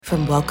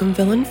From Welcome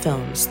Villain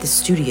Films, the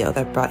studio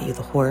that brought you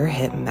the horror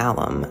hit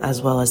Malum,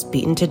 as well as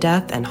Beaten to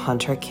Death and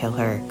Hunt Her Kill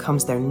Her,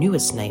 comes their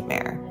newest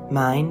nightmare,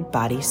 Mind,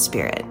 Body,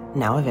 Spirit,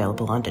 now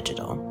available on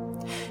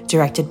digital.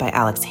 Directed by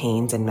Alex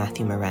Haynes and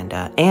Matthew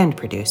Miranda, and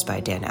produced by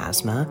Dan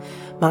Asma,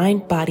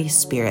 Mind, Body,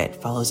 Spirit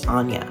follows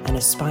Anya, an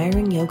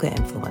aspiring yoga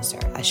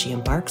influencer, as she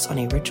embarks on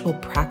a ritual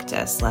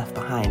practice left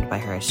behind by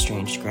her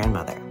estranged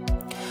grandmother.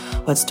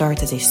 What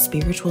starts as a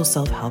spiritual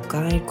self-help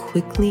guide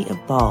quickly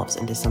evolves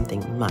into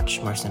something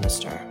much more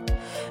sinister.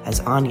 As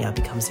Anya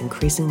becomes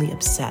increasingly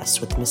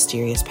obsessed with the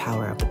mysterious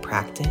power of the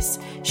practice,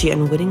 she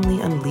unwittingly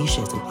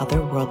unleashes an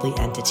otherworldly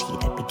entity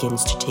that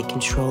begins to take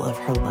control of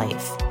her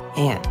life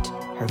and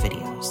her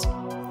videos.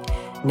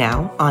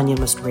 Now, Anya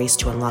must race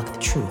to unlock the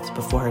truth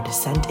before her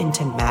descent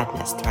into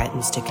madness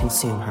threatens to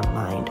consume her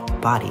mind,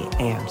 body,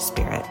 and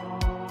spirit.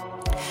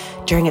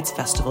 During its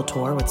festival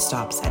tour with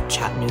stops at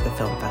Chattanooga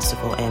Film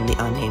Festival and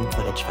the Unnamed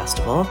Footage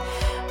Festival,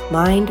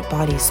 Mind,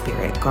 Body,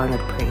 Spirit garnered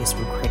praise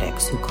from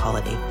critics who call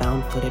it a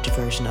found footage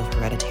version of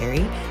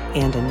Hereditary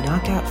and a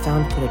knockout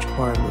found footage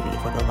horror movie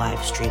for the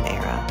live stream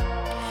era.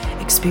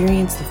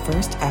 Experience the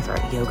first ever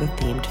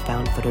yoga-themed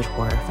found footage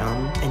horror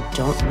film, and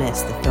don't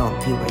miss the film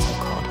viewers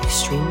have called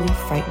extremely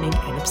frightening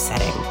and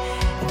upsetting.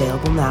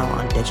 Available now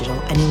on digital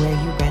anywhere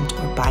you rent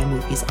or buy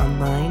movies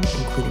online,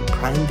 including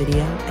Prime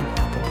Video and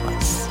Apple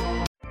Plus.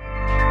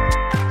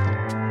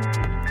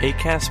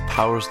 Acast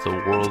powers the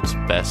world's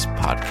best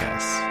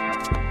podcasts.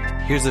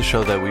 Here's a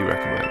show that we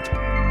recommend.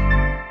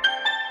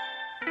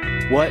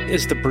 What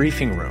is The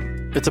Briefing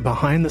Room? It's a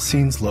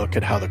behind-the-scenes look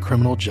at how the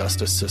criminal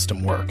justice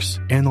system works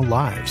and the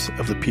lives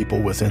of the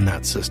people within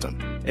that system.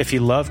 If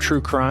you love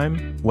true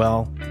crime,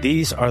 well,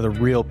 these are the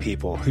real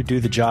people who do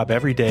the job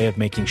every day of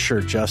making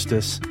sure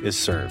justice is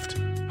served.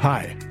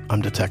 Hi,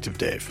 I'm Detective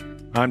Dave.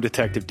 I'm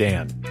Detective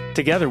Dan.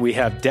 Together we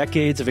have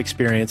decades of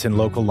experience in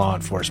local law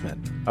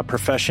enforcement, a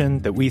profession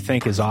that we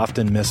think is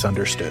often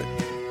misunderstood.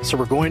 So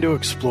we're going to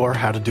explore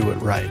how to do it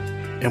right,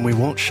 and we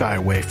won't shy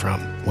away from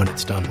when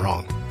it's done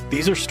wrong.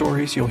 These are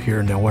stories you'll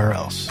hear nowhere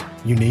else.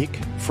 Unique,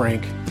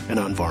 frank, and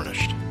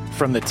unvarnished.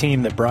 From the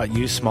team that brought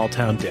you Small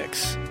Town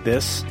Dicks,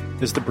 this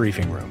is The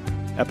Briefing Room.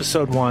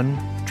 Episode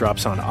 1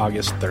 drops on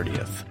August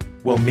 30th.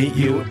 We'll meet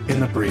you in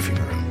the briefing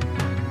room.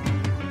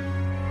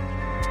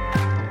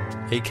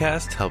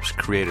 Acast helps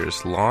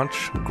creators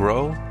launch,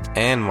 grow,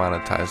 and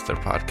monetize their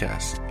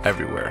podcasts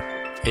everywhere.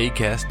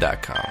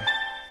 Acast.com.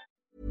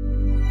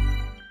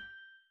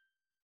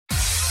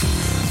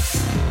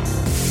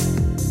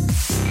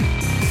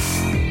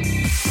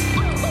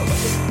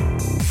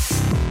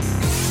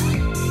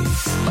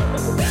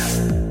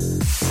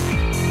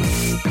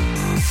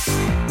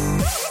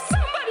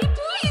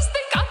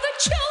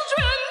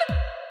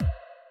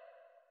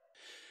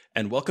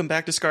 And welcome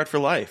back to Scarred for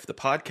Life, the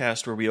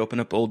podcast where we open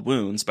up old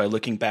wounds by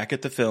looking back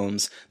at the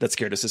films that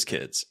scared us as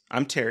kids.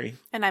 I'm Terry.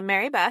 And I'm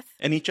Mary Beth.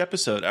 And each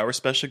episode, our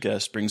special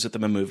guest brings with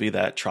them a movie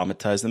that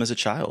traumatized them as a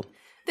child.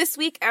 This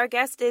week, our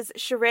guest is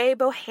Sharai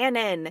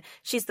Bohannon.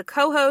 She's the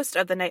co-host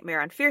of the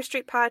Nightmare on Fear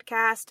Street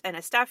podcast and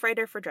a staff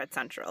writer for Dread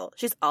Central.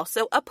 She's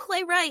also a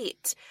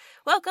playwright.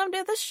 Welcome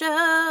to the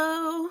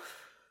show.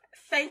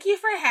 Thank you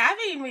for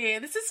having me.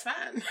 This is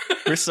fun.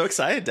 We're so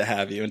excited to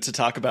have you and to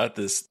talk about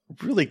this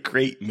really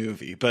great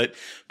movie. But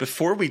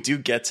before we do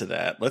get to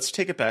that, let's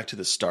take it back to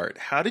the start.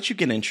 How did you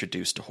get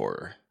introduced to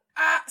horror?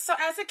 So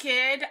as a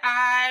kid,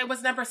 I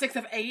was number 6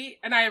 of 8,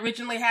 and I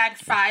originally had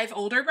 5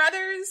 older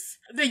brothers.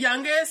 The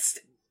youngest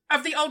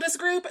of the oldest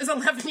group is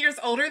 11 years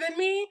older than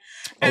me.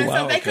 And wow,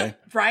 so they okay.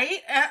 could, right?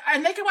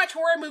 And they could watch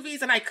horror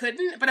movies and I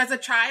couldn't. But as a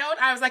child,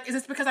 I was like, is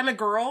this because I'm a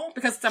girl?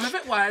 Because some of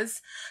it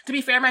was. To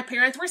be fair, my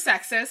parents were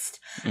sexist.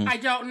 I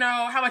don't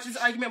know how much this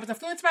argument was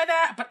influenced by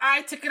that, but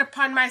I took it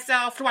upon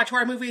myself to watch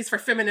horror movies for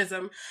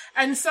feminism.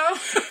 And so...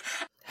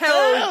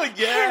 Hell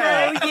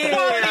yeah! Hell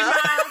yeah!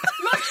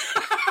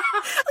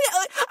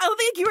 I don't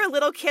think you were a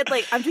little kid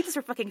like, I'm doing this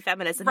for fucking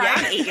feminism. Right.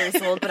 Yeah, I'm 8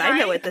 years old, but I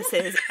know what this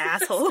is,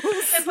 assholes.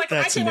 It's like,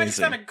 That's I can watch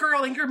this on a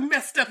girl and you're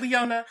messed up,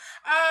 Leona.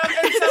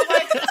 And so,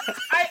 like,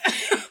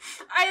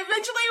 I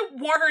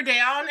eventually wore her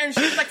down and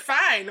she was like,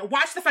 fine,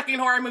 watch the fucking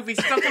horror movies.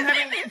 Don't come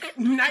having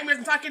nightmares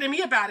and talking to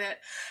me about it.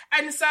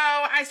 And so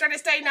I started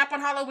staying up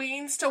on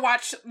Halloweens to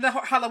watch the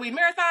Halloween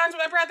marathons with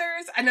my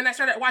brothers. And then I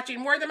started watching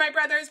more than my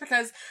brothers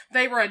because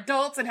they were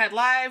adults and had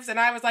lives. And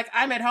I was like,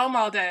 I'm at home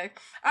all day.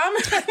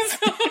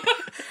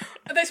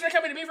 So they started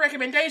coming to me for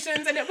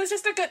recommendations and it was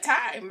just a good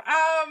time.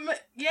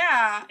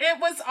 Yeah, it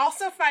was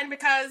also fun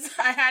because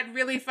I had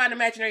really fun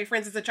imaginary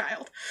friends as a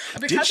child.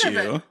 Because Did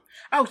of you? it.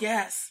 Oh,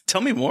 yes. Tell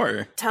me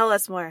more. Tell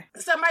us more.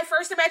 So my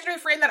first imaginary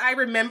friend that I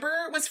remember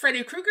was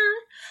Freddy Krueger.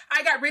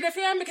 I got rid of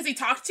him because he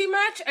talked too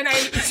much, and I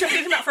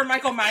traded him out for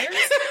Michael Myers.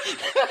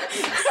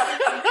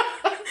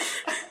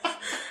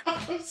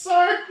 I'm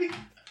sorry.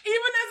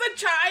 Even as a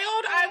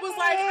child, I was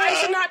like, I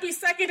should not be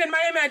second in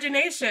my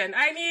imagination.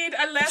 I need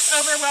a less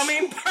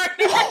overwhelming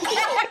partner.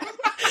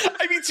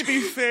 I mean, to be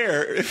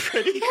fair,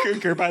 Freddy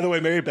Krueger, by the way,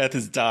 Mary Beth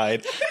has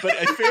died, but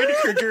if Freddy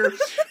Krueger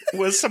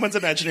was someone's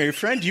imaginary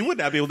friend, you would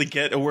not be able to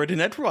get a word in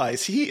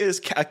edgewise. He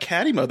is a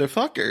catty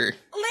motherfucker.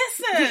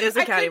 Listen, He is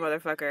a catty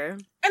motherfucker.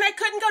 And I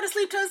couldn't go to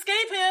sleep to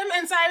escape him,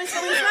 and so I was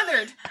feeling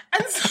smothered.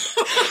 And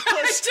so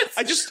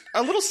I just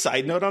a little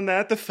side note on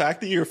that: the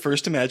fact that your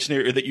first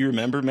imaginary, or that you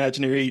remember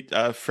imaginary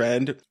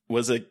friend,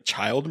 was a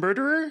child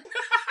murderer.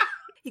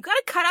 You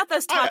gotta cut out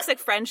those toxic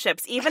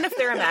friendships. Even if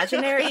they're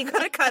imaginary, you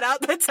gotta cut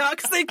out the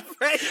toxic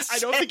friendships. I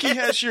don't think he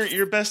has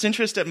your best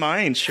interest at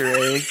mind, Sharai.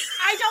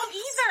 I don't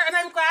either, and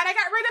I'm glad I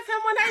got rid of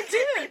him when I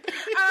did.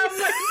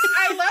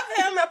 I love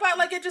him, but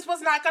like it just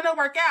was not going to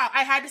work out.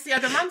 I had to see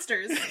other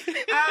monsters.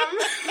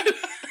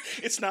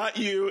 It's not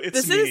you,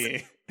 it's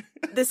me.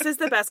 This is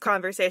the best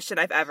conversation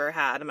I've ever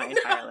had in my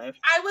entire life.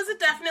 I was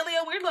definitely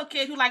a weird little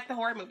kid who liked the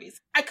horror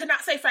movies. I could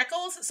not say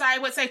freckles, so I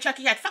would say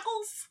Chucky had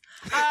freckles.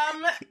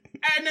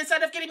 And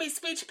instead of getting me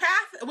speech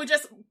path, we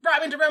just brought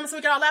me into rooms so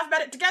we could all laugh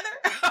about it together.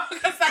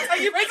 Because that's how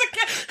you raise a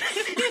kid.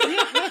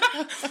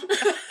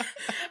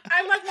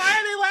 I'm like, why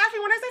are they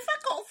laughing when I say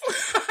freckles?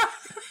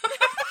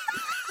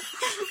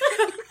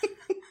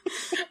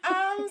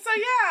 So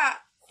yeah.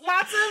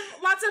 Lots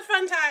of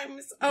fun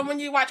times when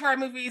you watch horror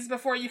movies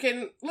before you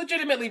can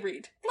legitimately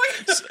read.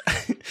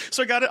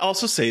 So I got to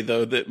also say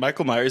though that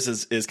Michael Myers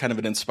is kind of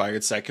an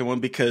inspired second one,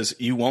 because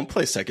you won't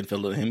play second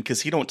fiddle to him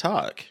because he don't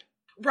talk.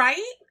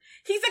 Right?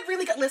 He's a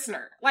really good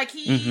listener. Like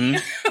he,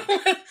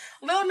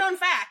 little known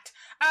fact,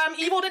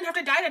 Evil didn't have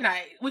to die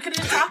tonight. We could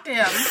have just talked to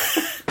him.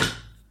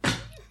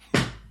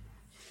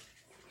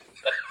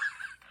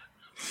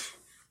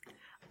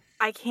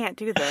 I can't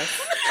do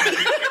this.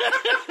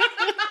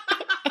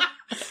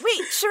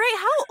 Wait, Sharai,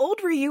 how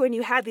old were you when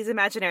you had these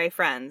imaginary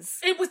friends?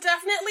 It was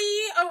definitely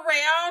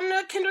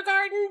around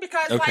kindergarten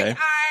because, okay.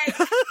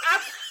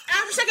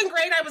 after second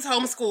grade, I was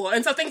homeschooled,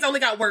 and so things only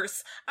got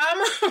worse. But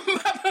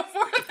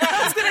before that,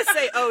 I was gonna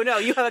say, oh no,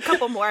 you have a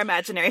couple more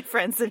imaginary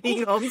friends than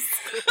being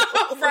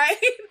homeschooled.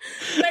 Right?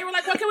 They were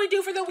like, what can we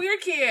do for the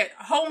weird kid?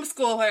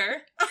 Homeschool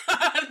her.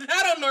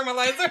 That'll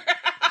normalize her.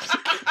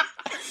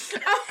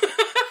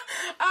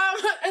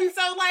 And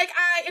so, like,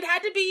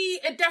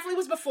 it definitely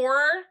was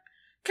before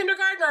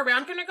kindergarten or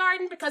around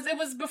kindergarten, because it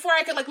was before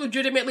I could like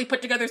legitimately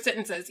put together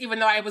sentences, even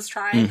though I was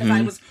trying, because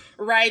I was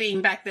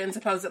writing back then,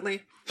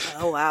 supposedly.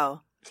 Oh,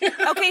 wow.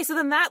 Okay, so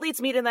then that leads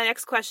me to the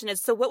next question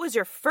is, so what was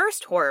your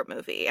first horror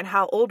movie, and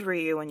how old were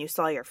you when you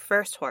saw your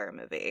first horror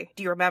movie?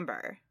 Do you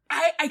remember?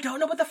 I don't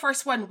know what the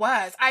first one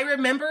was. I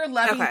remember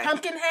loving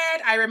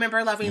Pumpkinhead. I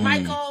remember loving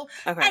Michael.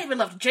 Okay. I even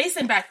loved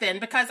Jason back then,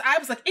 because I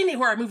was like, any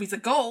horror movie's a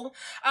goal.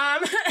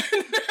 And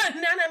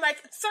then I'm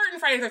like, certain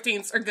Friday the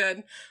 13th are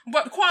good,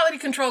 but quality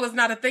control is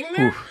not a thing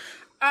there.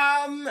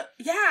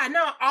 Yeah,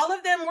 no, all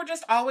of them were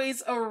just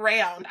always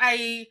around.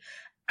 I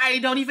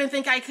don't even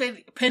think I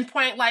could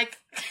pinpoint like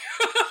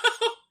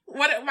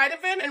what it might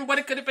have been and what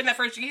it could have been that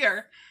first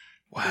year.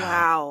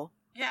 Wow.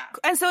 Yeah.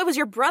 And so it was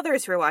your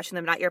brothers who were watching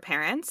them, not your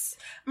parents?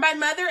 My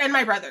mother and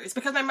my brothers,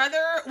 because my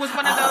mother was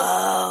one of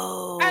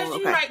those, as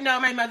you might know,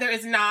 my mother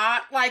is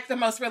not, like, the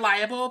most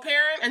reliable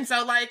parent, and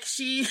so, like,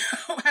 she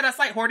had a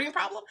slight hoarding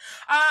problem,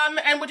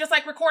 and would just,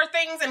 like, record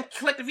things and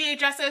collect the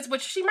VHSs,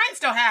 which she might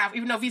still have,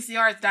 even though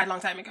VCRs died a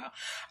long time ago.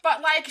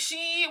 But, like,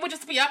 she would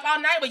just be up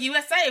all night with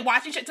USA,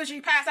 watching shit till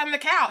she passed out on the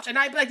couch, and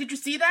I'd be like, did you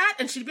see that?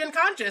 And she'd be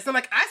unconscious. I'm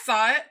like, I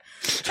saw it.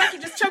 Chucky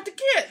just choked a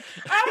kid.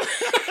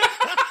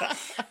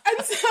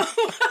 And so,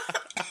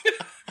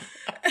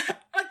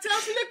 like,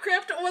 Tales from the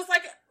Crypt was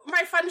like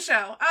my fun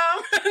show.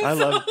 I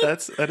love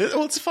that is.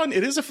 Well, it's fun.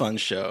 It is a fun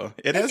show.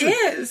 It has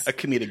a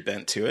comedic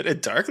bent to it, a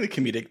darkly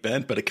comedic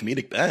bent, but a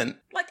comedic bent.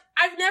 Like,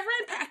 I've never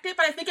unpacked it,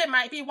 but I think it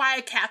might be why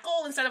I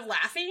cackle instead of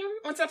laughing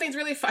when something's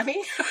really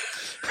funny.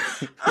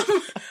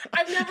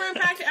 I've never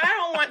unpacked it, and I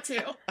don't want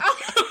to.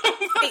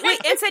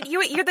 Wait, and said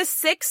you're the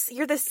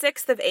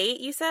sixth of 8,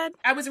 you said?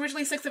 I was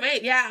originally 6 of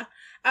 8, yeah.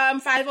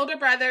 5 older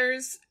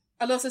brothers,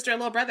 a little sister, and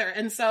a little brother.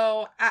 And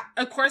so,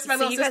 of course, my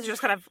little sister... you guys are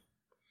just kind of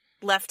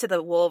left to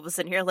the wolves,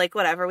 and you're like,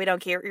 whatever, we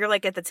don't care. You're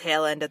like at the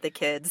tail end of the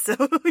kids. So.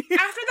 After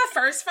the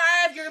first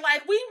 5, you're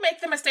like, we make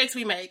the mistakes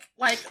we make.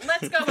 Like,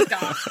 let's go with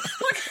God.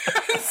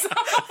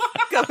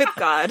 Go with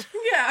God.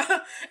 Yeah.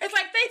 It's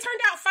like, they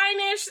turned out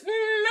fine-ish.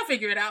 They'll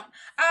figure it out.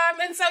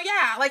 And so,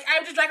 yeah, like, I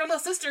would just drag my little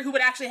sister who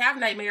would actually have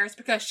nightmares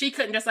because she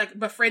couldn't just, like,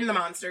 befriend the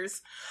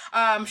monsters.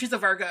 She's a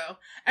Virgo.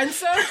 And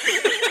so...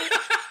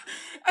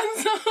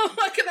 And so,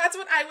 like, that's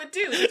what I would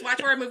do. Just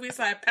watch horror movies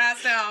so I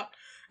passed out,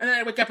 and then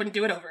I wake up and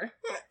do it over.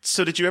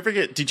 So did you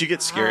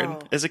get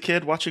scared as a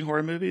kid watching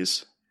horror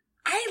movies?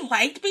 I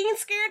liked being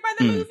scared by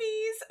the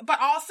movies, but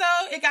also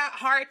it got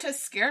hard to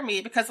scare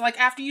me because, like,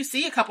 after you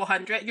see a couple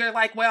hundred, you're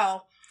like,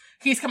 well,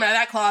 he's coming out of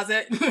that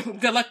closet.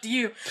 Good luck to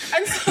you.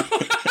 And so,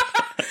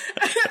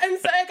 and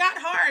so it got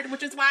hard,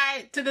 which is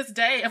why, to this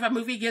day, if a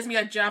movie gives me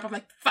a jump, I'm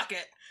like, fuck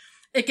it.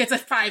 It gets a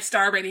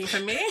 5-star rating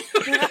from me.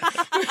 It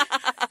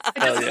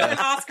doesn't get an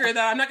Oscar,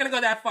 though. I'm not going to go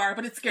that far,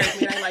 but it scared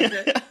me. I liked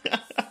it.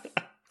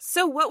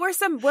 So what are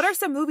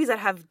some movies that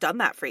have done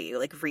that for you,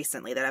 like,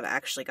 recently, that have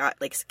actually got,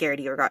 like, scared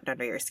you or gotten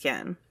under your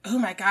skin? Oh,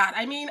 my God.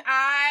 I mean,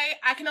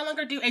 I can no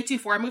longer do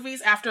A24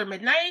 movies after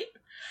midnight.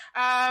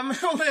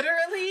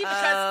 Literally.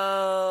 Because,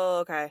 oh,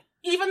 okay.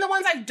 even the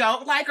ones I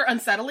don't like are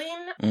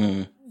unsettling.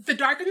 The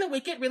Dark and the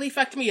Wicked really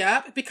fucked me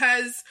up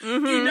because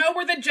you know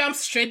where the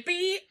jumps should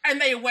be,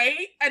 and they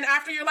wait, and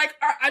after you're like,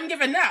 I'm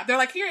giving up. They're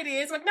like, here it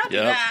is. I'm like, not do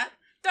that.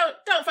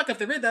 Don't fuck up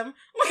the rhythm.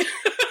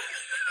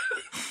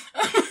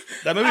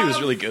 That movie was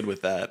really good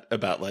with that,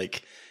 about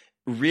like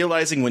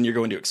realizing when you're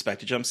going to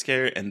expect a jump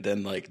scare and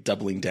then like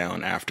doubling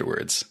down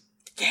afterwards.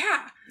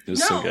 Yeah. It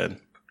was so good.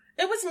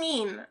 It was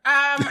mean.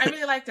 I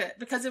really liked it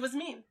because it was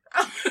mean.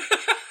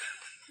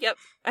 Yep.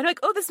 I'm like,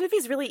 oh, this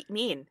movie's really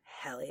mean.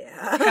 Hell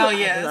yeah. Hell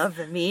yeah. I love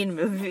the mean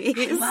movies.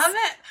 I love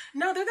it.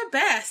 No, they're the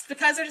best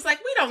because they're just like,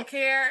 we don't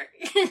care.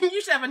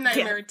 You should have a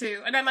nightmare or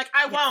two. And I'm like,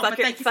 I won't, but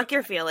thank you. Fuck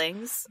your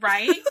feelings.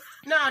 Right?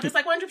 No, just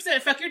like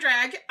 100%. Fuck your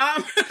drag.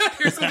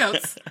 Here's some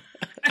goats.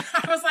 And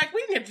I was like,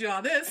 we need to do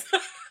all this.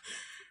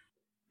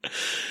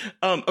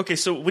 Okay,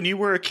 so when you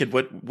were a kid,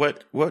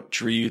 what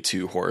drew you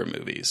to horror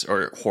movies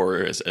or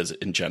horror as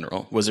in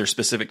general? Was there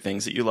specific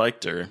things that you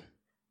liked, or?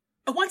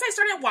 Once I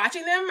started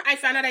watching them, I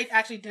found out I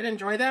actually did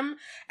enjoy them.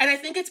 And I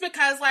think it's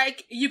because,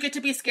 like, you get to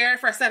be scared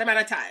for a set amount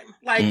of time.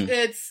 Like,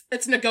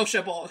 it's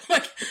negotiable.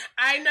 Like,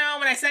 I know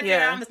when I sit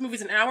down, this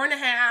movie's an hour and a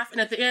half,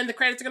 and at the end, the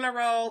credits are gonna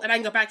roll, and I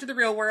can go back to the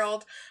real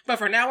world. But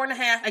for an hour and a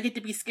half, I get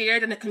to be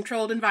scared in a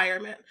controlled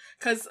environment.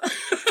 Because,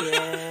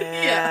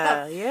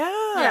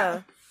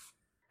 yeah.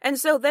 And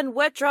so then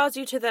what draws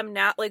you to them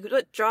now? Like,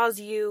 what draws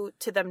you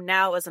to them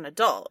now as an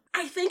adult?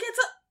 I think it's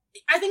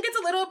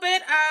a little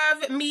bit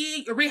of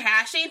me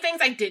rehashing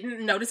things I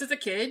didn't notice as a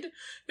kid.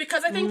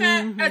 Because I think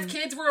that as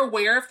kids, we're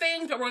aware of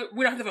things, but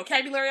we don't have the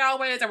vocabulary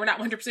always, or we're not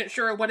 100%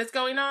 sure what is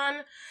going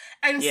on.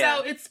 And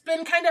so it's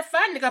been kind of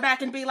fun to go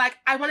back and be like,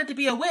 I wanted to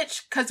be a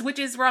witch, because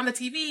witches were on the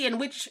TV, and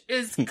witch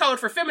is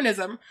code for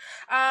feminism.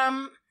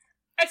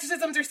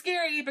 Exorcisms are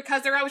scary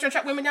because they're always trying to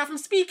shut women down from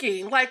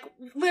speaking. Like,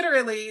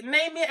 literally,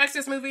 name me an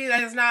exorcist movie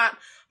that is not,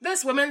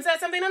 this woman said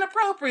something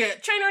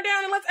inappropriate, chain her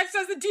down and let's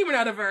exorcise the demon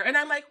out of her. And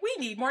I'm like, we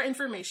need more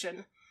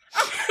information.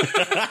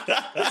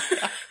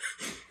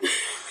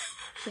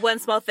 One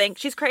small thing,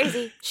 she's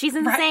crazy. She's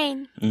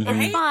insane.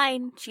 It's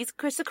fine. She's a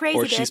crazy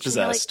or bitch. she's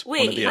possessed. Like,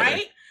 wait,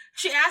 right?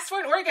 She asked for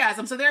an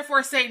orgasm, so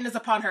therefore Satan is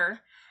upon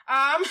her.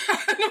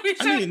 We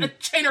should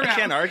chain her down. I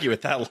can't argue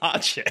with that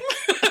logic.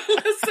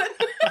 Listen.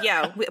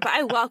 Yeah, but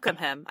I welcome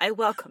him. With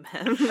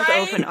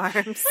open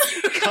arms.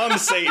 Come,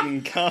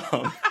 Satan,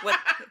 come.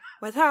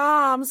 With her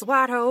arms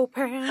wide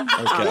open.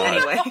 Okay.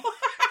 Anyway.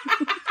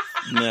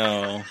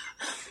 No.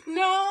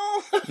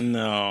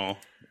 No.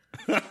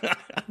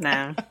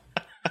 I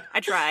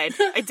tried.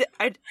 I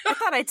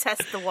thought I'd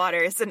test the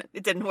waters, and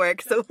it didn't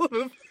work, so we'll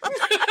move on.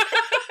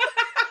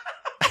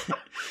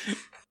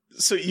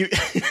 So you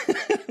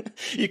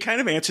kind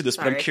of answered this,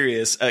 but I'm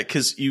curious,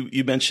 because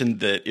you mentioned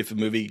that if a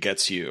movie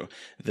gets you,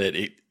 that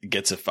it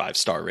gets a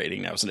 5-star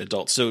rating now as an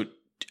adult. So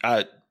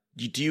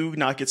do you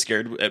not get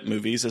scared at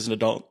movies as an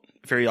adult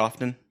very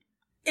often?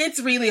 It's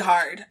really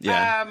hard.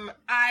 Yeah.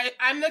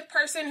 I'm the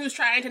person who's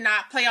trying to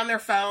not play on their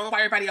phone while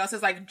everybody else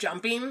is like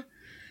jumping.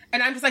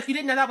 And I'm just like, you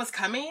didn't know that was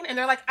coming? And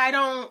they're like, I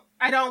don't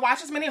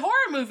watch as many horror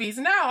movies.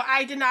 No,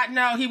 I did not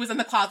know he was in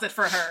the closet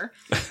for her.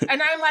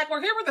 And I'm like,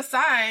 well, here were the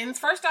signs.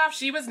 First off,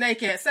 she was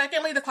naked.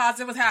 Secondly, the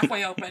closet was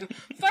halfway open.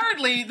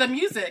 Thirdly, the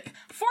music.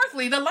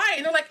 Fourthly, the light.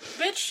 And they're like,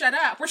 bitch, shut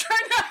up. We're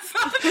trying to have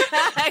fun.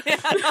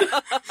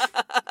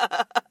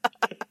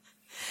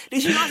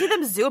 Did you not see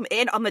them zoom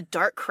in on the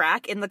dark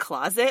crack in the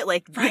closet?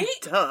 Like, right?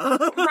 Duh.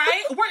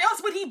 Right? Where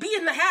else would he be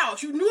in the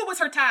house? You knew it was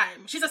her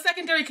time. She's a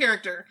secondary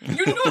character.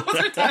 You knew it was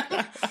her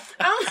time.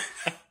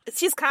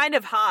 She's kind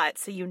of hot,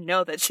 so you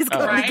know that she's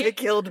going to get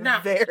killed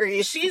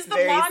She's the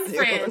very blonde soon.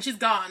 friend. She's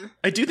gone.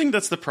 I do think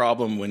that's the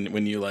problem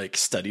when you like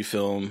study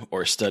film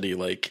or study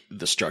like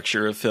the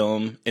structure of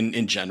film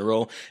in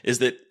general, is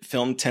that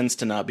film tends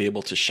to not be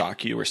able to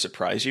shock you or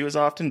surprise you as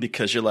often,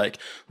 because you're like,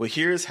 well,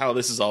 here's how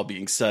this is all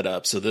being set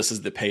up, so this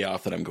is the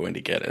payoff that I'm going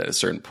to get at a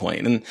certain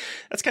point. And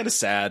that's kind of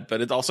sad,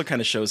 but it also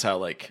kind of shows how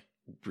like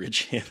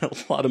rigid a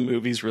lot of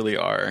movies really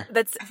are.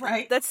 That's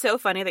right. That's so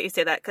funny that you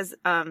say that, because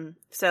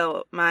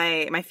so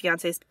my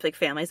fiance's like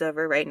family's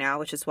over right now,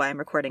 which is why I'm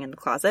recording in the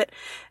closet,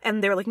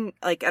 and they were looking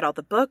like at all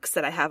the books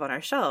that I have on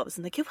our shelves,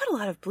 and like, you've got a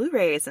lot of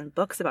Blu-rays and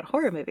books about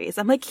horror movies.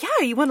 I'm like,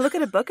 yeah, you want to look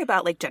at a book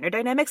about like gender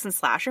dynamics and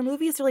slasher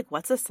movies? They're like,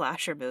 what's a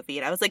slasher movie?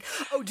 And I was like,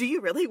 oh, do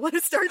you really want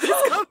to start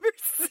this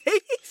conversation?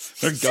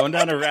 We're going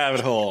down a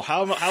rabbit hole.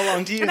 How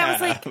long do you and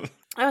have? I was like,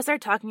 I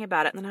started talking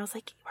about it, and then I was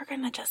like, we're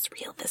going to just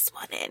reel this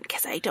one in,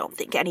 because I don't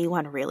think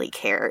anyone really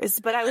cares.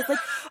 But I was like,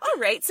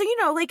 all right, so,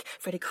 like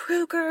Freddy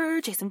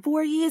Krueger, Jason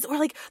Voorhees, or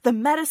like the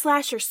meta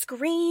slasher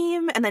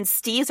Scream. And then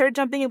Steve started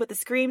jumping in with the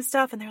Scream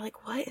stuff, and they're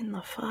like, what in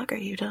the fuck are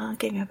you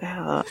talking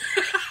about?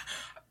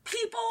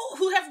 People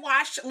who have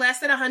watched less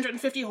than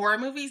 150 horror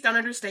movies don't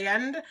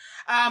understand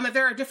that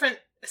there are different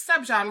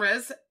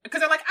subgenres,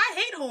 because they're like, I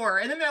hate horror.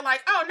 And then they're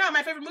like, oh, no,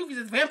 my favorite movie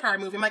is a vampire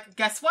movie. I'm like,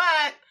 guess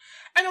what?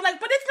 And they're like,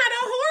 but it's not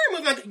a horror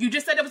movie. Like, you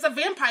just said it was a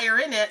vampire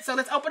in it, so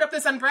let's open up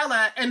this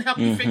umbrella and help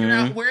you figure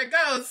out where it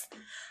goes.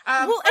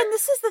 Well, and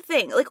this is the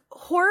thing. Like,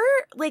 horror,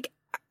 like,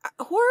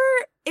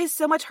 horror is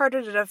so much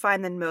harder to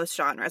define than most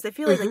genres. I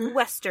feel like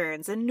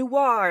westerns and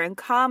noir and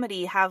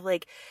comedy have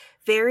like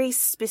very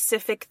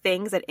specific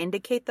things that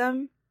indicate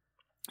them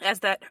as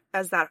that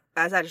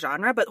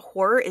genre, but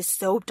horror is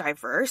so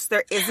diverse.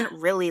 There isn't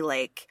really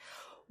like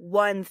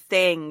one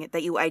thing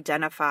that you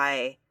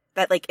identify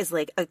that like is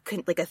like a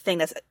thing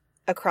that's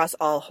across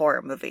all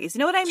horror movies. You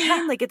know what I mean?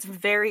 Yeah. Like it's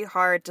very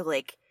hard to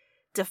like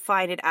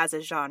define it as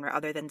a genre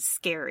other than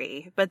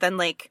scary. But then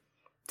like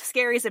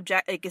scary is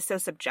so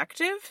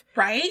subjective.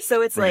 Right?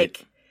 So it's Right.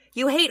 like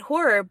you hate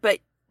horror, but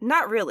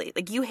not really.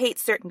 Like you hate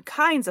certain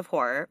kinds of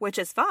horror, which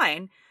is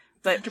fine,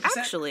 but 100%.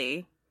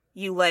 actually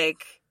you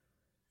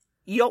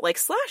don't like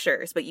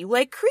slashers, but you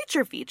like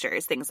creature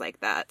features, things like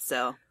that.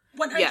 So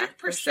 100%. yeah,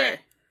 for sure.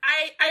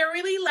 I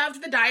really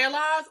loved the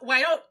dialogue.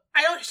 Well,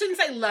 I shouldn't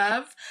say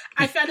love.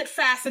 I found it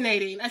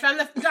fascinating. I found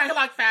the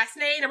dialogue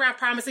fascinating around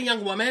Promising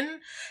Young Woman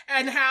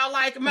and how,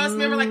 like, most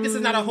men were like, this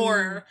is not a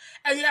horror.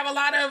 And you have a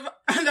lot of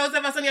those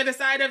of us on the other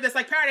side of this,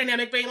 like, power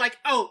dynamic being like,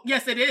 oh,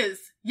 yes, it is.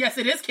 Yes,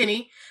 it is,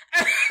 Kenny.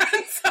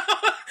 And so,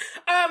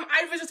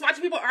 I was just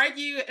watching people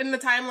argue in the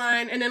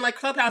timeline and in, like,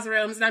 clubhouse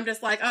rooms, and I'm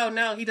just like, oh,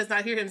 no, he does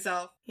not hear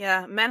himself.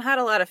 Yeah, men had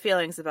a lot of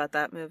feelings about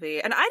that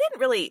movie. And I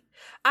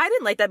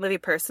didn't like that movie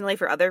personally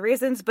for other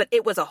reasons, but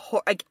it was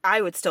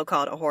I would still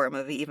call it a horror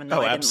movie, even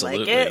though I didn't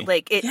like it.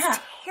 Like, it's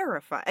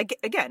terrifying.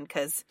 Again,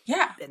 because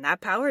in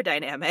that power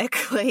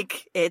dynamic,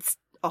 like, it's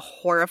a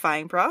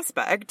horrifying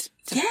prospect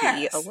to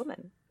be a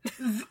woman.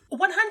 100%,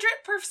 100%.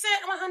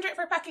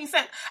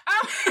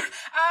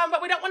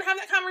 But we don't want to have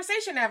that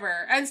conversation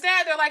ever.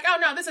 Instead, they're like, oh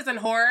no, this isn't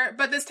horror.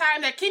 But this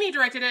time that Kenny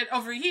directed it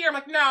over here, I'm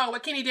like, no,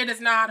 what Kenny did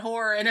is not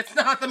horror, and it's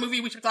not the movie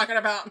we should be talking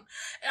about.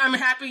 I'm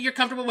happy you're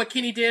comfortable with what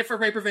Kenny did for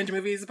rape revenge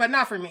movies, but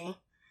not for me.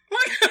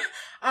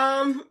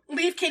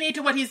 Leave Kenny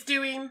to what he's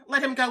doing.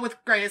 Let him go with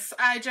grace.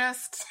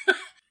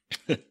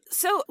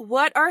 So,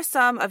 what are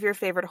some of your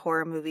favorite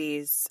horror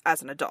movies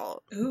as an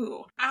adult?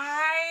 Ooh,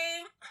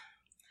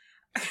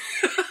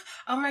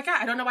 oh my God,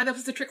 I don't know why that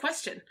was a trick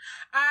question.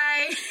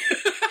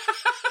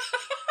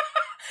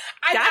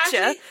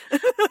 Gotcha.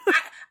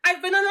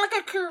 I've been on like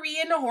a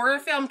Korean horror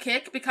film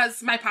kick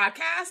because my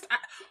podcast,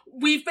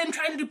 we've been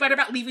trying to do better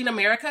about leaving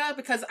America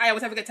because I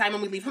always have a good time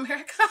when we leave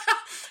America.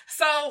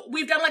 So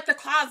we've done like The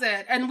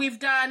Closet, and we've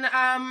done,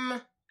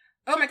 oh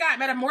my God,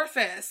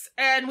 Metamorphosis.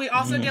 And we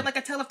also did like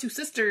A Tale of Two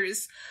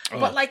Sisters. Oh.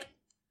 But like,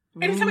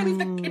 anytime I leave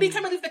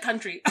the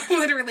country,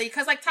 literally,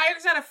 because like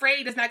Tiger's Not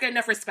Afraid is not getting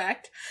enough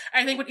respect.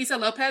 I think what Issa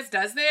Lopez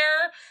does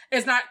there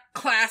is not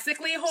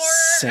classically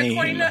horror,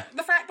 according to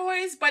the frat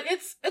boys, but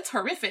it's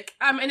horrific.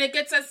 And it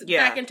gets us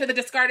back into the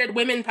discarded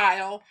women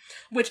pile,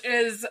 which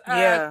is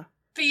a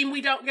theme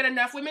we don't get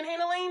enough women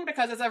handling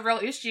because it's a real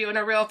issue and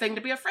a real thing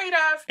to be afraid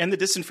of. And the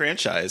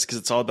disenfranchised, because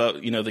it's all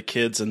about, the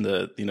kids and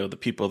the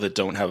people that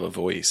don't have a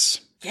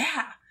voice.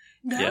 Yeah.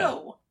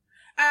 No.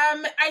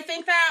 I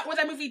think that what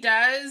that movie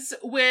does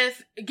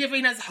with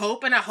giving us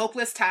hope in a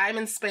hopeless time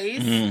and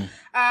space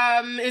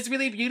is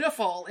really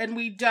beautiful. And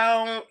we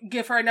don't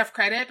give her enough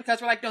credit because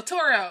we're like Del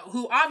Toro,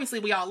 who obviously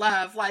we all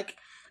love. Like,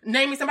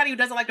 name me somebody who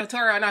doesn't like Del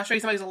Toro and I'll show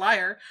you somebody who's a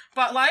liar.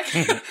 But like,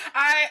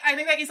 I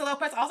think that Issa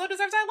Lopez also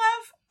deserves our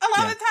love a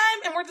lot of the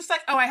time. And we're just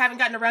like, oh, I haven't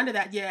gotten around to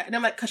that yet. And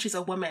I'm like, because she's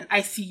a woman.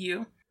 I see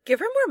you. Give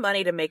her more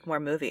money to make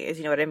more movies.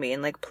 You know what I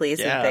mean? Like, please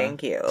and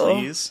thank you.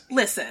 Please.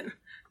 Listen.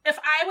 If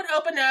I would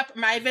open up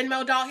my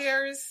Venmo doll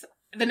hairs,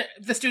 then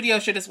the studio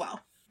should as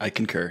well. I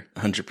concur.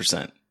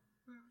 100%.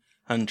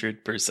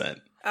 100%.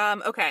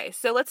 Okay,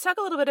 so let's talk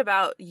a little bit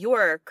about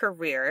your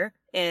career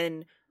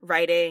in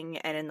writing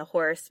and in the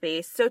horror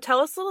space. So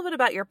tell us a little bit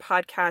about your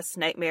podcast,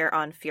 Nightmare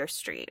on Fear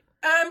Street.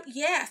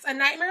 Yes, A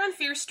Nightmare on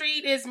Fear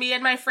Street is me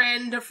and my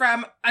friend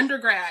from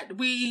undergrad.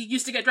 We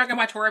used to get drunk and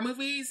watch horror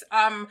movies,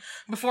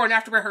 before and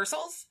after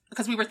rehearsals,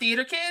 because we were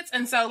theater kids,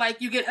 and so,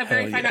 like, you get a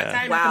very finite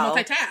time to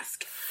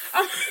multitask.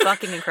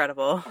 Fucking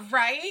incredible.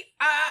 Right?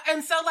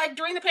 And so, like,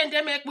 during the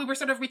pandemic, we were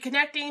sort of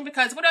reconnecting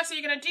because what else are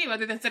you going to do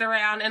other than sit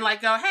around and,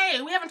 like, go,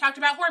 hey, we haven't talked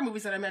about horror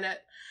movies in a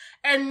minute.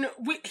 And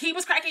he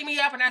was cracking me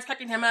up and I was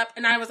cracking him up.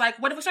 And I was like,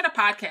 what if we start a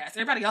podcast?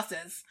 Everybody else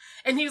is.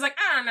 And he was like,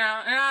 I don't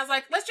know. And I was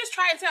like, let's just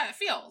try and see how it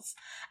feels.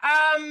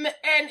 And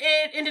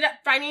it ended up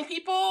finding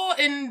people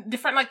in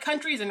different, like,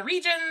 countries and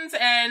regions.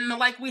 And,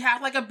 like, we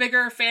have, like, a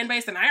bigger fan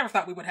base than I ever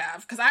thought we would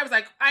have. Because I was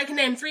like, I can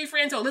name 3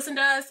 friends who will listen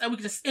to us and we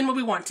can just end what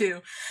we want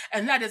to.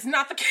 And that is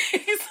not the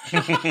case.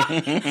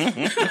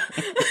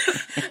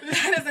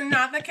 That is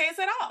not the case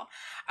at all.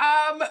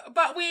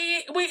 But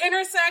we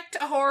intersect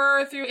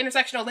horror through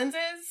intersectional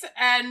lenses,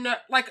 and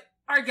like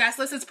our guest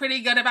list is pretty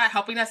good about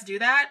helping us do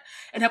that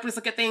and helping us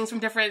look at things from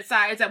different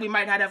sides that we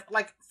might not have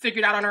like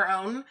figured out on our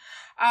own.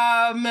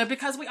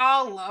 Because we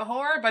all love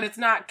horror, but it's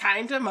not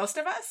kind to most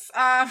of us.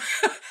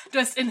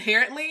 Just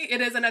inherently,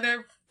 it is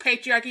another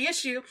patriarchy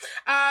issue.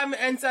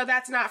 And so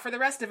that's not for the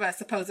rest of us,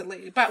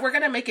 supposedly, but we're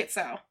gonna make it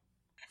so.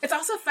 It's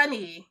also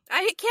funny.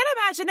 I can't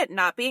imagine it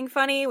not being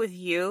funny with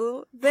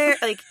you there,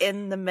 like,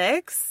 in the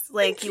mix.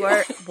 Like, you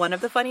are one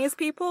of the funniest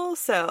people,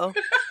 so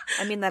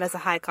I mean that as a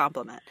high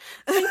compliment.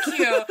 Thank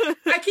you.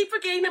 I keep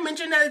forgetting to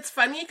mention that it's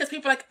funny because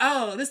people are like,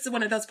 oh, this is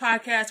one of those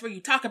podcasts where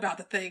you talk about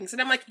the things.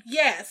 And I'm like,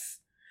 yes.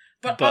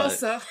 But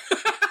also,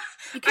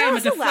 you can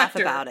also laugh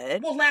about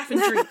it. We'll laugh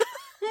and drink.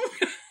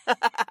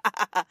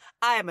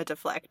 I am a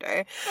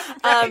deflector.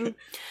 Right.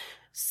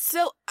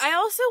 So I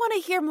also want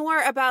to hear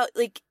more about,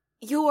 like,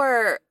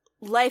 your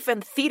life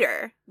in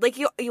theater. Like,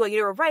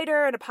 you're a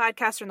writer and a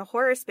podcaster in the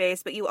horror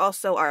space, but you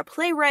also are a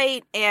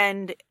playwright,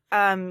 and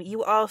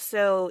you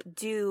also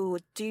do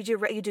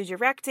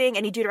directing,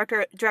 and you do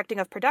directing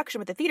of production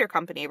with the theater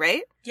company,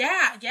 right?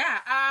 Yeah.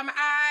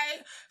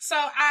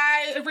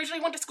 I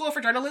originally went to school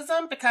for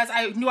journalism because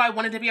I knew I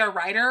wanted to be a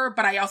writer,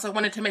 but I also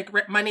wanted to make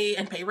money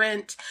and pay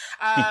rent.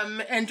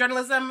 And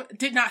journalism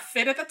did not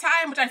fit at the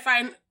time, which I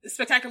find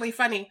spectacularly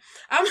funny.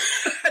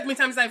 Many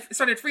times I've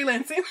started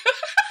freelancing.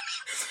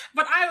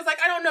 But I was like,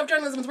 I don't know if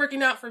journalism is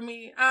working out for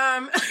me.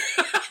 And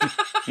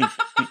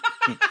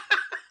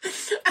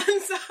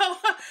so...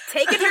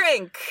 Take a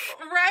drink.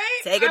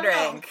 Right? Take a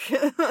drink.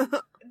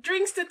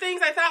 Drinks to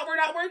things I thought were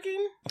not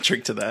working. I'll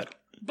drink to that.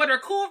 But are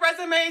cool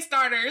resume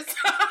starters.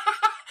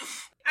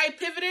 I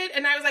pivoted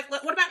and I was like,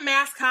 what about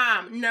mass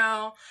comm?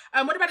 No.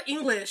 What about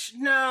English?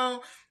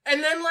 No.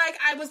 And then, like,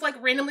 I was,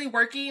 like, randomly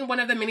working one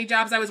of the many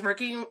jobs I was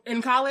working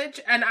in college,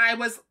 and I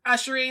was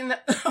ushering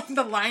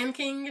the Lion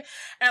King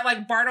at,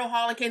 like, Bartle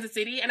Hall in Kansas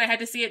City, and I had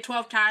to see it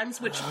 12 times,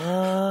 which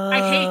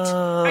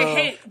I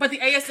hate. But the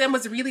ASM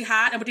was really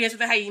hot and would dance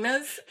with the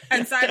hyenas,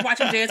 and so I'd watch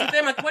him dance with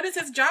them. Like, what is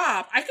his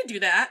job? I could do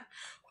that.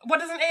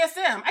 What is an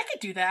ASM? I could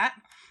do that.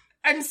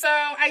 And so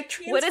I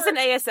transferred... What is an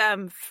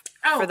ASM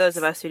for those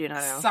of us who do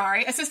not know?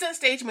 Sorry. Assistant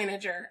Stage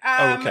Manager.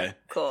 Okay.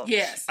 Cool.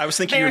 Yes. I was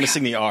thinking you were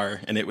missing the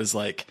R, and it was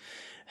like...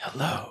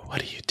 Hello,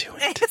 what are you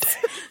doing today?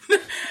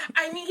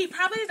 I mean, he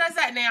probably does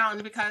that now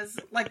because,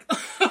 like,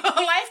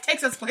 life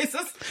takes us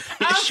places.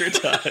 It sure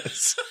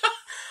does.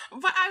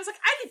 But I was like,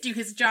 I could do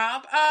his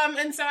job.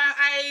 And so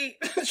I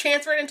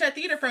transferred into a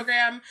theater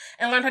program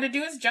and learned how to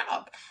do his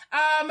job.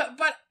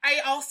 But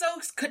I also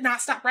could not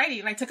stop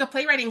writing. I took a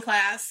playwriting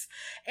class,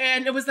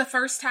 and it was the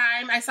first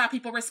time I saw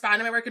people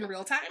respond to my work in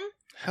real time.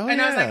 Hell and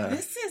yeah. I was like,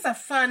 this is a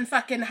fun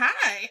fucking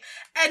high.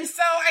 And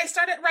so I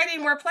started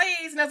writing more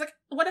plays, and I was like,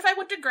 what if I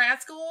went to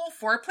grad school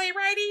for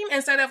playwriting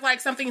instead of,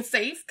 like, something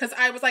safe? Because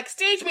I was like,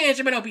 stage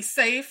management will be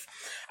safe.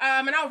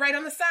 And I'll write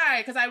on the side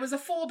because I was a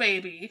full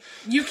baby.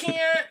 You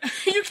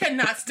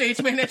cannot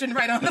stage manage and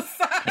write on the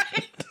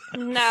side.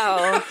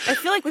 No. I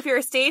feel like if you're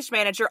a stage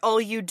manager,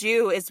 all you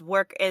do is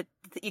work at...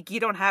 You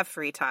don't have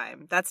free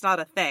time. That's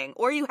not a thing.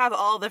 Or you have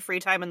all the free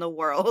time in the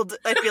world.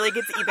 I feel like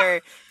it's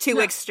either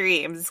two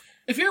extremes.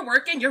 If you're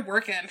working, you're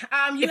working.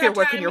 You if have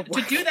you're time working,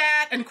 to do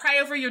that and cry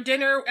over your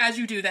dinner as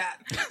you do that.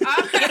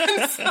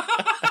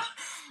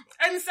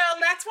 And so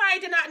that's why I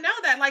did not know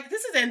that. Like,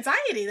 this is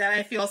anxiety that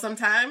I feel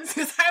sometimes.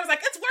 Because I was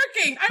like, it's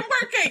working. I'm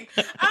working.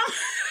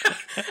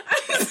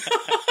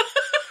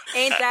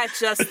 Ain't that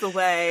just the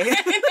way?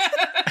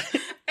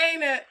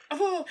 Ain't it?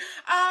 Ooh.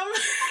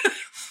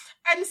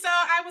 And so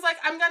I was like,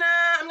 I'm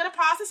gonna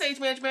pause the stage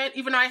management,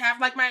 even though I have,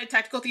 like, my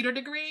tactical theater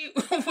degree,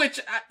 which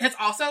has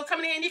also come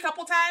in handy a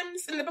couple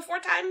times in the before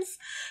times,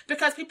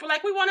 because people are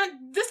like, we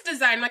want this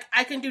design. Like,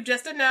 I can do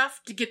just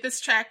enough to get this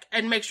check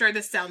and make sure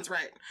this sounds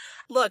right.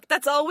 Look,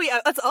 that's all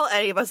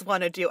any of us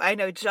want to do. I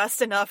know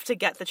just enough to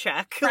get the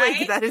check. Right?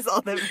 Like, that is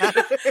all that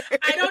matters.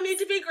 I don't need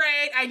to be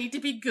great. I need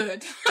to be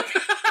good.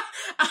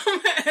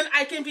 And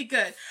I can be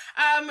good.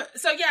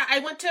 So yeah, I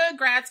went to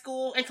grad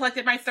school and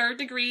collected my third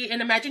degree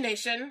in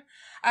imagination,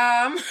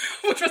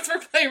 which was for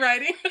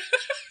playwriting.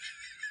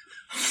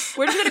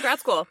 Where did you go to grad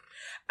school?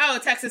 Oh,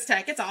 Texas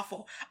Tech. It's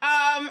awful.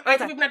 I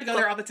think we have to go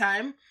there all the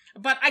time.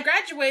 But I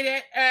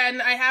graduated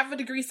and I have a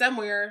degree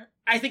somewhere.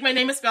 I think my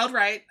name is spelled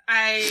right.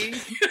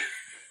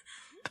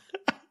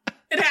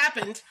 It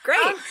happened.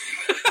 Great.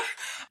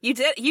 You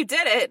did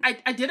it.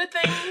 I did a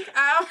thing.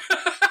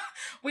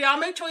 We all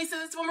make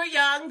choices when we're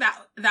young.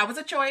 That was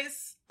a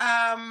choice.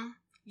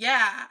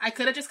 Yeah, I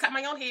could have just cut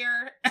my own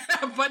hair,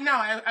 but no,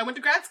 I went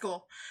to grad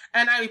school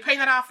and I paid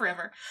that off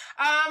forever.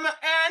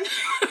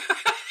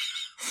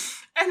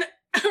 And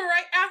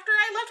right after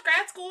I left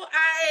grad school,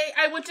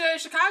 I went to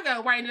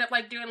Chicago where I ended up,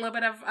 like, doing a little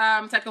bit of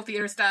technical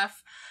theater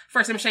stuff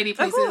for some shady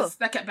places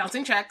that kept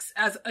bouncing checks,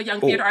 as a young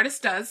theater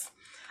artist does.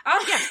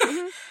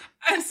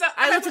 And so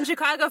I lived in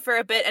Chicago for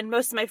a bit, and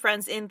most of my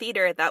friends in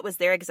theater, that was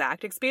their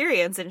exact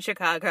experience in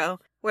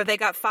Chicago, where they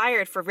got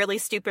fired for really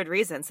stupid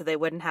reasons, so they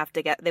wouldn't have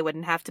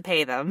to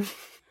pay them.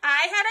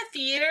 I had a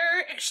theater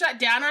shut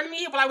down on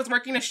me while I was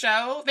working a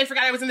show. They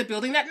forgot I was in the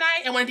building that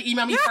night and wanted to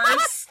email me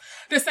first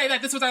to say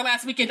that this was our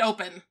last weekend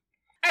open.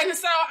 And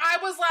so I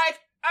was like,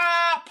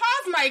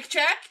 pause mic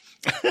check.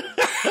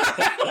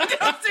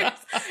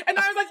 And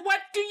I was like,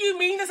 what do you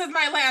mean this is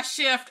my last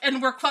shift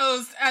and we're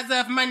closed as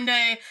of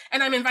Monday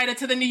and I'm invited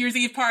to the New Year's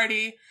Eve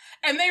party?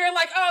 And they were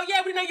like, oh,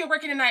 yeah, we know you're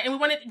working tonight, and we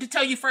wanted to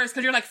tell you first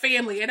because you're like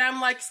family. And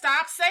I'm like,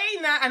 stop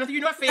saying that. I don't think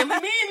you know what family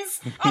means.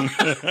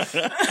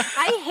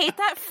 I hate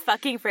that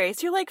fucking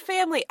phrase. You're like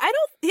family. I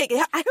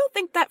don't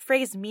think that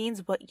phrase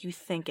means what you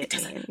think it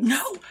means.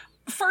 No.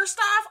 First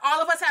off,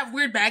 all of us have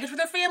weird baggage with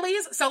our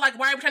families, so, like,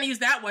 why are we trying to use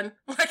that one?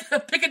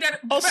 Like, pick a dead...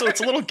 Also,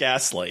 it's a little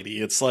gaslighty.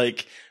 It's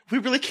like, we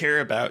really care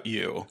about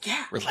you.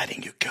 Yeah. We're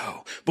letting you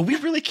go. But we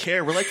really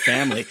care. We're like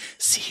family.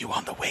 See you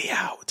on the way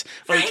out.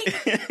 Like, Right?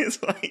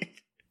 It's like...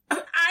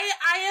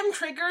 I am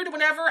triggered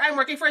whenever I'm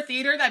working for a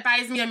theater that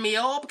buys me a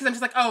meal, because I'm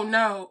just like, oh,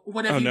 no,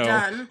 what have you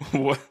done?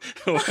 What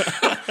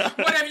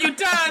What have you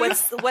done?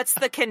 What's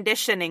the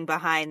conditioning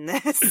behind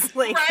this?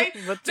 Like, Right?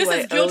 what do This I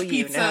is guilt owe you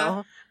pizza.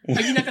 now?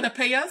 Are you not going to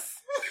pay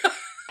us?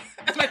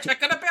 Is my check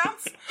going to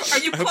bounce? Are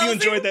you I hope closing? you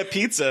enjoyed that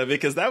pizza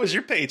because that was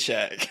your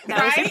paycheck.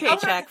 That was Right? your Oh my-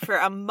 paycheck for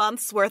a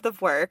month's worth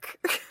of work.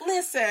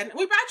 Listen,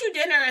 we brought you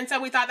dinner, and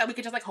so we thought that we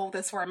could just, like, hold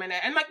this for a minute.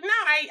 And, like, no,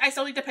 I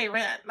still need to pay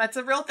rent. That's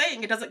a real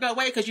thing. It doesn't go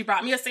away because you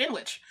brought me a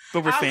sandwich.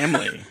 But we're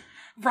family.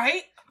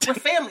 Right? We're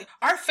family.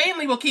 Our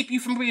family will keep you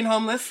from being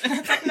homeless. And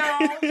it's like, no,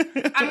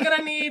 I'm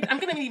gonna need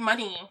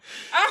money.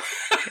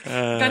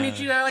 Gonna need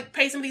you to, like,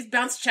 pay some of these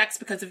bounce checks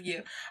because of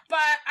you. But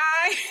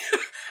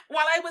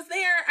while I was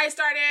there, I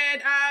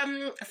started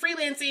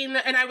freelancing,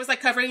 and I was,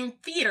 like, covering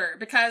theater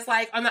because,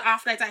 like, on the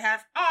off nights I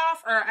have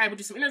off, or I would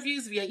do some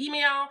interviews via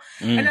email.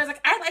 And I was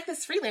like, I like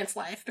this freelance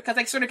life because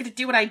I sort of get to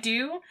do what I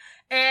do.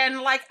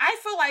 And, like, I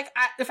feel like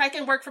if I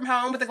can work from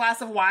home with a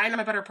glass of wine, I'm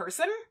a better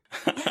person.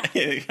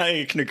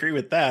 I can agree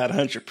with that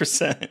 100%.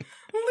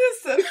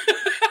 Listen.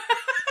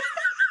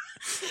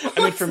 I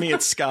mean, for me,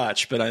 it's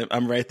scotch, but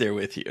I'm right there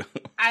with you.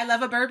 I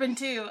love a bourbon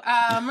too.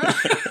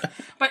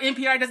 But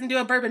NPR doesn't do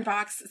a bourbon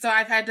box, so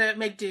I've had to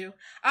make do.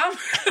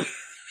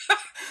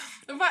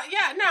 But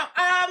yeah, no.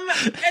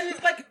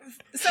 And like,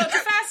 so to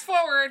fast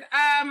forward,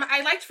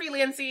 I liked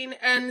freelancing,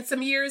 and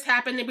some years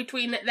happened in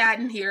between that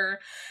and here.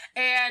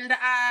 And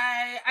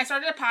I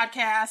started a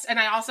podcast, and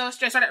I also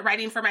started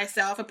writing for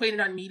myself and putting it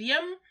on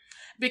Medium,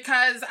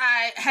 because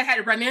I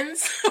had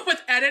run-ins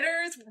with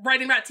editors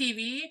writing about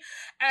TV,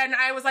 and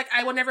I was like,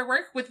 I will never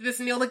work with this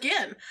Neil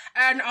again.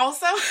 And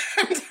also,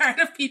 I'm tired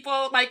of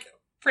people, like,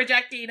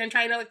 projecting and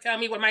trying to, like, tell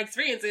me what my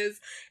experience is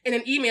in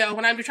an email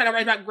when I'm just trying to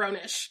write about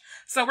Grownish.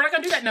 So we're not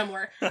going to do that no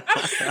more. And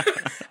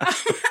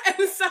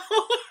so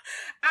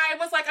I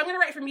was like, I'm going to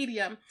write for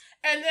Medium.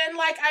 And then,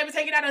 like, I was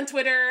hanging out on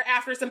Twitter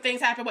after some things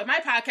happened with my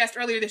podcast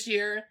earlier this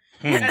year.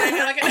 And I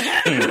feel like...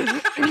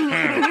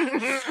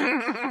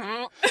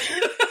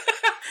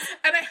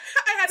 And I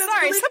had this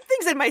Sorry, really...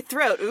 something's in my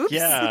throat. Oops.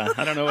 Yeah,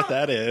 I don't know what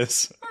that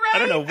is. Right? I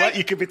don't know what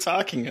you could be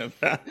talking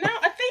about. No,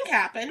 a thing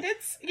happened.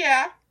 It's,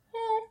 yeah.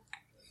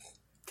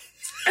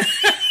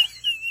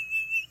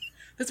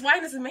 This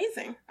wine is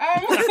amazing.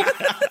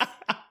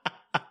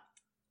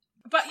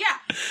 But yeah,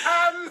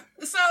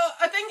 so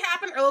a thing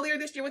happened earlier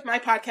this year with my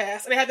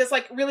podcast, and I had this,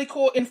 like, really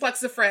cool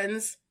influx of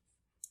friends.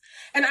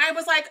 And I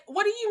was like,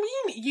 what do you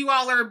mean you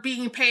all are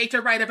being paid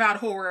to write about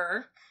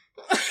horror?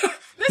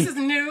 This is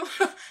new.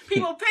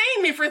 People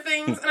paying me for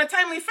things in a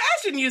timely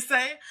fashion, you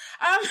say.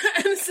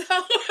 And so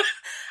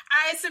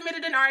I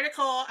submitted an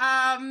article,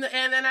 and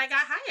then I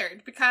got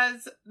hired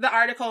because the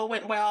article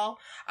went well.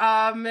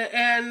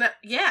 And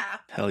yeah.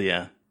 Hell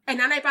yeah. And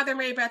now I bother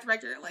Mary Beth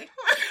regularly.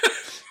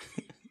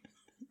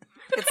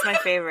 It's my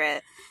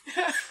favorite.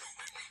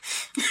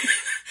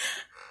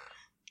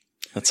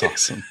 That's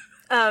awesome.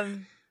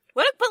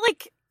 But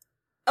like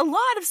a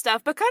lot of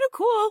stuff, but kind of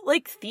cool,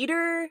 like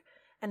theater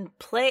and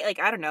play. Like,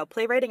 I don't know,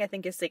 playwriting I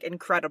think is, like,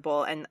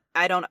 incredible, and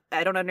I don't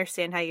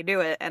understand how you do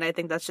it, and I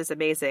think that's just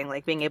amazing.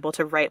 Like, being able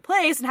to write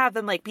plays and have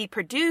them, like, be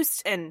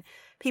produced and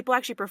people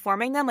actually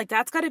performing them, like,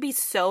 that's got to be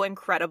so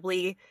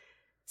incredibly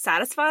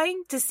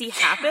satisfying to see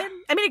happen.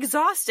 I mean,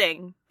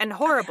 exhausting and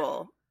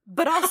horrible,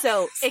 but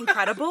also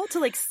incredible to,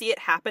 like, see it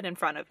happen in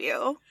front of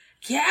you.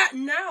 Yeah,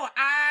 no,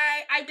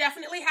 I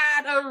definitely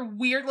had a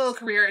weird little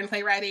career in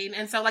playwriting.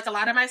 And so, like, a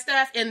lot of my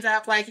stuff ends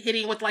up, like,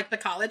 hitting with, like, the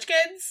college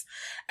kids.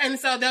 And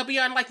so they'll be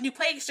on, like, New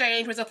Play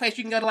Exchange, which is a place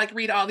you can go to, like,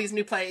 read all these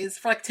new plays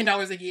for, like,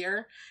 $10 a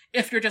year.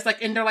 If you're just,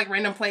 like, into, like,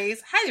 random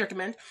plays. Highly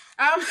recommend.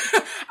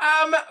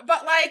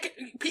 But, like,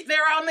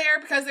 they're on there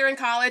because they're in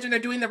college and they're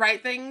doing the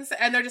right things.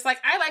 And they're just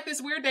like, I like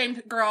this weird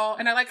named girl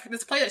and I like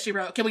this play that she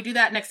wrote. Can we do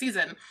that next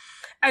season?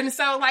 And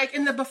so, like,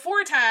 in the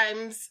before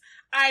times,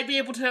 I'd be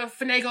able to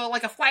finagle,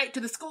 like, a flight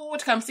to the school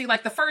to come see,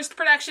 like, the first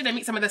production and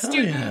meet some of the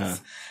students. Yeah.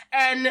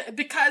 And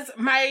because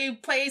my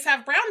plays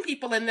have brown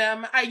people in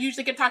them, I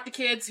usually get to talk to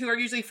kids who are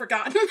usually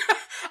forgotten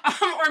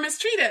or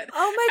mistreated.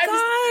 Oh my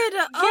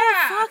God. Yeah.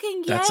 Oh,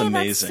 fucking yay. That's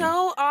amazing. That's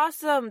so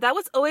awesome. That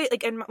was always,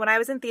 like, when I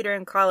was in theater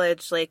in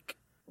college, like,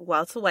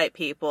 well, to white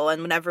people,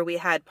 and whenever we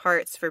had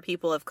parts for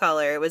people of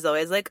color, it was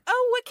always like,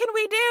 oh, what can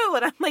we do?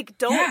 And I'm like,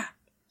 don't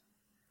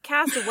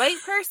cast a white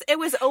person. It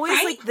was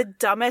always, like, the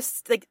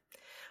dumbest, like,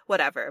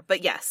 whatever.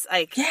 But yes,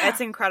 like,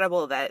 it's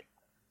incredible that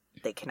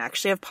they can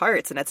actually have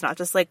parts, and it's not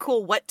just like,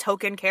 cool, what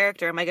token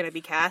character am I going to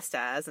be cast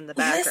as in the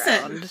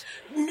background? Listen,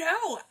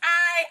 no,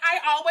 I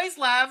always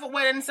love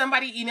when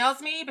somebody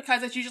emails me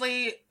because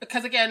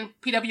again,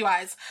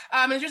 PWIs.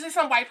 It's usually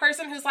some white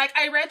person who's like,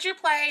 I read your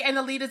play and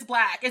the lead is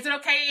black. Is it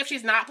okay if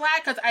she's not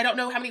black? Because I don't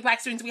know how many black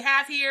students we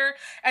have here.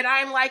 And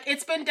I'm like,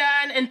 it's been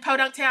done in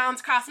podunk towns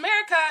across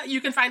America.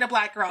 You can find a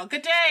black girl.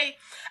 Good day.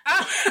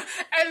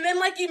 And then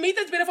like you meet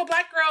this beautiful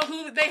black girl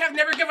who they have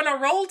never given a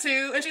role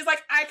to. And she's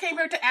like, I came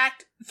here to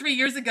act 3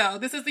 years ago.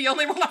 This is the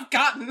only role I've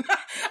gotten.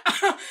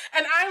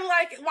 And I'm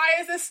like, why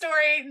is this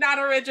story not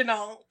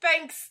original?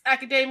 Thanks,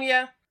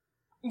 academia.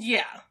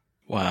 Yeah.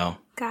 Wow.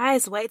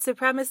 Guys, white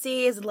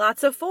supremacy is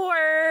lots of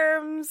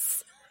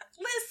forms.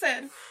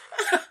 Listen.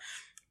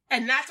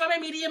 And that's why my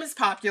medium is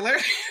popular.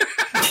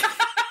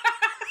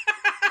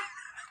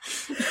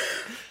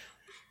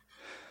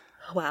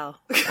 Wow.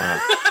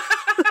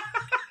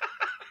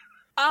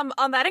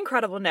 On that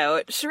incredible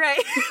note, Sharai,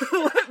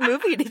 what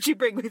movie did you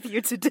bring with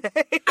you today?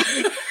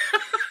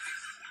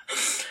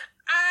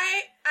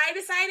 I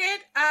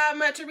decided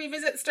to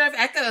revisit Stir of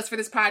Echoes for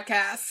this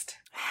podcast.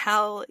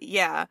 Hell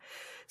yeah.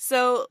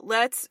 So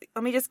let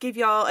me just give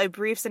y'all a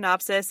brief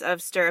synopsis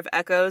of Stir of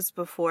Echoes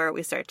before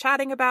we start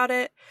chatting about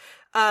it.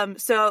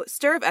 So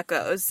Stir of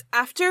Echoes,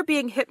 after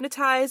being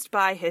hypnotized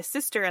by his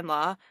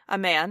sister-in-law, a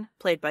man,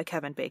 played by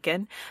Kevin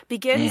Bacon,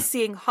 begins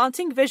seeing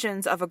haunting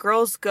visions of a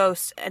girl's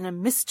ghost and a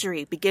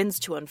mystery begins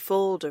to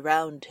unfold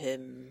around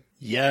him.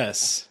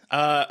 Yes.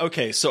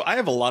 Okay, so I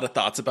have a lot of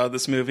thoughts about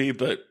this movie,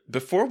 but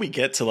before we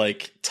get to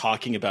like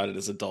talking about it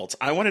as adults,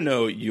 I want to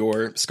know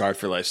your Scarred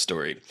for Life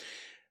story.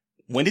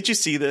 When did you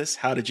see this?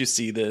 How did you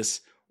see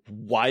this?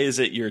 Why is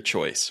it your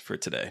choice for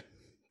today?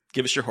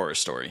 Give us your horror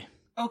story.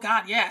 Oh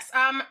God, yes.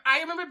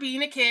 I remember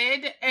being a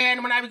kid,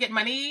 and when I would get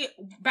money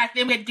back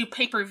then, we had to do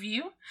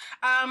pay-per-view. So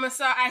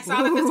I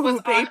saw that this was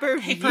on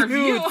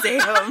pay-per-view.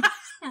 Damn,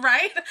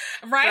 right.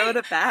 Throw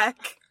it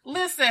back.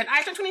 Listen,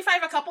 I turned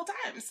 25 a couple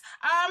times.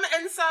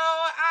 And so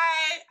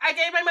I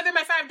gave my mother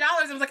my $5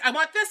 and was like, I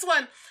want this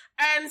one.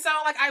 And so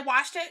like I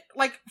watched it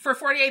like for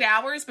 48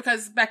 hours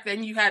because back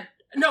then you had.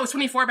 No, it was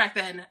 24 back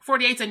then.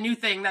 48's a new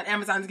thing that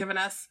Amazon's given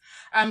us.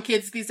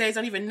 Kids these days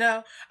don't even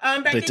know.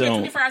 Back then you had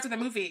 24 hours of the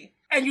movie.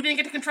 And you didn't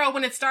get to control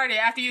when it started.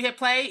 After you hit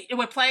play, it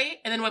would play,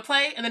 and then it would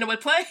play, and then it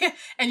would play,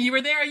 and you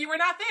were there, or you were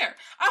not there.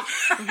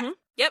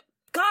 Yep.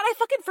 God, I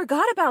fucking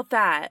forgot about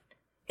that.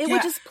 It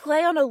would just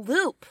play on a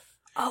loop.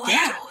 Oh,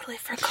 yeah. I totally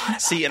forgot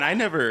about See, and I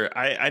never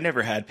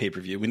had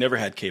pay-per-view. We never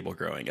had cable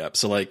growing up.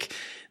 So like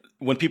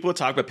when people would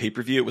talk about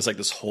pay-per-view, it was like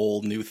this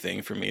whole new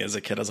thing for me as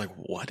a kid. I was like,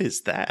 what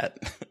is that?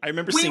 I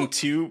remember seeing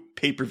 2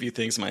 pay-per-view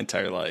things my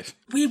entire life.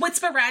 We would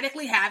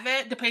sporadically have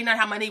it, depending on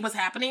how money was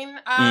happening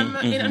in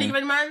an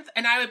even month.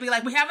 And I would be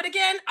like, we have it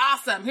again?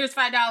 Awesome. Here's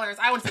 $5.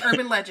 I want some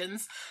Urban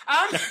Legends.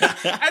 And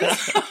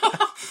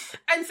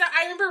so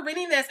I remember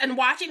reading this and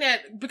watching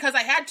it because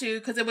I had to,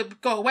 because it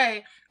would go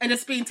away, and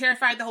just being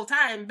terrified the whole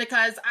time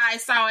because I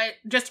saw it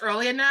just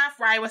early enough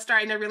where I was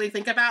starting to really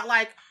think about,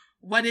 like,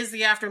 what is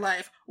the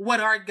afterlife?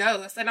 What are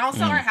ghosts? And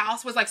also our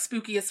house was like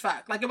spooky as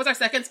fuck. Like it was our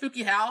second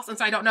spooky house. And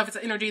so I don't know if it's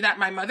an energy that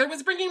my mother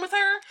was bringing with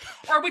her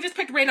or we just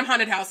picked random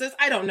haunted houses.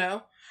 I don't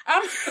know.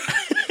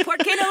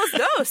 Volcanoes,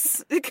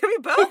 ghosts. It could be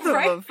both of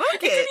them.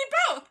 Fuck it. It could be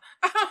both.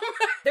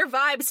 Their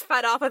vibes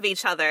fed off of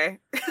each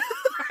other.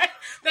 Right?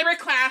 They were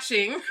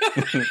clashing.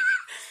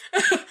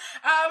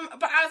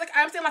 But I was like,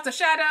 I'm seeing lots of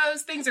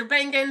shadows. Things are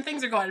banging.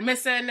 Things are going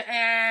missing.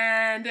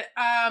 And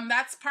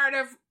that's part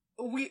of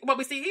what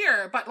we see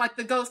here, but like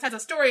the ghost has a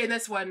story in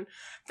this one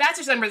that's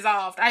just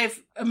unresolved.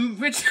 I've in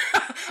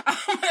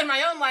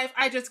my own life,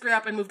 I just grew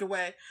up and moved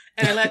away,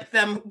 and I let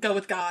them go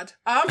with God.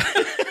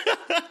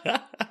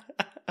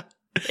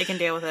 They can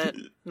deal with it.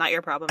 Not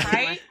your problem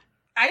anymore.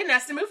 I didn't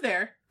ask to move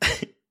there.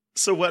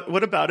 So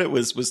what about it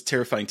was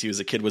terrifying to you as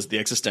a kid? Was the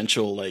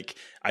existential like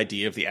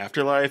idea of the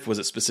afterlife? Was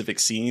it specific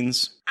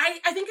scenes?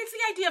 I think it's the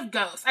idea of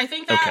ghosts. I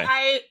think that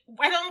I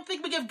don't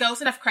think we give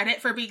ghosts enough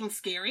credit for being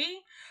scary.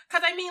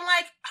 Because, I mean,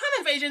 like,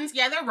 home invasions,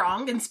 yeah, they're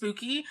wrong and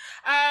spooky.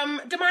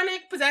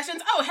 Demonic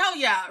possessions, oh, hell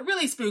yeah,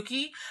 really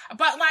spooky.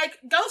 But, like,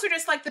 ghosts are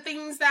just, like, the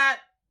things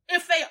that,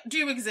 if they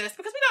do exist,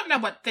 because we don't know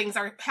what things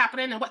are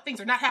happening and what things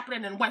are not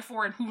happening and what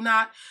for and who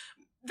not,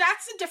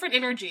 that's a different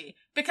energy.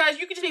 Because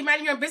you could just be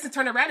minding your own business,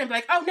 turn around and be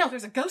like, oh, no,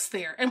 there's a ghost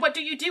there. And what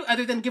do you do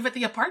other than give it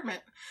the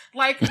apartment?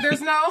 Like,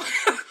 there's no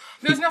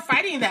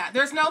fighting that.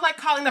 There's no, like,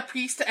 calling the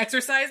priest to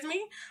exorcise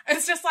me.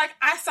 It's just like,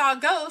 I saw a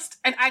ghost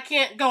and I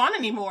can't go on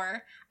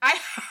anymore. I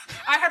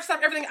have to stop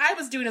everything I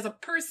was doing as a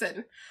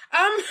person.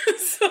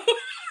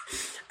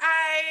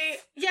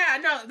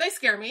 They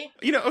scare me.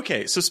 You know,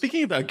 okay, so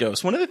speaking about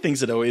ghosts, one of the things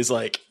that always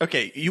like,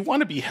 okay, you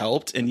want to be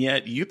helped, and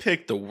yet you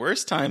pick the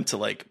worst time to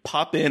like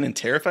pop in and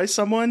terrify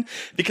someone.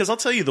 Because I'll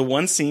tell you, the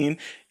one scene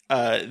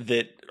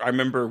that I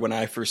remember when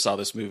I first saw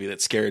this movie that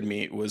scared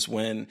me was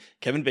when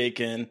Kevin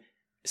Bacon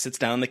sits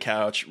down on the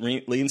couch,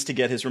 leans to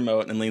get his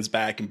remote, and leans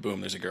back, and boom,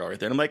 there's a girl right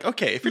there. And I'm like,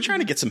 okay, if you're trying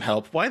to get some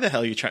help, why the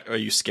hell are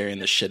you scaring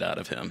the shit out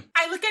of him?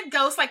 I look at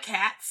ghosts like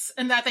cats,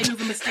 and that they move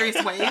in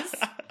mysterious ways.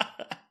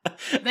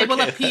 They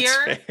will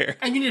appear,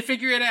 and you need to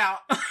figure it out.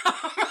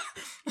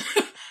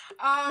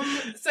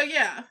 So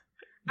yeah.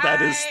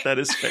 That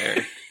is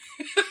fair.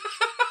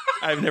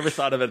 I've never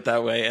thought of it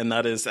that way, and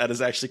that is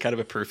actually kind of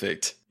a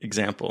perfect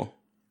example.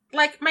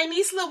 Like, my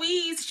niece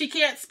Louise, she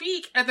can't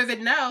speak other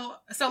than no.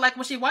 So, like,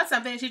 when she wants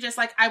something, she's just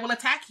like, I will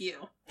attack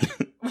you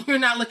when you're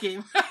not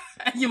looking.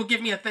 And you will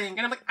give me a thing.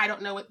 And I'm like, I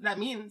don't know what that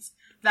means.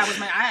 That was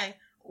my eye.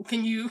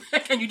 Can you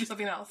do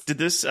something else? Did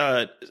this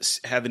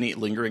have any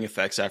lingering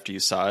effects after you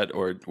saw it?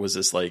 Or was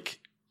this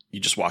like, you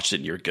just watched it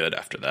and you're good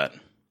after that?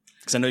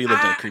 Because I know you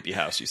lived in a creepy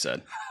house, you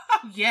said.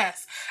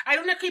 Yes. I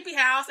lived in a creepy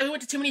house, and we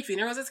went to too many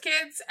funerals as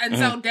kids, and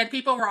so dead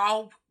people were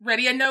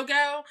already a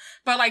no-go,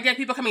 but like dead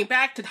people coming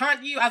back to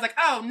haunt you, I was like,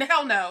 oh,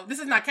 hell no, this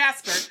is not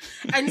Casper.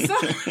 And so,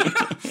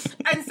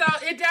 and so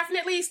it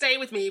definitely stayed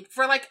with me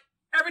for like,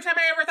 every time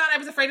I ever thought I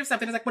was afraid of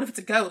something, I was like, what if it's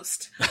a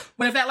ghost?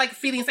 What if that like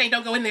feeling saying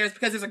don't go in there is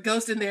because there's a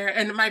ghost in there,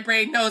 and my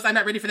brain knows I'm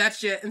not ready for that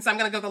shit, and so I'm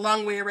gonna go the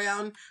long way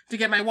around to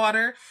get my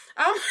water.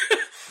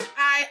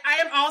 I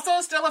am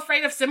also still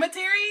afraid of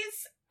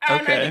cemeteries.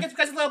 And I think it's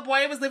because the little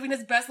boy was living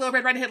his best Little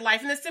Red Riding Hood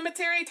life in the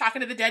cemetery, talking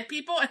to the dead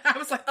people, and I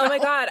was like, oh my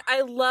God,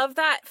 I love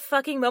that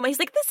fucking moment. He's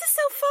like, this is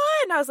so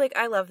fun. I was like,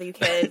 I love you,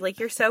 kid. Like,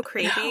 you're so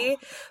creepy.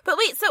 But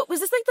wait, so was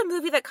this like the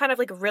movie that kind of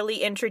like really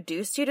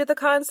introduced you to the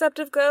concept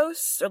of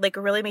ghosts, or like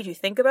really made you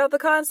think about the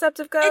concept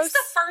of ghosts?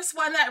 It's the first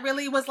one that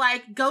really was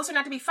like, ghosts are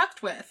not to be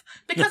fucked with.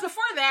 Because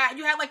before that,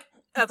 you had like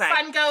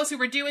fun ghosts who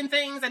were doing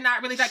things and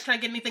not really like trying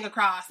to get anything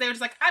across. They were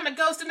just like, I'm a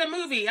ghost in a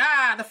movie.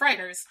 The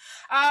Frighteners.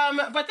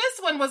 But this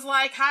one was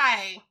like,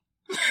 hi.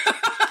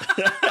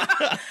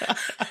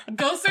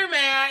 Ghosts are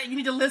mad. You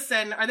need to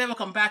listen or they will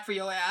come back for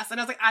your ass.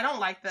 And I was like, I don't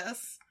like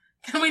this.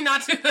 Can we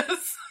not do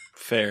this?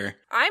 Fair.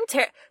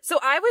 So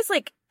I was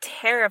like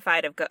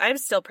terrified of ghosts. I'm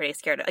still pretty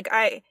scared. Like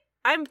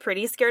I'm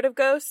pretty scared of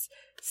ghosts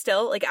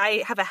still. Like,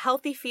 I have a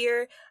healthy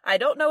fear. I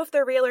don't know if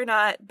they're real or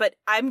not, but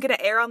I'm gonna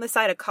err on the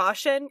side of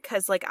caution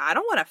because, like, I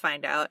don't want to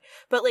find out.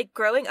 But, like,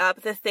 growing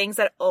up, the things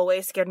that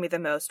always scared me the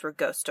most were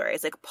ghost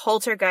stories. Like,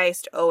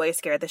 Poltergeist always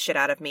scared the shit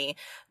out of me.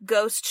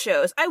 Ghost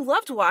shows. I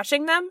loved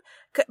watching them,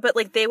 but,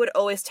 like, they would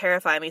always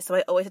terrify me, so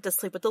I always had to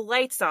sleep with the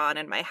lights on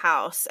in my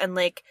house. And,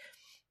 like,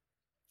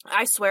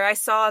 I swear I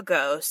saw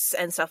ghosts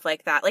and stuff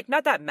like that. Like,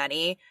 not that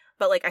many,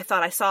 but, like, I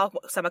thought I saw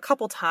some a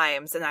couple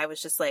times, and I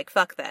was just like,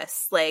 fuck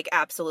this. Like,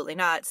 absolutely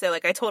not. So,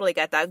 like, I totally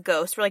get that.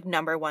 Ghosts were, like,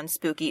 number one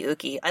spooky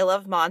ookie. I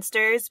love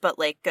monsters, but,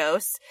 like,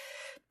 ghosts,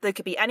 they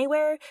could be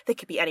anywhere, they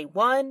could be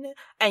anyone,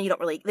 and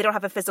they don't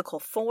have a physical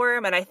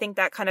form, and I think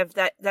that kind of,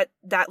 that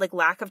like,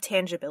 lack of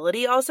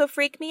tangibility also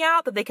freaked me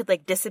out, that they could,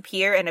 like,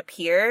 disappear and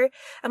appear.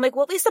 I'm like,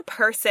 well, at least a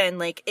person,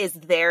 like, is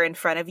there in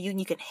front of you, and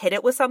you can hit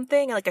it with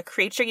something, and, like, a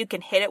creature, you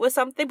can hit it with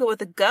something, but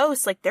with a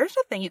ghost, like, there's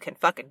nothing you can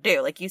fucking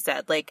do, like you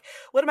said. Like,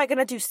 what am I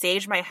gonna do,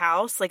 sage my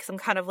house, like, some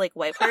kind of, like,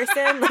 white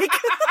person? Like,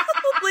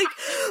 like,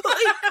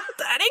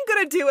 that ain't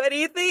gonna do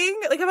anything.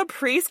 Like, have a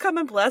priest come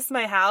and bless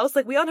my house.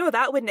 Like, we all know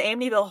that with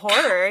Amityville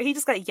Horror. He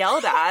just got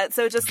yelled at.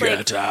 So just like,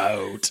 get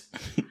out.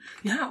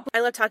 No.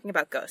 I love talking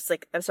about ghosts.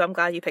 Like, so I'm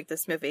glad you picked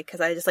this movie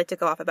because I just like to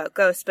go off about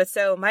ghosts. But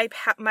so my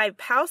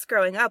house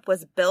growing up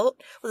was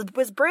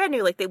brand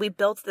new. Like, we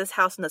built this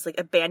house in this like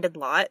abandoned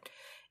lot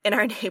in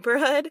our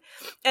neighborhood,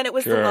 and it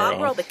was the lot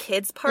where all the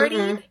kids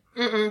partied.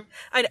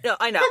 I know.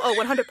 Oh,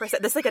 100%.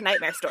 This is like a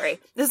nightmare story.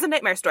 This is a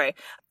nightmare story.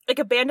 Like,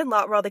 abandoned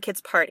lot where all the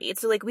kids partied.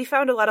 So, like, we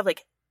found a lot of,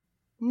 like,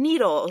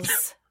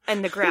 needles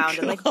in the ground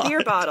and, like,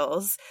 beer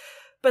bottles.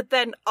 But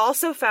then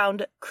also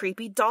found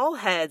creepy doll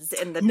heads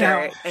in the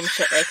dirt and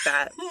shit like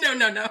that.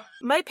 No.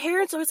 My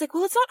parents were always like,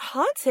 well, it's not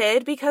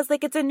haunted because,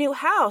 like, it's a new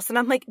house. And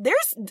I'm like, did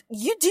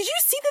you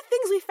see the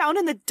things we found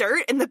in the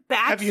dirt in the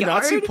backyard? Have you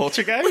not seen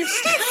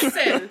Poltergeist?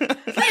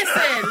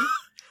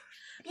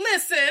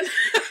 Listen.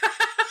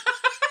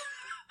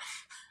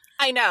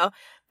 I know.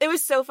 It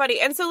was so funny.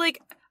 And so, like,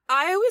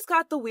 I always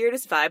got the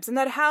weirdest vibes in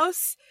that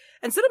house.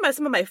 And so did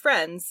some of my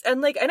friends.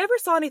 And, like, I never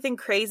saw anything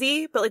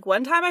crazy. But, like,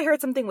 one time I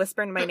heard something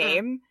whispering my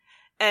name.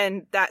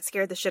 And that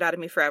scared the shit out of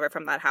me forever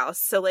from that house.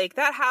 So, like,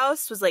 that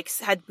house was, like,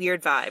 had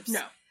weird vibes.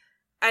 No.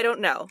 I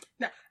don't know.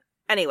 No.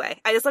 Anyway,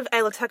 I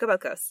love talk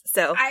about ghosts.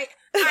 So I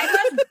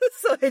love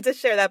so I had to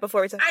share that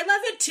before we talk. I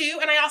love it too,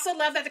 and I also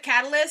love that the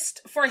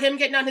catalyst for him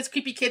getting on his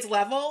creepy kids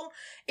level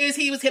is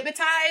he was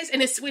hypnotized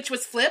and his switch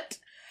was flipped.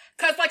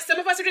 Because, like, some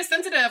of us are just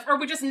sensitive, or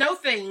we just know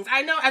things.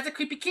 I know, as a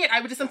creepy kid,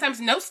 I would just sometimes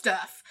know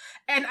stuff.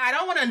 And I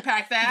don't want to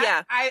unpack that.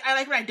 Yeah. I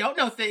like when I don't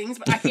know things,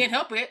 but I can't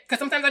help it. Because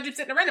sometimes I'm just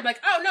sitting around and be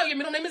like, oh, no, your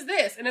middle name is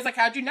this. And it's like,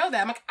 how'd you know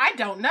that? I'm like, I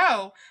don't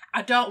know.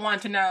 I don't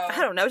want to know. I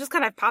don't know. It just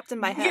kind of popped in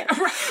my head.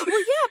 Yeah, right. Well,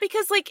 yeah,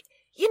 because, like,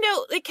 you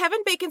know, like, Kevin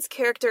Bacon's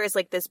character is,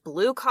 like, this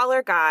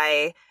blue-collar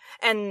guy,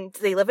 and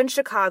they live in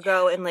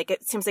Chicago, and, like,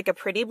 it seems like a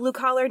pretty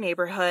blue-collar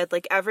neighborhood.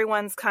 Like,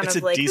 everyone's kind it's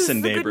of like, this is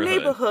a good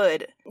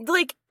neighborhood.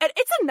 Like,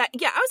 it's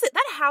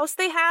that house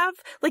they have,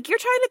 like, you're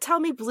trying to tell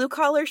me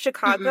blue-collar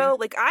Chicago?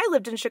 Like, I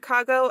lived in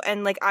Chicago,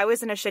 and, like, I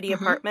was in a shitty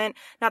apartment,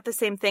 not the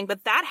same thing,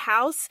 but that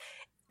house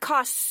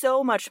cost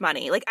so much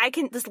money. Like, I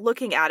can, just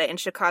looking at it in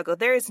Chicago,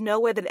 there is no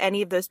way that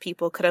any of those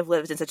people could have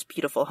lived in such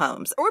beautiful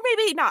homes. Or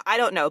maybe not, I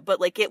don't know, but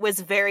like, it was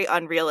very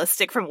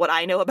unrealistic from what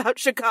I know about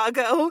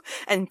Chicago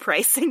and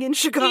pricing in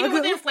Chicago. Even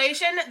with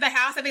inflation, the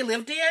house that they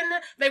lived in,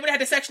 they would have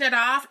had to section it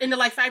off into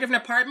like 5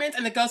 different apartments,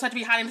 and the ghost had to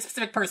be hiding a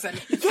specific person.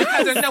 Yes!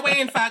 Because there's no way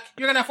in fuck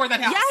you're gonna afford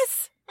that house.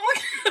 Yes!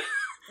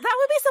 That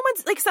would be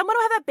someone's, like, someone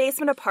would have a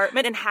basement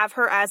apartment and have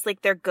her as,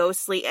 like, their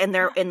ghostly, and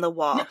they're in the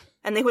wall.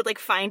 And they would, like,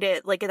 find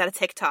it, like, at a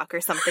TikTok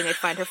or something. They'd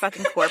find her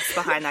fucking corpse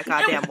behind that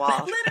goddamn wall.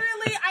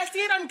 Literally, I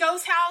see it on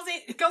Ghost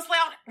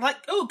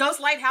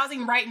Light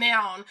Housing right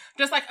now.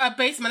 Just, like, a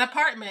basement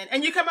apartment.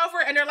 And you come over,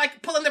 and they're,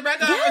 like, pulling the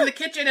rug off in the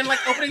kitchen and,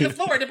 like, opening the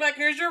floor. They're like,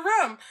 here's your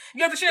room.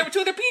 You have to share it with 2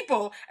 other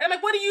people. And I'm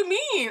like, what do you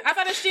mean? I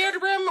thought a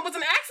shared room was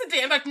an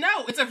accident. I'm like,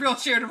 no, it's a real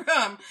shared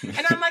room.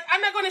 And I'm like,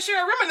 I'm not going to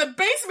share a room in the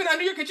basement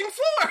under your kitchen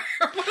floor.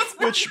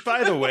 Which,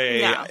 by the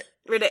way... No.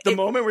 The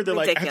moment where they're ridiculous.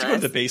 like, I have to go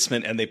to the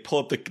basement, and they pull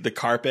up the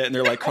carpet, and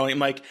they're like crawling, I'm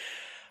like,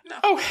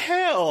 oh,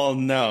 hell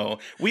no.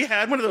 We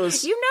had one of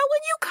those. You know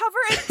when you cover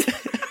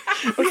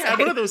it? We had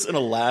one of those in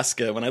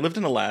Alaska. When I lived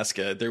in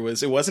Alaska,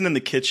 it wasn't in the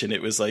kitchen,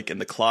 it was like in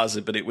the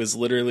closet, but it was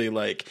literally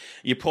like,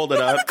 you pulled it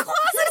up. The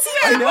closet's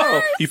I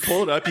know. You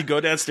pull it up, you go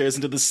downstairs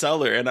into the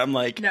cellar, and I'm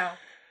like,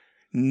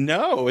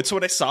 no, it's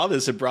when I saw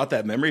this, it brought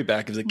that memory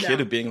back as a kid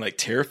of being like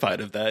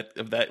terrified of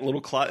that little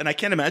closet. And I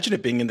can't imagine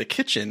it being in the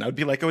kitchen. I would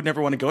be like, I would never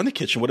want to go in the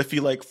kitchen. What if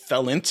you like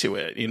fell into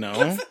it, you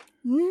know?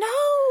 No.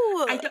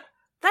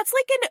 That's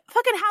like in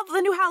fucking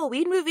the new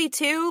Halloween movie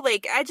too.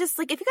 Like, I just,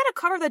 like, if you gotta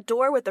cover the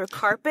door with their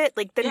carpet,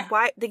 like, then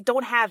why they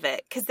don't have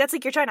it? Because that's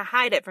like you're trying to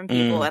hide it from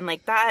people, and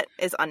like that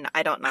is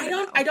I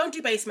don't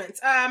do basements.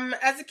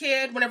 As a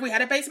kid, whenever we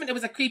had a basement, it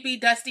was a creepy,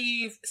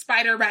 dusty,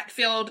 spider rat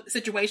filled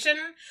situation,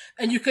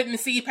 and you couldn't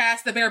see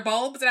past the bare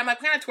bulbs. And I'm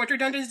like, what kind of torture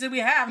dungeons do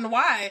we have, and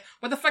why?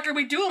 What the fuck are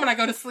we doing when I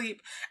go to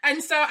sleep?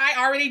 And so I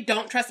already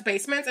don't trust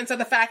basements, and so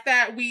the fact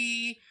that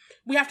we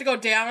have to go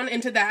down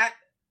into that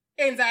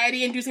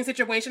anxiety-inducing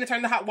situation to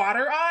turn the hot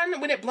water on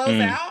when it blows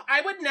out,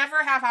 I would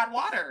never have hot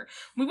water.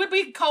 We would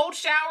be cold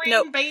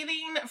showering,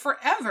 bathing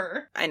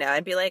forever. I know.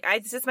 I'd be like,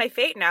 this is my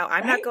fate now.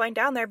 I'm not going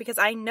down there because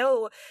I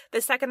know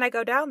the second I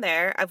go down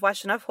there, I've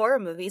watched enough horror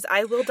movies,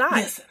 I will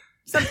die. Listen.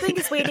 Something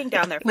is waiting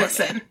down there for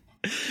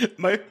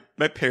me.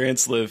 My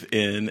parents live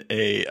in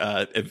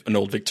an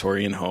old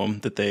Victorian home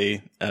that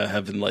they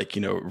have been like,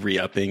 you know,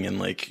 re-upping and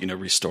like, you know,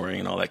 restoring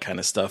and all that kind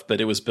of stuff. But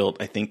it was built,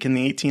 I think, in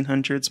the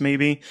 1800s,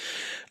 maybe.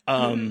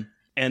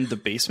 And the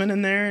basement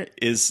in there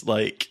is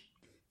like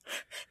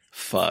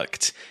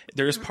fucked.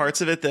 There's parts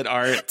of it that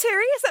are...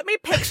 Terry sent me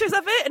pictures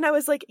of it, and I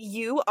was like,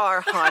 you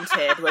are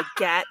haunted. Like,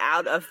 get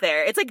out of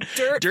there. It's like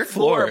dirt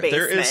floor basement.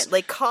 There is,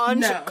 like,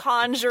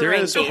 conjuring there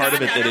is basement. part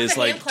of it that is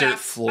like dirt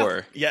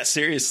floor. Yeah,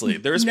 seriously.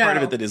 There is part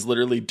of it that is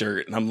literally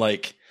dirt. And I'm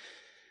like,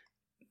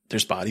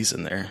 there's bodies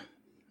in there.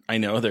 I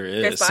know there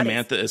is.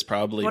 Samantha is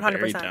probably 100%.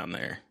 Buried down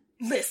there.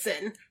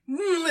 Listen.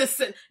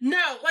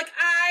 No, like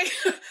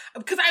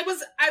because I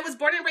was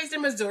born and raised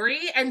in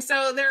Missouri, and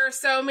so there are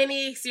so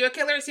many serial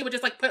killers who would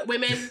just like put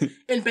women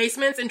in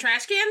basements and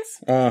trash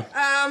cans.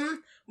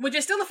 Which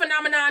is still a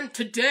phenomenon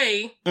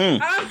today.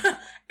 And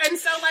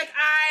so like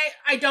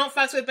I don't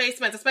fuss with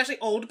basements, especially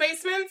old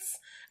basements.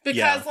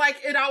 Because, like,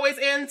 it always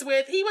ends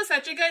with, he was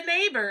such a good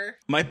neighbor.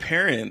 My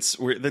parents,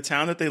 the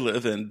town that they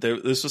live in,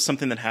 this was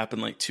something that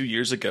happened, like, 2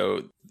 years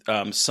ago.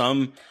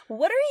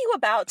 What are you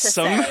about to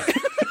say?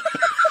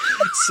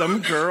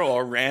 Some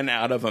girl ran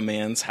out of a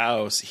man's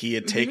house. He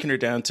had taken her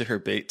down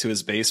to to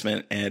his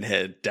basement and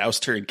had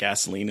doused her in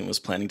gasoline and was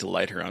planning to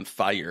light her on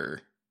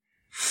fire.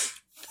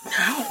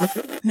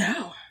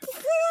 No.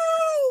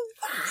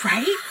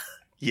 Right?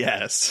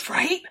 Yes.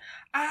 Right?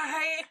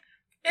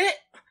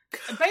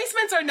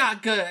 Basements are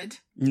not good.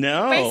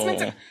 No.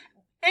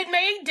 It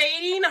made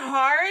dating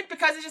hard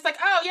because it's just like,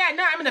 oh yeah,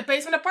 no, I'm in a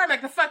basement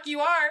apartment. Like the fuck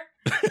you are.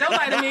 Don't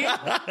lie to me.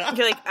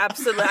 You're like,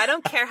 absolutely. I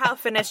don't care how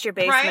finished your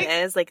basement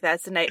is. Like,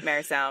 that's a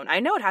nightmare zone.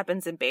 I know what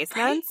happens in basements.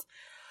 Right?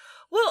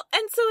 Well,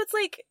 and so it's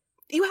like,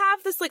 you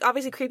have this, like,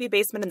 obviously creepy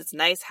basement in this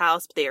nice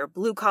house, but they are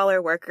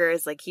blue-collar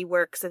workers. Like, he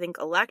works, I think,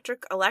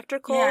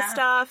 electrical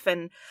stuff,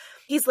 and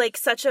he's, like,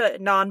 such a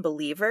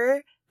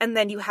non-believer. And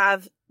then you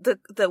have the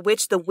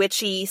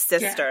witchy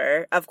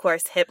sister, of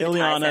course, hypnotize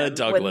Ileana him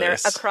Douglas. when they're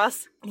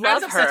across. I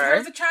was obsessed with her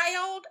as a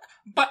child,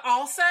 but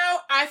also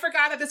I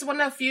forgot that this is one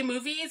of the few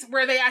movies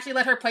where they actually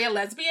let her play a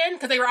lesbian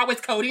because they were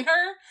always coding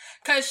her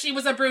because she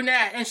was a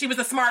brunette and she was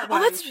a smart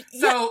one.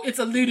 So it's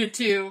alluded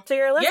to. So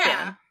you're a lesbian.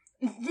 Yeah.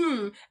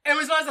 And it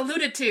was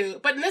alluded to.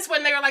 But in this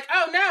one, they were like,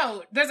 oh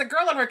no, there's a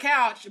girl on her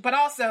couch, but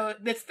also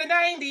it's the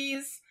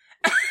 90s.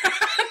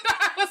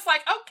 I was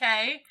like,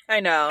 okay. I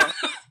know.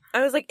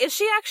 I was like, is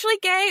she actually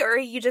gay, or are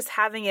you just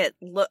having it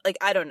look like,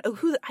 I don't know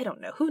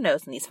who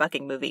knows in these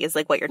fucking movies,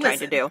 like what you're trying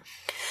to do.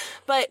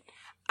 But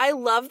I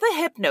love the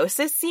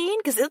hypnosis scene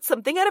because it's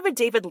something out of a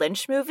David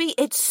Lynch movie.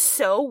 It's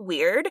so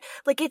weird.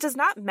 Like, it does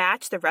not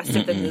match the rest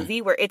of the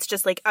movie where it's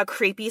just like a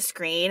creepy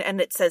screen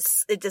and it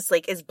says, it just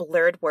like is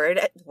blurred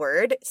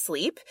word,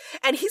 sleep.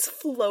 And he's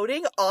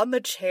floating on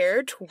the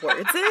chair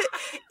towards it.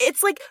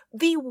 It's like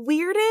the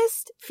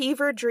weirdest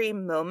fever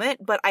dream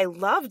moment, but I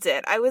loved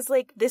it. I was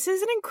like, this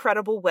is an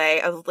incredible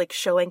way of like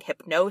showing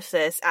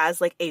hypnosis as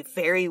like a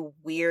very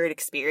weird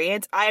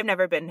experience. I have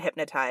never been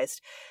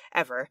hypnotized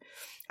ever.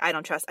 I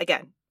don't trust,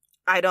 again,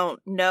 I don't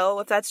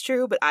know if that's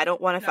true, but I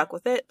don't want to fuck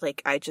with it.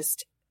 Like, I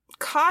just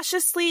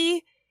cautious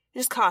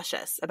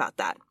about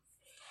that.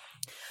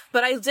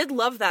 But I did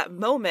love that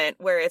moment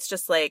where it's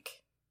just like,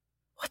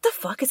 what the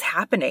fuck is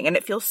happening? And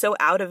it feels so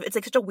it's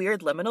like such a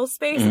weird liminal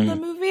space in the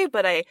movie,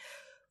 but I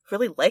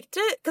really liked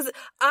it because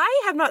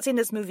I have not seen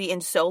this movie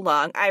in so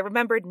long. I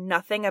remembered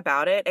nothing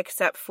about it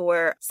except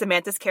for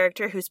Samantha's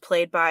character, who's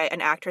played by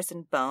an actress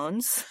in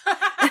Bones.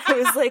 And I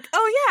was like,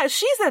 oh yeah,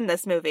 she's in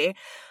this movie.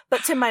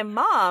 But to my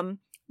mom,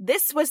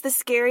 this was the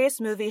scariest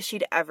movie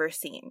she'd ever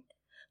seen.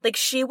 Like,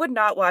 she would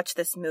not watch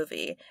this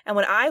movie. And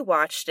when I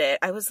watched it,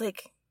 I was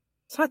like,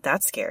 it's not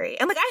that scary.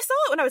 And like, I saw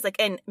it when I was like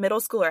in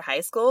middle school or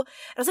high school. And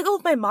I was like, oh,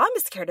 if my mom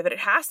is scared of it, it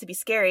has to be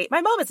scary.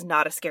 My mom is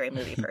not a scary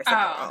movie person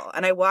at all.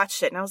 And I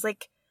watched it and I was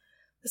like,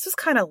 this was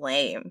kind of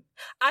lame.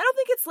 I don't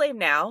think it's lame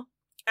now.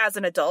 As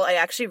an adult, I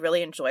actually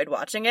really enjoyed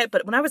watching it.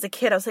 But when I was a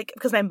kid, I was like,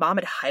 because my mom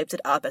had hyped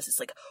it up as this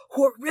like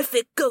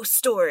horrific ghost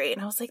story.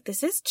 And I was like,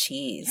 this is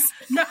cheese.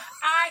 No,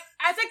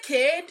 as a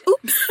kid,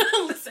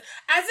 listen,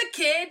 as a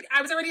kid,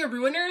 I was already a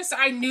ruiner, so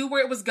I knew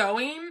where it was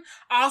going.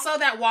 Also,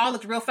 that wall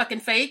looked real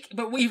fucking fake,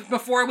 but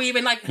before we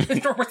even like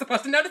were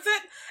supposed to notice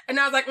it. And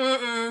I was like,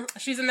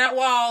 she's in that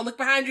wall. Look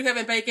behind you,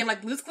 Kevin Bacon,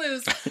 like Blue's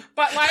Clues.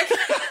 But like,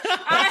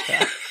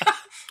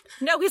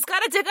 No, he's got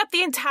to dig up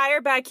the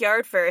entire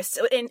backyard first.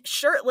 And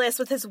shirtless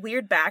with his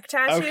weird back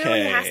tattoo, he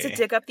has to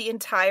dig up the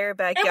entire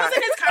backyard. It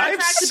wasn't his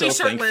contract to be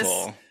shirtless.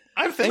 Thankful.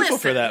 I'm thankful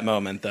for that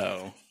moment,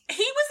 though.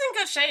 He was in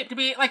good shape to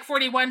be like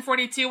 41,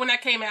 42 when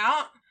that came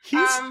out. He's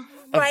a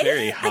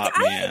very hot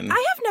man.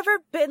 I have never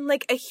been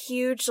like a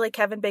huge like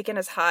Kevin Bacon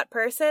is hot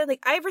person.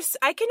 Like I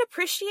can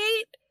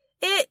appreciate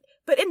it,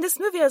 but in this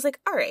movie I was like,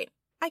 all right,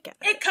 I get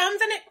it. It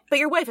comes and it... But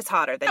your wife is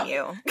hotter than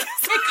you.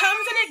 It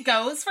comes and it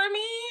goes for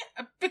me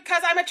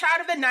because I'm a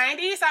child of the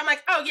 90s. So I'm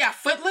like, oh yeah,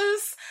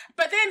 Footloose.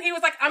 But then he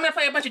was like, I'm going to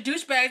play a bunch of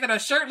douchebags that are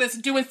shirtless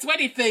doing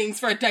sweaty things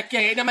for a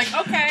decade. And I'm like,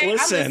 okay,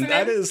 Listen,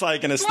 that is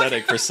like an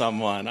aesthetic for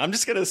someone. I'm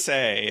just going to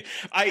say,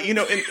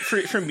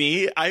 for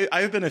me,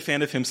 I've been a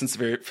fan of him since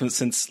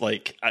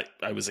I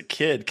was a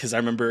kid. Because I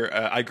remember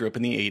I grew up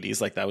in the 80s.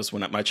 Like that was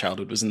when my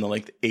childhood was in the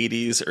like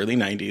 80s, early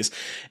 90s.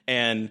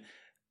 And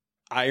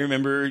I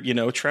remember,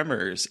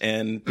 Tremors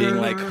and being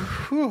like,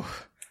 whew,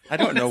 I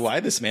don't know why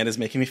this man is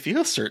making me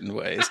feel certain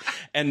ways.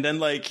 And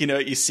then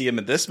you see him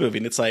in this movie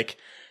and it's like,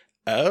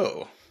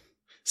 oh,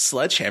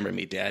 sledgehammer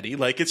me, daddy.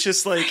 Like, it's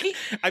just like,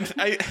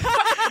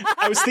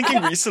 I was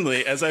thinking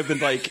recently as I've been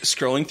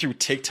scrolling through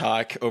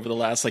TikTok over the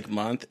last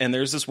month, and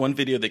there's this one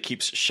video that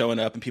keeps showing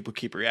up and people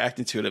keep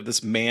reacting to it of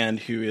this man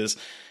who is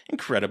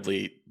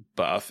incredibly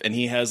buff and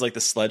he has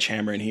the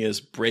sledgehammer and he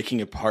is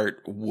breaking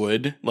apart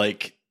wood,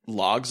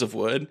 logs of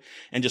wood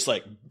and just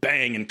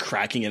bang and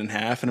cracking it in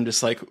half. And I'm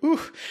just like, ooh,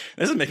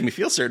 this is making me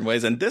feel certain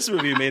ways. And this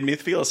movie made me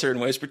feel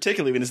certain ways,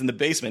 particularly when he's in the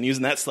basement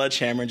using that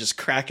sledgehammer and just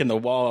cracking the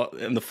wall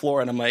and the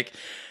floor. And I'm like,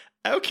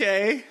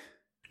 okay,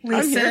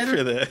 I'm here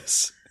for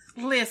this.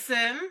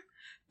 Listen,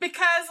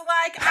 because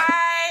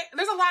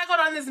there's a lot going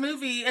on in this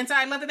movie. And so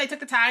I love that they took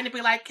the time to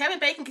be like, Kevin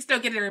Bacon can still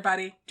get it,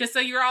 everybody. Just so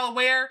you're all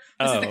aware,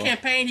 this is the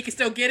campaign. He can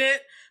still get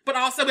it. But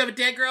also we have a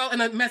dead girl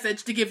and a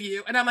message to give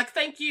you. And I'm like,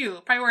 thank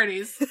you.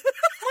 Priorities.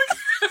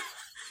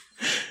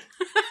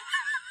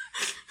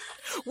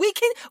 We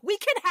can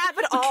have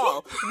it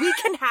all. We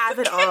can have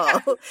it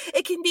all.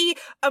 It can be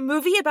a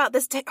movie about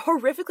this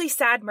horrifically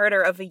sad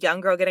murder of a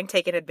young girl getting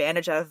taken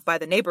advantage of by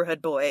the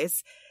neighborhood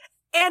boys.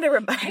 And a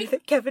reminder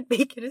that Kevin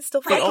Bacon is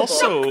still But fuckable.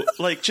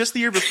 also, just the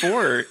year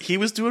before, he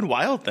was doing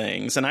Wild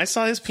Things and I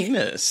saw his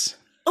penis.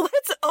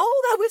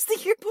 That was the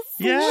year before.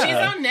 Yeah. She's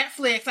on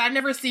Netflix. I've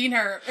never seen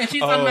her. And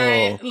she's on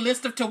my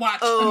list of to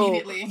watch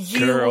immediately.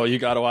 Girl, you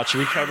gotta watch it.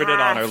 We covered it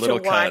on our little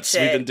cuts.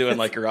 We've been doing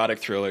erotic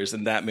thrillers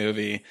in that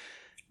movie.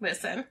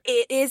 Listen.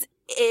 It is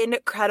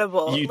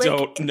incredible. You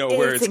don't know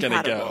where it's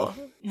gonna go.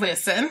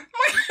 Listen.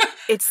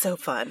 It's so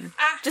fun.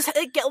 Just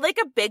get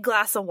a big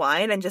glass of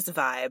wine and just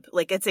vibe.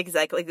 It's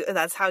exactly,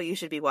 that's how you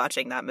should be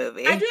watching that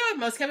movie. I do love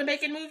most Kevin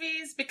Bacon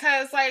movies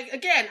because,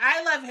 again,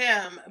 I love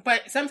him,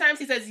 but sometimes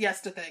he says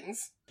yes to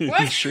things. He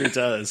sure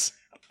does.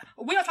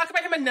 We don't talk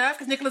about him enough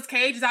because Nicolas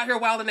Cage is out here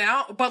wilding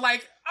out, but,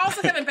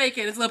 also Kevin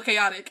Bacon is a little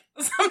chaotic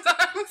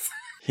sometimes.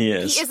 He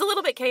is. He is a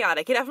little bit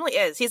chaotic. He definitely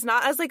is. He's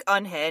not as,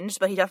 unhinged,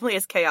 but he definitely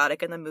is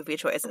chaotic in the movie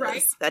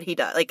choices that he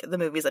does, the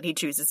movies that he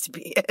chooses to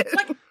be in.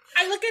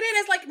 I look at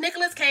it as,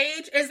 Nicolas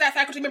Cage is that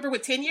faculty member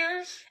with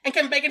tenure, and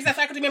Kevin Bacon is that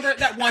faculty member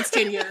that wants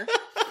tenure.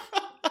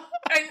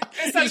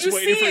 And so he's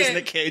waiting for his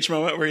Nick Cage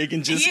moment where he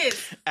can just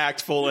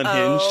act full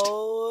unhinged.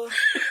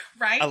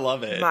 right? I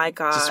love it. My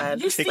God.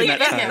 Just taking Like,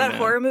 that time. that in.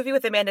 horror movie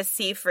with Amanda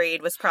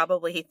Seyfried was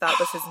probably, he thought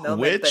was his moment,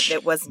 Which, but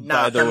it was by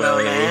not the the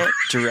way, moment.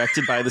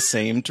 directed by the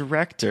same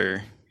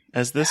director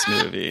as this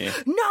movie.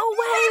 No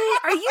way!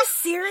 Are you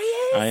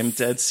serious? I am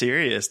dead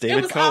serious. It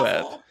David was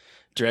Coeb awful.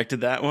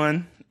 directed that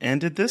one and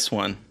did this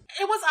one.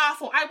 It was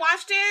awful. I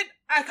watched it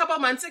a couple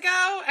months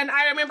ago, and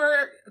I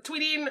remember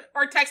tweeting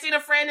or texting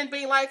a friend and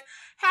being like,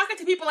 how could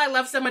two people I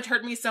love so much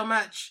hurt me so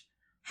much?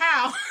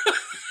 How?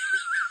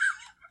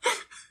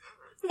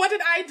 What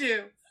did I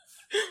do?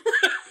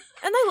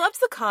 And I loved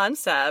the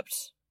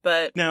concept,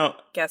 but Now,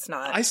 guess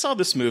not. I saw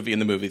this movie in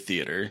the movie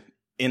theater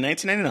in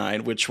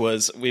 1999, which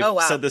was, we've Oh,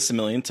 wow. said this a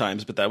million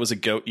times, but that was a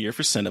GOAT year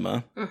for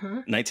cinema.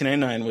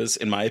 1999 was,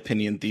 in my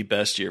opinion, the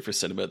best year for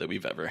cinema that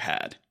we've ever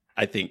had,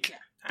 I think.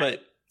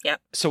 But Yeah.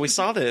 so we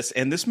saw this,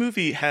 and this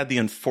movie had the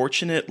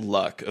unfortunate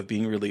luck of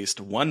being released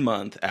 1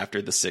 month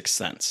after The Sixth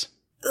Sense.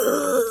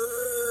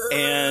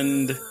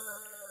 And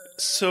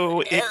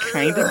so it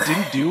kind of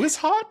didn't do as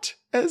hot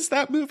as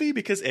that movie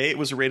because A, it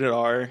was rated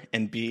R,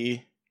 and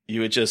B,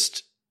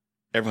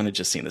 everyone had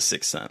just seen The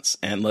Sixth Sense.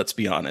 And let's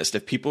be honest,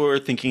 if people are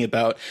thinking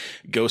about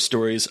ghost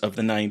stories of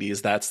the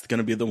 90s, that's going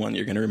to be the one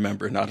you're going to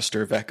remember, not A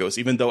Stir of Echoes,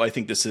 even though I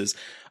think this is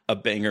a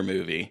banger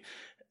movie.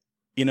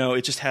 You know,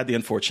 it just had the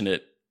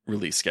unfortunate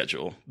release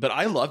schedule. But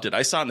I loved it.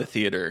 I saw it in the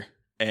theater,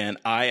 and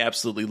I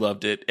absolutely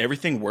loved it.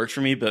 Everything worked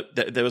for me, but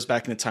that was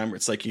back in the time where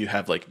it's like you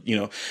have like, you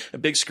know, a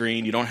big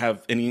screen. You don't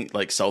have any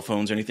like cell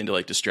phones or anything to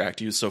like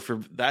distract you. So for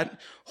that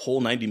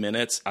whole 90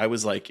 minutes, I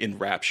was like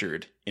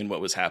enraptured in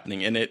what was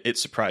happening. And it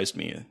surprised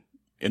me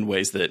in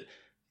ways that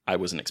I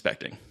wasn't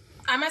expecting.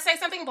 I'm going to say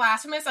something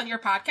blasphemous on your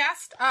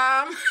podcast.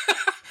 I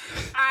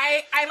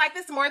like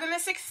this more than The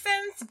Sixth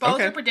Sense. Both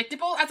Okay. are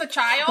predictable as a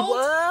child.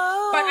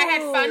 Whoa! But I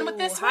had fun with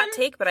this Hot one.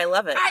 take, but I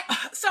love it. I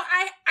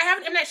have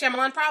an M. Night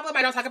Shyamalan problem.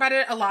 I don't talk about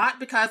it a lot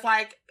because,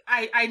 like,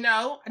 I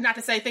know not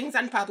to say things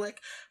in public,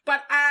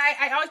 but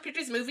I always pick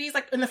these movies,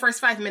 like, in the first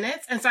 5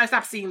 minutes, and so I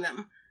stopped seeing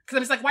them. Because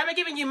I'm just like, why am I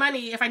giving you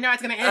money if I know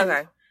it's going to end?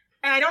 Okay.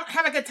 And I don't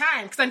have a good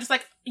time because I'm just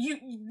like,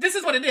 this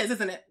is what it is,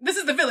 isn't it? This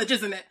is the village,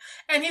 isn't it?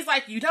 And he's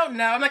like, you don't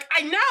know. I'm like,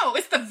 I know,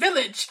 it's the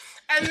village.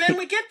 And then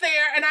we get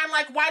there and I'm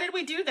like, why did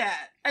we do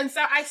that? And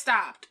so I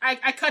stopped. I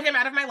cut him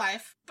out of my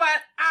life. But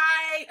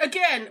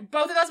again,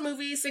 both of those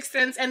movies, Sixth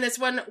Sense and this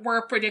one,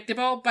 were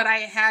predictable, but I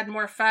had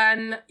more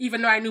fun,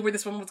 even though I knew where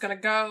this one was going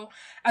to go,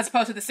 as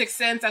opposed to The Sixth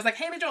Sense. I was like,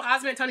 Haley Joel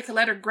Osment and Toni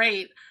Collette are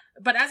great.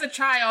 But as a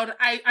child,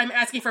 I'm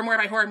asking for more of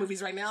my horror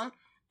movies right now.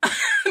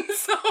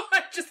 So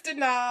I just did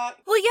not.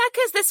 Well, yeah,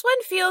 because this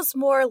one feels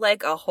more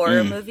like a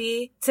horror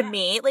movie to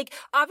me. Like,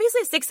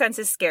 obviously, Sixth Sense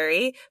is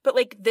scary, but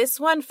like this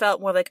one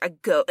felt more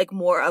like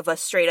more of a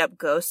straight up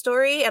ghost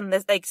story. And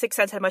this, like, Sixth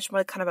Sense had much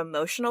more kind of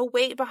emotional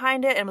weight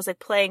behind it, and was like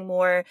playing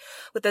more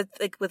with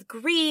with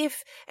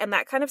grief and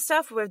that kind of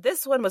stuff. Where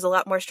this one was a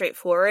lot more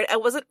straightforward.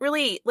 It wasn't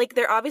really like,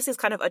 there obviously is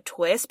kind of a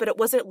twist, but it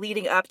wasn't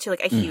leading up to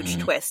like a huge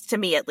twist, to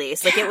me at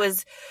least. Like, it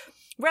was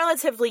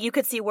relatively, you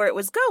could see where it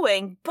was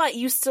going, but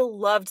you still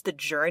loved the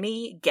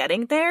journey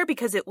getting there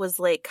because it was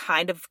like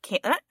kind of,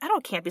 I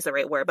don't campy's the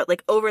right word, but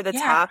like over the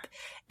top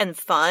and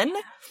fun.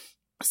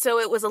 So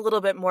it was a little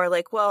bit more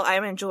like, well,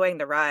 I'm enjoying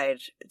the ride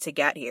to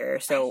get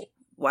here, so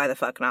why the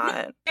fuck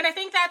not? And I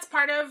think that's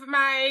part of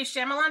my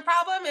Shyamalan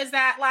problem, is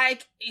that,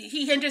 like,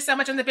 he hinges so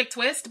much on the big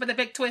twist, but the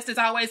big twist is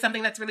always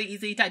something that's really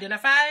easy to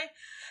identify,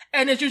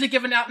 and it's usually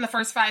given out in the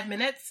first 5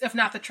 minutes, if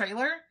not the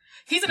trailer.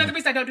 He's another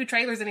reason I don't do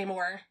trailers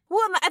anymore.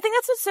 Well, I think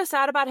that's what's so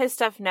sad about his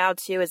stuff now,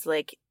 too, is,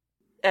 like,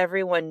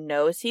 everyone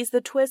knows he's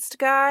the twist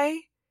guy.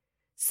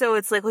 So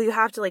it's like, well, you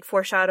have to, like,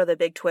 foreshadow the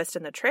big twist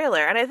in the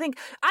trailer. And I think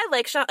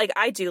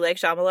I do like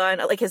Shyamalan,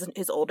 I like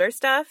his older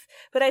stuff,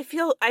 but I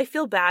feel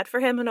bad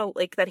for him,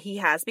 like, that he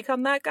has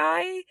become that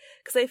guy,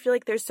 because I feel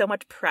like there's so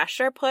much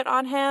pressure put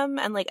on him,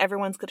 and, like,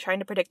 everyone's trying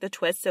to predict the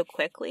twist so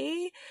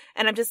quickly.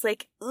 And I'm just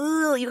like,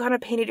 ooh, you kind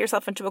of painted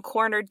yourself into a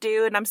corner,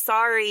 dude. And I'm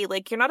sorry,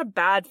 like, you're not a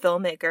bad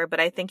filmmaker, but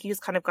I think you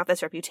just kind of got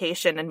this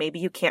reputation, and maybe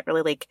you can't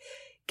really, like,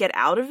 get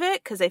out of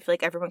it, because I feel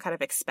like everyone kind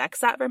of expects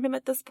that from him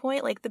at this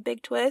point, like the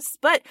big twist.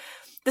 But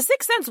The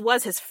Sixth Sense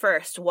was his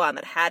first one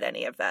that had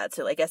any of that,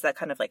 so I guess that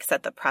kind of like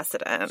set the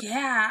precedent.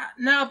 Yeah,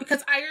 no,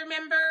 because I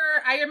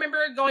remember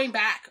going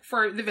back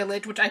for The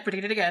Village, which I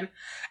predicted again.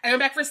 I went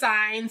back for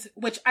Signs,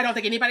 which I don't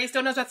think anybody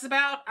still knows what it's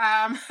about.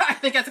 I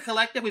think as a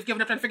collective, we've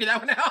given up trying to figure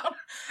that one out.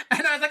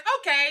 And I was like,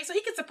 okay, so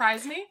he can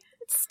surprise me.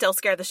 It still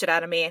scared the shit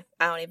out of me.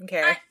 I don't even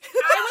care. I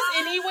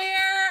was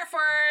anywhere for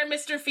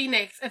Mr.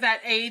 Phoenix at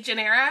that age and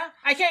era.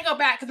 I can't go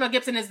back because Mel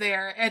Gibson is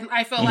there, and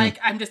I feel like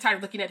I'm just tired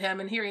of looking at him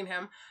and hearing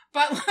him.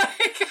 But,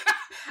 like,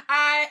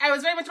 I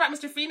was very much about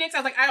Mr. Phoenix. I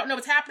was like, I don't know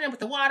what's happening with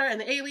the water and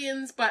the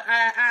aliens, but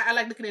I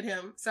like looking at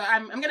him. So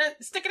I'm going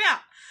to stick it out.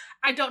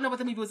 I don't know what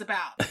the movie was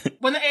about.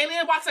 When the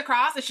alien walks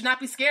across, it should not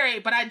be scary,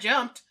 but I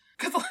jumped.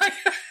 Because, like,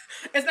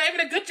 it's not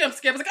even a good jump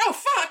scare. I was like, oh,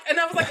 fuck. And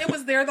I was like, it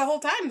was there the whole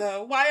time,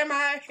 though. Why am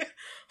I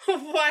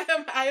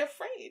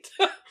afraid?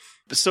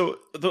 So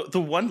the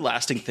one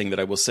lasting thing that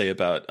I will say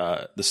about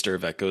The Stir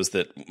of Echoes,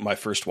 that my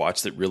first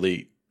watch that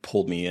really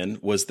pulled me in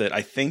was that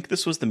I think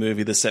this was the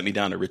movie that sent me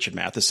down a Richard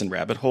Matheson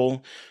rabbit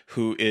hole,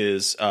 who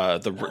is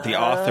the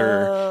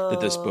author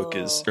that this book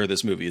is, or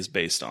this movie is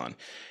based on.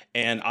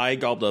 And I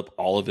gobbled up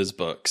all of his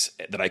books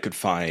that I could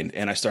find,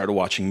 and I started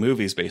watching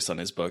movies based on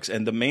his books.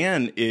 And the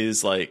man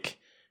is like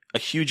a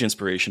huge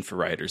inspiration for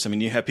writers. I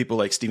mean, you have people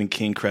like Stephen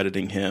King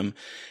crediting him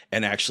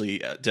and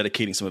actually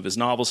dedicating some of his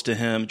novels to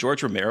him.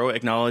 George Romero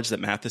acknowledged that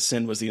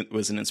Matheson was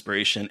an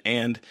inspiration,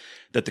 and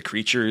that the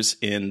creatures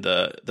in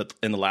the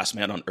Last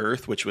Man on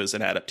Earth, which was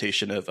an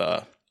adaptation of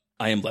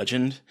I Am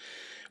Legend,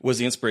 was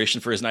the inspiration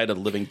for his Night of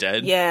the Living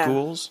Dead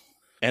ghouls.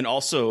 And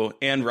also,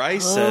 Anne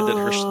Rice said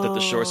that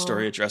the short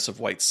story A Dress of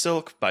White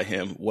Silk by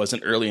him was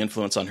an early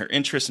influence on her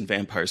interest in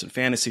vampires and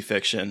fantasy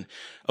fiction.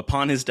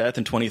 Upon his death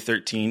in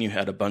 2013, you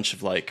had a bunch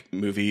of like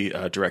movie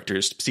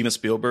directors. Steven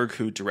Spielberg,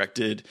 who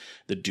directed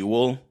The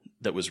Duel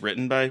that was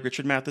written by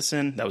Richard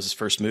Matheson. That was his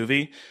first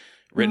movie.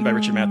 Written by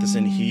Richard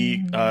Matheson.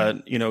 He,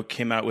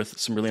 came out with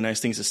some really nice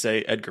things to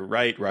say. Edgar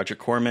Wright, Roger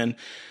Corman.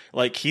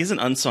 Like, he's an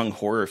unsung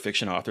horror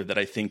fiction author that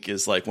I think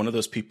is like one of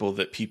those people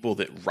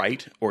that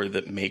write or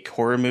that make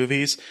horror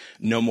movies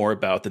know more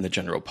about than the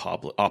general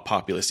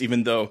populace,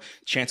 even though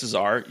chances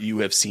are you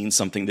have seen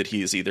something that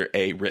he has either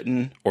A,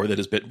 written or that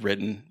has been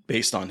written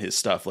based on his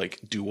stuff, like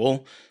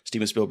Duel,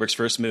 Steven Spielberg's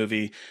first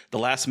movie, The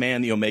Last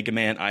Man, The Omega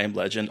Man, I Am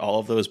Legend, all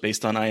of those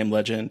based on I Am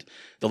Legend,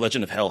 The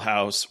Legend of Hell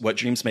House, What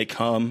Dreams May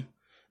Come,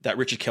 that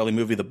Richard Kelly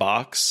movie, The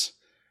Box,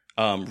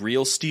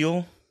 Real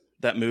Steel,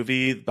 that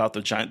movie about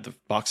the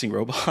boxing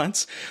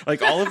robots.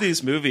 Like, all of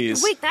these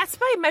movies. Wait, that's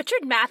by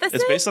Richard Matheson?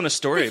 It's based on a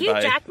story the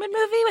Hugh Jackman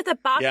movie with the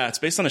box. Yeah, it's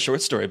based on a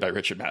short story by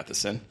Richard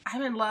Matheson.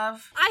 I'm in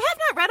love. I have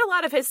not read a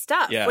lot of his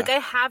stuff. Yeah. Like, I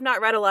have not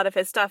read a lot of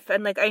his stuff,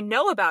 and like I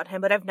know about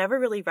him, but I've never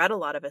really read a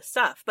lot of his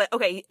stuff. But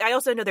okay, I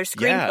also know there's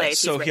screenplays. Yeah,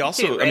 so he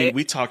also, too, right? I mean,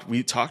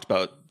 we talked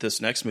about this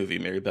next movie,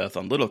 Mary Beth,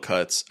 on Little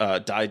Cuts,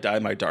 Die, Die,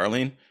 My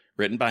Darling,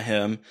 written by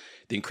him.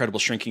 The Incredible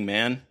Shrinking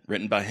Man,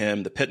 written by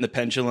him. The Pit and the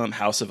Pendulum,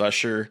 House of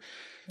Usher,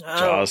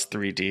 Jaws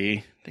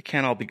 3D. They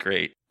can't all be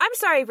great. I'm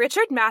sorry,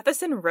 Richard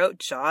Matheson wrote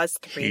Jaws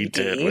 3D? He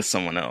did, with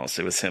someone else.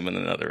 It was him and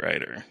another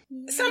writer.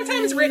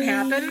 Sometimes it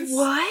happens.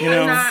 What? You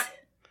know,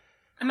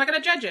 I'm not going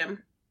to judge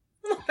him.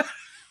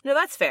 No,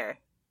 that's fair.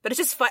 But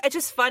it's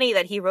just funny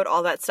that he wrote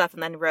all that stuff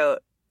and then wrote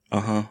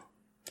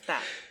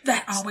that.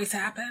 That always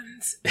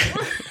happens.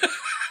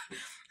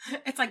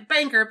 It's like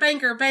banger,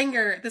 banger,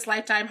 banger, this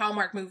Lifetime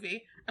Hallmark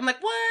movie. I'm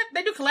like, what?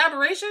 They do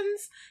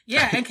collaborations?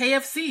 Yeah, and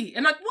KFC. And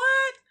I'm like,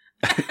 what?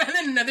 And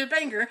then another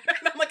banger.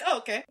 And I'm like, oh,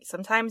 okay.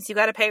 Sometimes you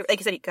gotta pay, like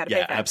you said, you gotta pay.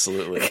 Yeah,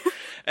 absolutely.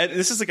 And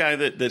this is a guy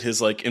that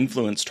has like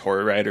influenced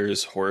horror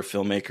writers, horror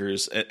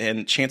filmmakers,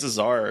 and chances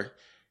are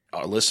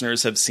our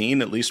listeners have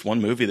seen at least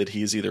one movie that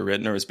he's either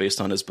written or is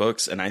based on his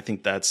books. And I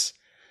think that's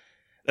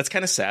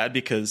kind of sad,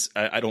 because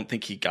I don't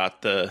think he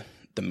got the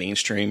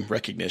mainstream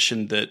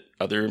recognition that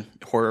other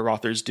horror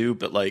authors do.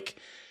 But like,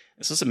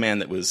 this is a man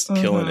that was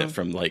killing it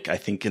from like, I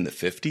think in the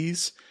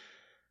 50s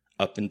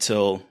up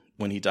until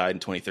when he died in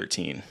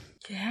 2013.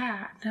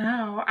 Yeah,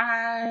 no,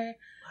 I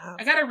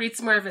gotta read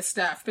some more of his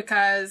stuff,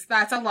 because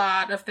that's a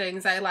lot of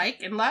things I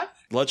like and love.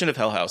 Legend of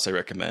Hell House, I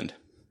recommend.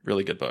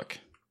 Really good book.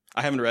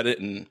 I haven't read it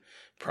in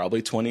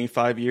probably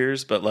 25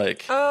 years, but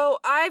like... Oh,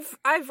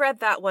 I've read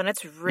that one.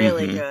 It's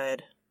really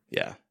good.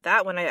 Yeah.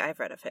 That one I've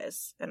read of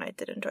his, and I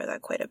did enjoy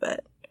that quite a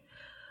bit.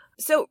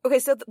 So, okay,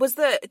 so was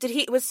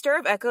Stir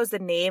of Echoes the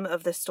name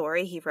of the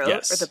story he wrote,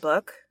 yes, or the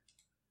book?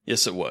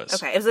 Yes, it was.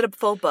 Okay, is it a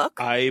full book?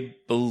 I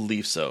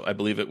believe so. I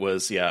believe it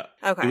was, yeah.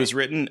 Okay. It was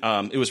written in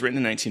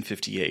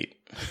 1958.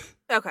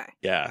 Okay.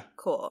 Yeah.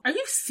 Cool. Are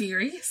you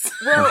serious?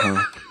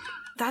 Well,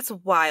 that's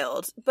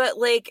wild. But,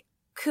 like,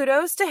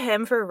 kudos to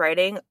him for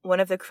writing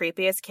one of the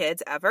creepiest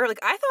kids ever. Like,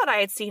 I thought I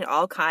had seen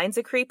all kinds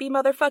of creepy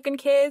motherfucking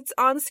kids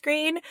on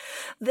screen.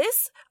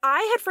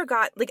 I had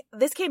forgot, like,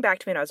 this came back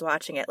to me when I was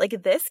watching it.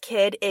 Like, this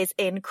kid is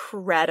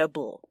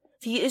incredible.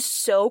 He is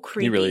so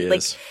creepy. He really is.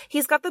 Like,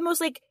 he's got the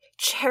most, like,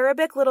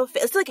 cherubic little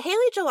face. It's like Haley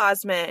Joel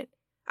Osment.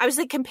 I was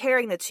like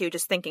comparing the two,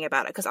 just thinking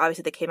about it, because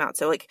obviously they came out.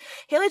 So like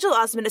Haley Joel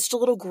Osment is just a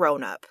little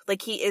grown up.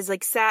 Like, he is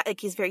like sad, like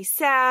he's very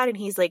sad, and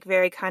he's like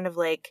very kind of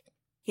like,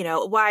 you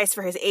know, wise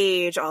for his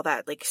age, all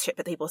that like shit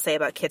that people say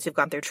about kids who've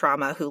gone through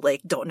trauma, who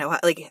like don't know how,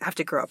 like have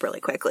to grow up really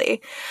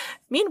quickly.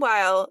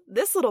 Meanwhile,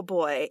 this little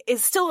boy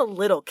is still a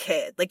little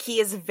kid. Like,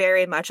 he is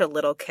very much a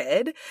little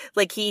kid.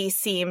 Like, he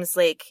seems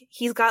like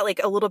he's got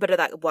like a little bit of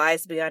that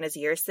wise beyond his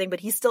years thing,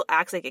 but he still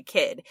acts like a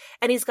kid.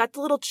 And he's got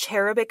the little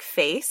cherubic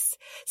face,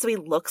 so he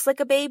looks like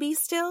a baby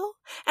still.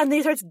 And then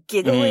he starts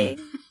giggling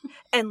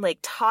and like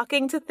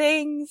talking to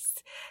things.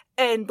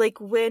 And like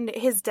when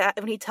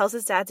he tells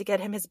his dad to get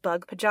him his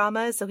bug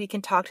pajamas so he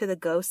can talk to the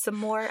ghost some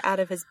more out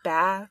of his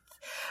bath,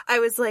 I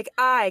was like,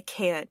 I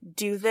can't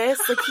do this.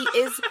 Like, he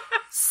is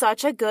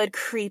such a good,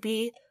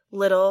 creepy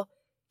little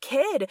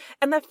kid.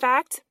 And the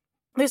fact,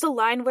 there's a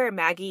line where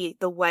Maggie,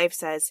 the wife,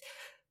 says,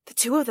 the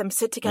two of them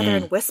sit together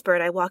and whisper,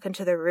 and I walk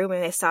into the room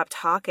and they stop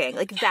talking.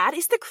 Like, that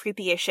is the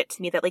creepiest shit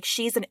to me, that like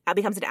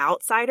becomes an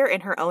outsider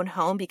in her own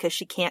home because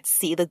she can't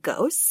see the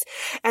ghosts.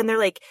 And they're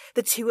like,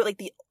 the two, like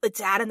the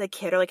dad and the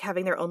kid are like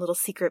having their own little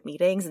secret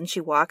meetings, and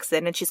she walks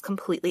in and she's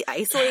completely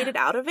isolated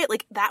out of it.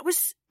 Like,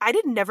 I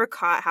never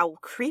caught how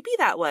creepy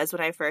that was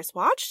when I first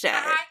watched it.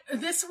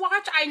 This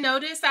watch, I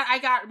noticed that I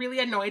got really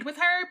annoyed with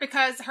her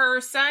because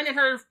her son and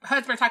her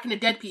husband are talking to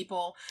dead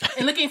people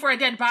and looking for a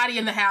dead body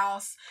in the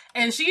house.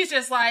 And she's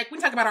just like, we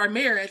talk about our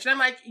marriage. And I'm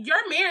like,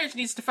 your marriage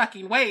needs to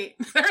fucking wait.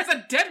 There's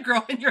a dead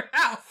girl in your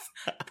house.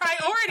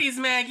 Priorities,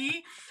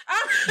 Maggie.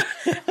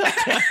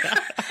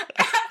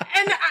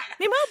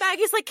 Meanwhile,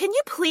 Maggie's like, can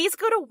you please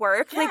go to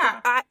work? Yeah.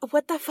 Like,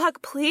 what the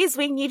fuck? Please,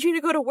 we need you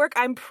to go to work.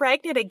 I'm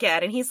pregnant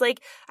again. And he's like,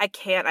 I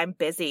can't. I'm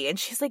busy. And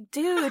she's like,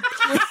 dude,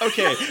 please.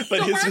 Okay,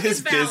 but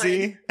his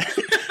busy.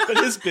 But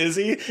his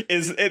busy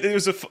is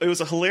it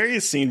was a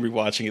hilarious scene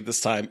rewatching it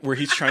this time where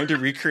he's trying to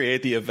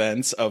recreate the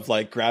events of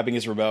like grabbing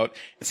his remote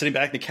and sitting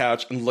back on the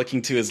couch and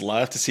looking to his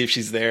left to see if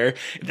she's there.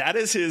 That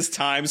is his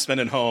time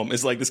spent at home,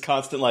 is like this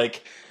constant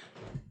like,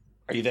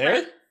 are you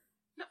there?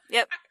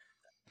 Yep.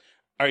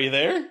 Are you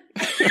there?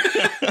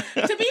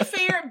 To be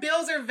fair,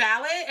 bills are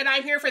valid, and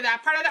I'm here for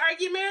that part of the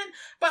argument.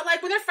 But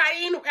like when they're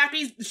fighting, after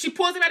she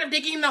pulls him out of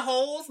digging the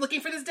holes,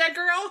 looking for this dead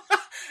girl,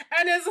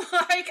 and is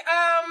like,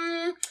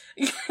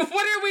 what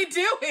are we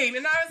doing?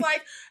 And I was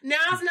like,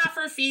 now's not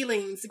for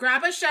feelings.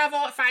 Grab a shovel,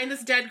 find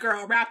this dead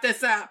girl, wrap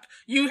this up.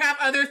 You have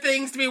other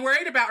things to be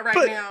worried about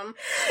right now.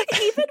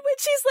 Even when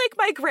she's like,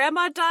 my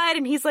grandma died,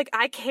 and he's like,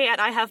 I can't,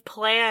 I have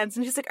plans.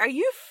 And she's like, are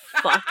you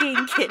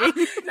fucking kidding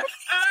me?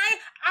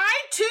 I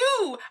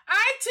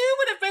too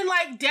would have been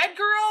like, dead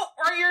girl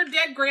or your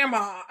dead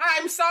grandma.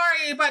 I'm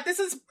sorry, but this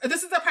is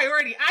a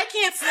priority. I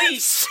can't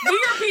sleep. We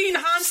are being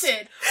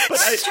haunted. My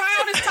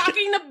child is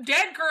talking to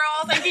dead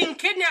girls and being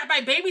kidnapped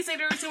by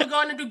babysitters who are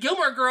going to do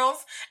Gilmore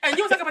Girls, and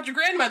you want to talk about your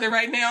grandmother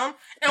right now,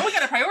 and we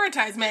gotta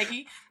prioritize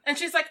Maggie. And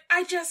she's like,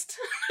 I just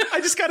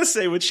gotta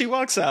say, when she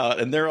walks out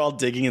and they're all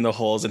digging in the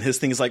holes, and his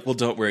thing is like, well,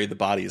 don't worry, the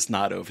body is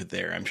not over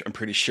there. I'm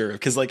pretty sure.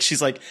 Because like, she's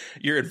like,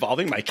 you're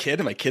involving my kid,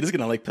 and my kid is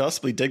gonna like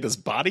possibly dig this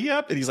body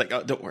up. And he's like,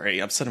 oh, don't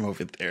worry, I'm sending him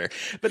over there.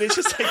 But it's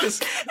just like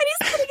this. And he's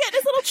putting it in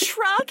his little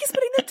truck. He's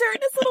putting the dirt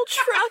in his little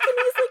truck, and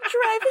he's like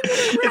driving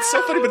it around. It's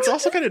so funny, but it's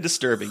also kind of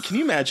disturbing. Can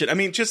you imagine? I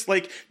mean, just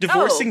like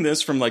divorcing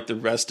this from like the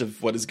rest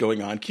of what is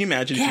going on. Can you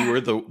imagine if you were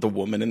the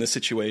woman in this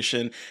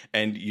situation,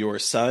 and your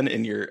son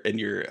and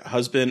your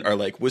husband are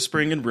like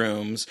whispering in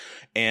rooms,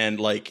 and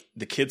like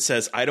the kid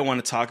says, I don't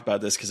want to talk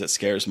about this because it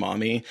scares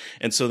mommy,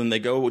 and so then they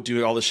go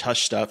do all this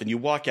hush stuff, and you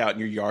walk out and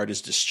your yard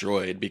is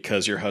destroyed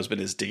because your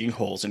husband is digging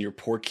holes and your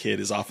poor kid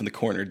is off in the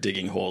corner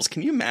digging holes.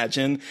 Can you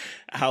imagine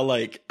how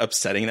like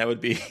upsetting that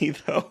would be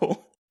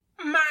though?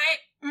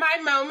 My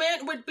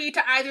moment would be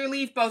to either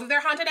leave both of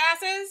their haunted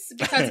asses,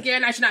 because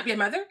again, I should not be a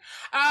mother,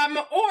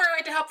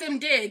 or to help them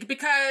dig,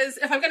 because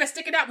if I'm going to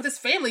stick it out with this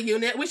family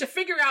unit, we should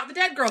figure out the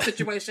dead girl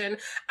situation.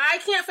 I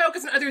can't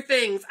focus on other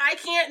things. I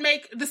can't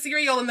make the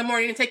cereal in the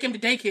morning and take him to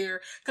daycare,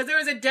 because there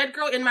is a dead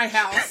girl in my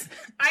house.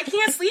 I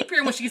can't sleep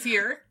here when she's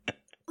here.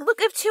 Look,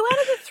 if 2 out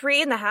of the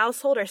 3 in the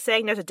household are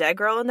saying there's a dead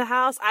girl in the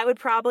house, I would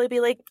probably be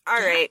like, all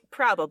right,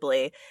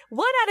 probably.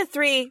 1 out of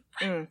 3,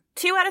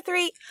 2 out of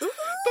 3. But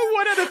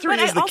 1 out of 3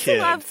 is the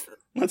kid.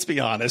 Let's be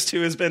honest, who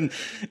was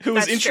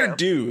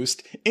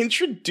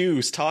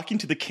introduced talking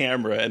to the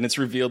camera, and it's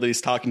revealed that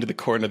he's talking to the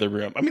corner of the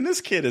room. I mean,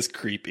 this kid is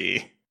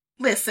creepy.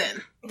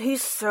 Listen.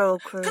 He's so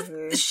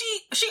creepy.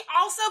 She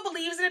also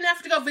believes it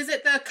enough to go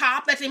visit the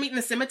cop that they meet in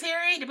the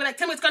cemetery to be like,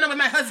 tell me what's going on with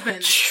my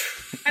husband.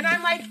 And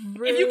I'm like,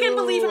 if you can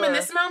believe him in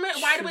this moment,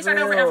 why do we start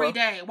over every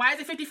day? Why is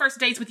it 51st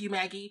dates with you,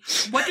 Maggie?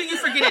 What do you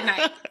forget at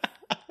night?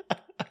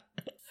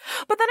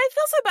 But then I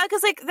feel so bad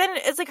because, like, then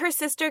it's like her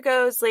sister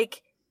goes,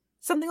 like,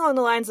 something along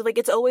the lines of, like,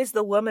 it's always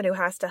the woman who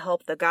has to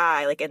help the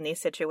guy, like, in these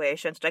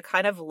situations. And I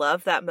kind of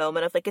love that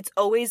moment of, like, it's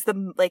always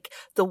the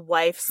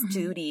wife's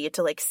duty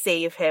to, like,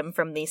 save him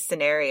from these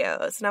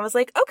scenarios. And I was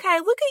like, okay,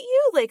 look at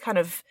you, like, kind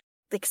of,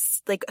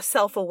 like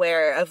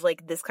self-aware of,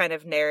 like, this kind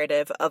of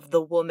narrative of the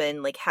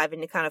woman, like,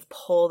 having to kind of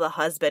pull the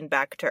husband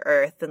back to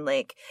earth. And,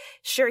 like,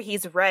 sure,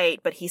 he's right,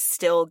 but he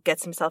still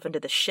gets himself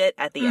into the shit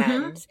at the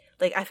end.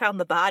 Like, I found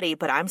the body,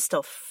 but I'm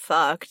still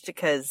fucked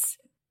because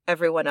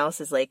everyone else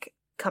is, like,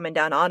 coming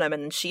down on him,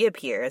 and then she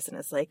appears and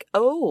is like,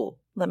 oh,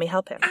 let me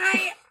help him.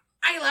 I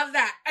love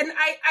that. And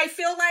I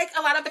feel like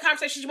a lot of the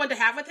conversations you wanted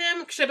to have with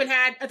him should have been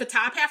had at the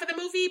top half of the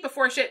movie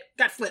before shit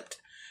got flipped.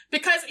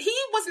 Because he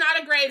was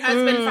not a great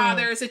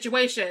husband-father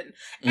situation.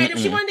 And if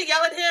she wanted to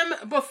yell at him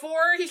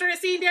before he started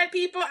seeing dead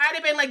people, I'd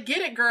have been like,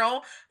 get it,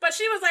 girl. But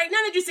she was like, now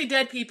that you see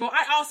dead people,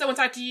 I also want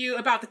to talk to you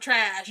about the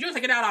trash. You don't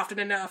take it out often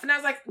enough. And I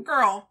was like,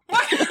 girl,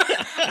 what?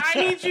 I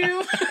need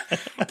you.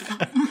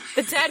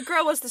 The dead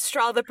girl was the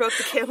straw that broke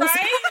the camel's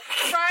back.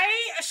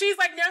 Right? She's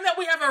like, now that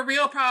we have a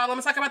real problem,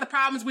 let's talk about the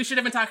problems we should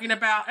have been talking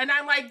about. And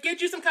I'm like,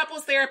 get you some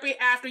couples therapy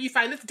after you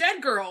find this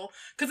dead girl.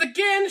 Because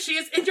again, she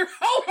is in your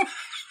home.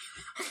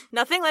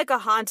 Nothing like a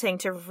haunting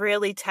to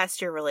really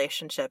test your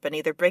relationship and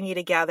either bring you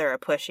together or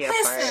push you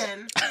apart.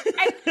 Listen,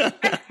 and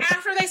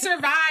after they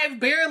survive,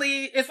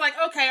 barely, it's like,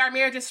 okay, our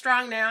marriage is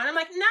strong now. And I'm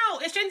like, no,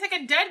 it shouldn't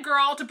take a dead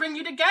girl to bring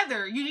you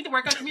together. You need to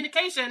work on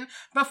communication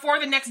before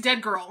the next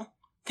dead girl.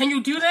 Can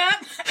you do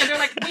that? And they're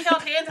like, we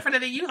held hands in front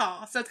of the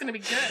U-Haul, so it's going to be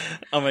good.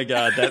 Oh my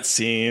God, that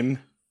scene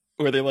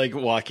where they're like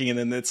walking and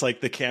then it's like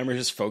the camera's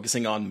just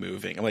focusing on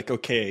moving. I'm like,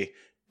 okay,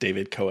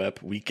 David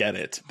Coep, we get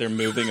it. They're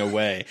moving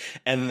away.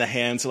 And then the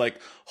hands are like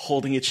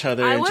holding each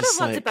other. I would have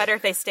loved it better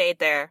if they stayed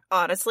there.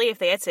 Honestly, if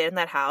they had stayed in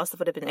that house, it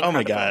would have been incredible. Oh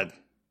my God.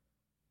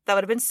 That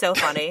would have been so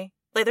funny.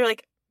 Like, they're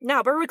like,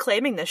 no, we're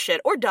reclaiming this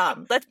shit. Or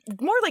dumb. That's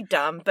more like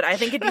dumb, but I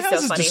think it'd be so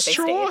funny if they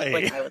stayed.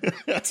 Like, I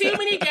would... Too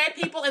many dead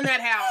people in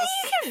that house.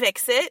 You can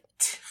fix it.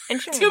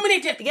 And Too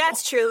many dead people. Yeah,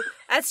 it's true.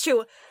 That's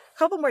true. A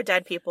couple more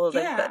dead people.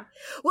 Yeah.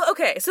 Well,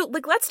 okay, so,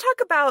 like, let's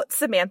talk about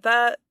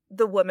Samantha,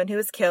 the woman who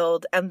was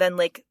killed, and then,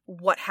 like,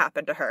 what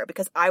happened to her,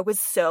 because I was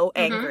so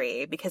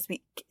angry, because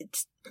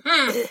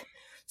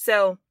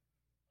So,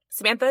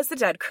 Samantha is the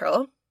dead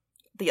girl.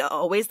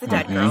 Always the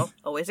dead girl.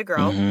 Always a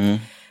girl.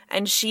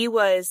 And she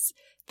was...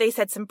 They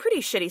said some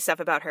pretty shitty stuff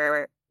about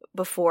her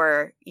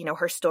before, you know,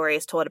 her story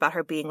is told about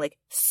her being, like,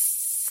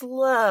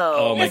 slow.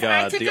 Oh my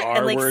God, the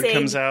R word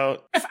comes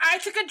out. If I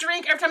took a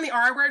drink every time the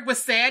R word was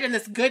said in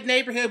this good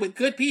neighborhood with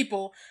good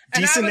people.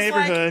 Decent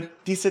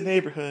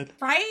neighborhood.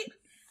 Right?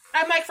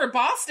 I'm like, for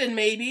Boston,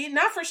 maybe.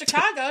 Not for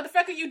Chicago. The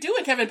fuck are you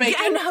doing, Kevin Bacon?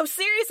 Yeah, no,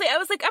 seriously. I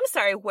was like, I'm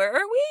sorry, where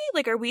are we?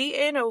 Like, are we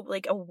in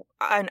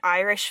an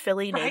Irish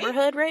Philly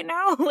neighborhood right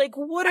now? Like,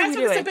 what are we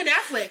doing? I took Ben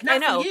Affleck,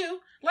 not for you.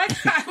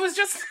 Like, I was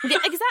just... Yeah,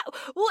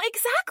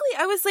 exactly.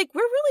 I was like,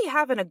 we're really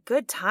having a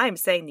good time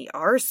saying the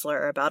R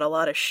slur about a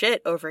lot of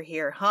shit over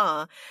here,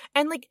 huh?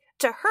 And, like,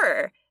 to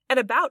her and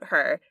about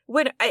her,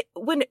 when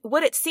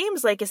what it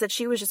seems like is that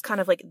she was just kind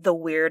of like the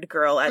weird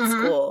girl at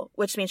school,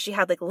 which means she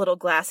had, like, little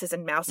glasses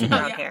and mousy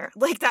brown hair.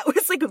 Like, that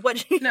was, like, what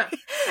she... No.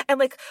 And,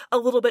 like, a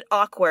little bit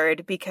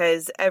awkward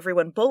because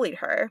everyone bullied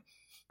her.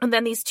 And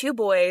then these two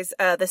boys,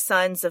 the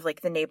sons of,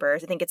 like, the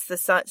neighbors, I think it's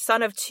the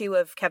son of two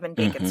of Kevin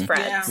Bacon's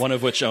friends. Yeah. One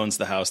of which owns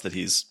the house that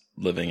he's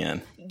living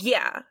in.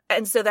 Yeah.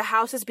 And so the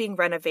house is being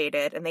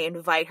renovated, and they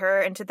invite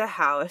her into the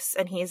house,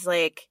 and he's,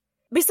 like,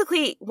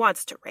 basically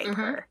wants to rape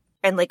her.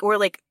 And, like, or,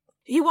 like,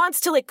 he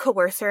wants to, like,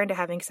 coerce her into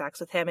having sex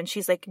with him, and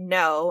she's like,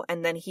 no.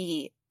 And then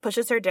he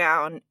pushes her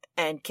down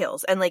and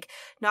kills, and, like,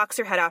 knocks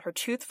her head out. Her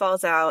tooth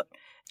falls out,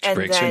 and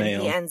then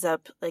he ends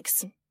up, like...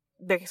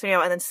 and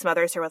then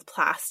smothers her with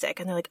plastic.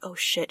 And they're like, oh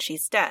shit,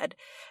 she's dead.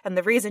 And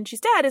the reason she's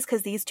dead is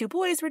because these two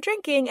boys were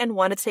drinking and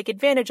wanted to take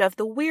advantage of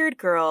the weird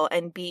girl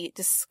and be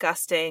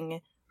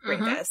disgusting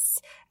rapists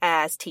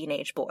as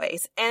teenage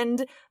boys.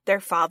 And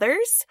their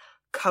fathers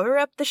cover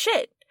up the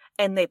shit.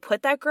 And they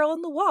put that girl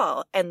on the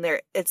wall. And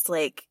it's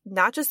like,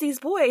 not just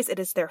these boys, it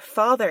is their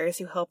fathers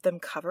who help them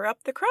cover up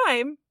the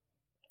crime.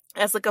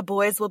 As, like, a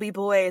boys will be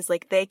boys,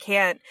 like, they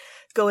can't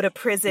go to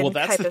prison. Well,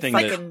 that's type the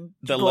thing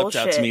that leapt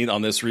out to me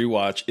on this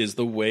rewatch is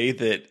the way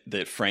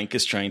that Frank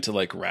is trying to,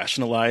 like,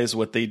 rationalize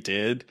what they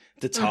did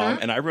to Tom.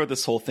 And I wrote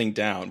this whole thing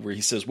down where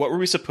he says, what were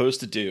we supposed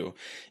to do?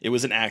 It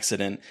was an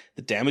accident.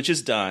 The damage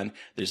is done.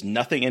 There's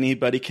nothing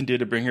anybody can do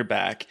to bring her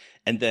back.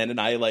 And then,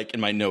 and I, like, in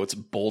my notes,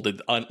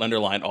 bolded,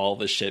 underlined all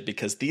this shit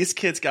because these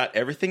kids got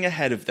everything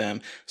ahead of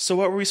them. So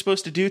what were we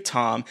supposed to do,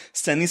 Tom?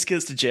 Send these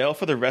kids to jail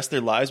for the rest of their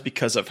lives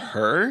because of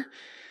her?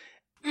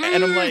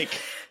 And I'm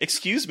like,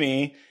 excuse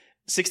me,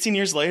 16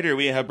 years later,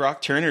 we have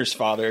Brock Turner's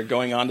father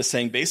going on to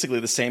saying basically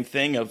the same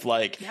thing of,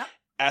 like,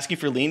 asking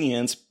for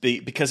lenience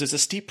because there's a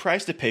steep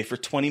price to pay for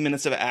 20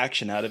 minutes of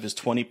action out of his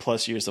 20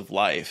 plus years of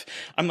life.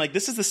 I'm like,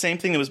 this is the same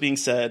thing that was being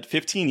said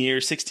 15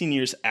 years, 16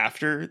 years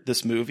after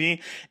this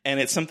movie. And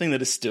it's something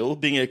that is still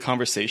being a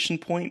conversation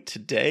point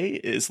today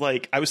is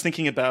like, I was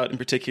thinking about in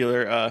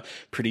particular,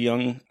 Promising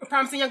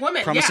Young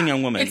Woman. Promising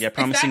Young Woman.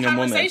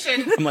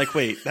 I'm like,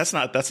 wait, that's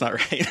not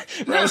right.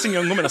 Promising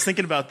Young Woman. I was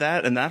thinking about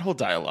that and that whole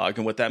dialogue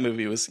and what that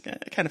movie was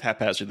kind of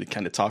haphazardly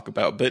kind of talk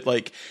about, but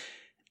like,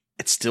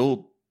 it's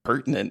still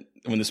pertinent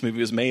when this movie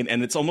was made.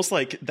 And it's almost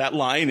like that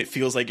line, it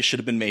feels like it should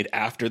have been made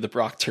after the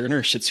Brock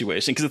Turner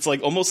situation. Cause it's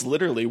like almost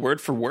literally word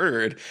for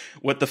word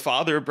what the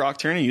father of Brock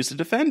Turner used to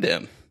defend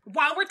him.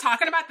 While we're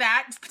talking about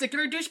that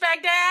particular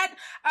douchebag dad,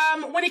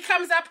 when he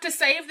comes up to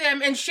save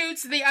them and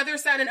shoots the other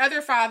son and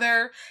other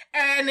father,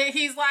 and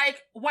he's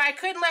like, well, I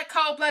couldn't let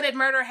cold-blooded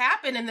murder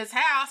happen in this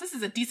house. This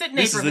is a decent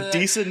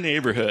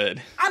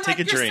neighborhood. I'm Take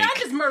like, a drink. Your son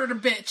just murdered a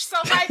bitch. So,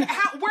 like,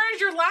 where's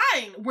your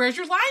line? Where's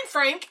your line,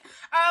 Frank?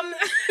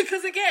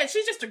 Because, again,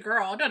 she's just a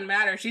girl. It doesn't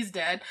matter. She's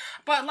dead.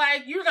 But,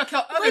 like, you're going to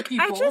kill other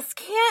people.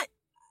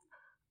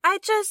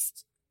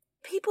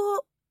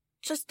 People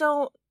just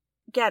don't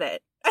get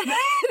it. I don't know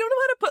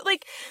how to put,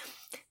 like,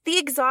 the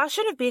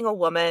exhaustion of being a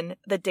woman,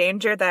 the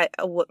danger that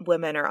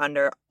women are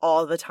under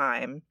all the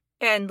time.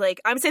 And, like,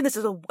 I'm saying this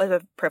as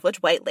a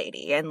privileged white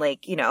lady. And,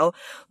 like, you know,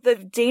 the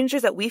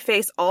dangers that we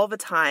face all the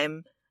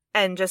time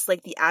and just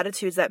like the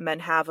attitudes that men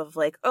have of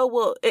like, oh,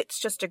 well, it's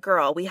just a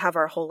girl. We have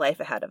our whole life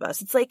ahead of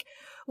us. It's like,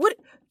 what?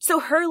 So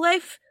her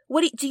life,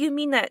 do you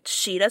mean that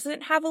she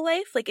doesn't have a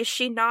life? Like, is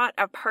she not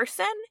a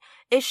person?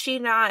 Is she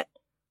not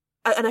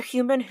a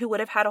human who would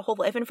have had a whole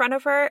life in front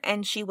of her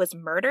and she was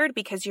murdered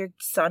because your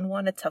son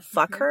wanted to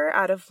fuck her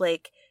out of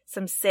like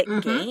some sick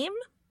game?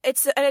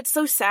 It's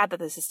so sad that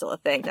this is still a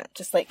thing. That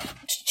just like,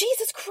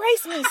 Jesus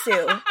Christ,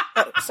 Misu.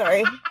 Oh,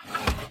 sorry.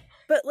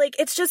 But like,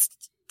 it's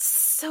just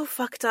so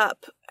fucked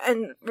up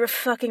and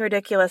fucking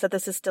ridiculous that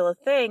this is still a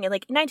thing. And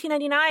like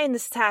 1999,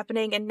 this is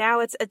happening, and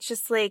now it's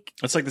just like,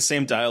 it's like the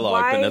same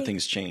dialogue, but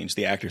nothing's changed.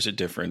 The actors are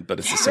different, but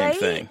it's the same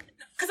thing.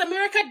 Because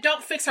America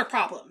don't fix her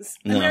problems.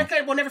 No. America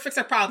will never fix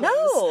her problems.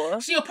 No.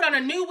 She'll put on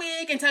a new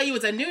wig and tell you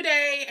it's a new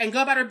day and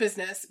go about her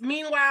business.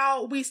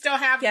 Meanwhile, we still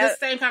have this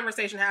same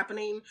conversation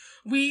happening.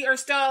 We are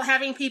still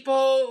having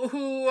people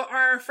who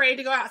are afraid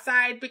to go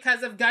outside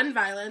because of gun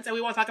violence, and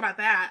we won't talk about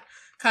that.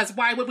 Because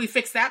why would we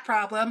fix that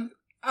problem?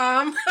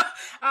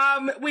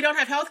 We don't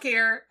have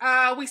healthcare.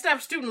 We still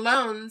have student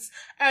loans,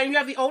 and you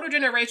have the older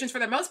generations for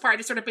the most part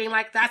just sort of being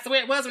like, that's the way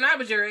it was when I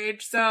was your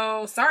age,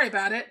 so sorry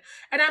about it.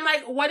 And I'm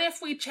like, what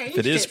if we changed it?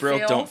 If it is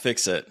broke, Phil? don't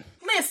fix it.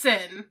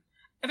 Listen.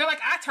 And they're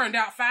like, I turned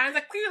out fine.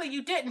 Like, clearly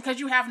you didn't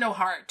because you have no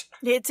heart.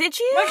 Did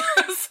you?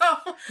 Like, so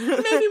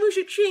maybe we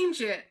should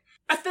change it.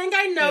 A thing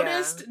I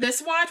noticed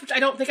this watch, which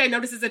I don't think I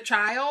noticed as a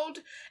child,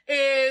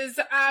 is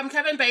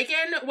Kevin Bacon,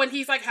 when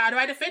he's like, how do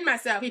I defend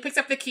myself? He picks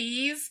up the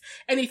keys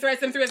and he threads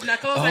them through his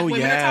knuckles like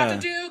women are taught to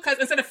do, because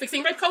instead of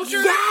fixing rape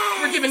culture,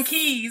 we're given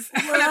keys.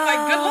 And I'm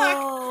like, good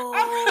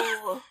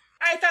luck.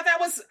 I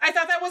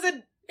thought that was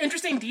an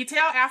interesting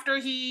detail after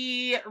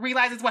he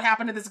realizes what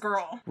happened to this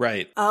girl.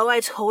 Right. Oh,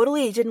 I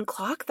totally didn't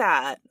clock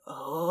that.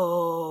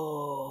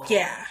 Oh.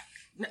 Yeah.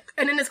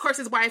 And then, of course,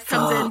 his wife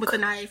comes in with the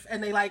knife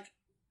and they like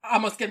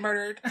almost get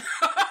murdered.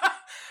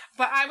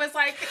 But I was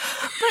like...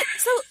 But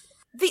so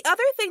the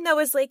other thing though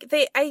is like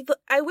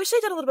I wish they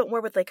did a little bit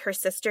more with like her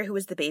sister who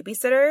is the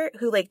babysitter,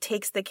 who like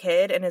takes the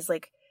kid and is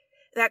like,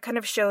 that kind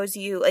of shows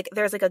you like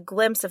there's like a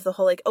glimpse of the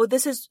whole like, oh,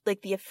 this is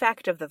like the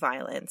effect of the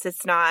violence.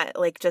 It's not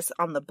like just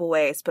on the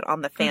boys but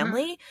on the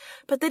family.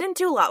 But they didn't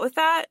do a lot with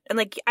that. And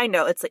like I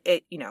know it's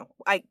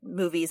like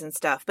movies and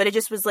stuff, but it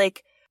just was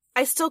like,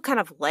 I still kind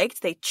of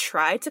liked they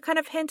tried to kind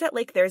of hint at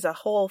like there's a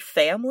whole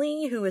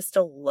family who is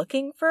still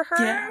looking for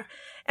her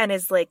and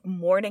is like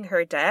mourning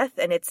her death,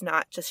 and she's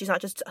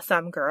not just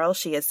some girl,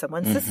 she is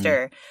someone's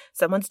sister,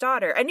 someone's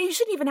daughter. And you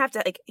shouldn't even have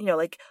to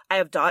like I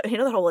have daughter,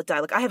 the whole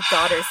dialogue, I have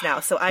daughters now,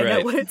 so I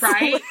know what it's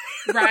like.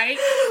 Right.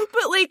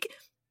 But like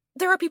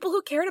there are people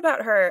who cared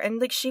about her,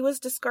 and like she was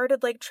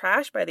discarded like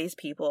trash by these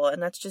people,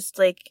 and that's just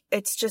like,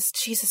 it's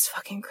just Jesus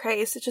fucking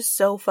Christ, it's just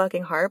so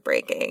fucking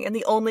heartbreaking. And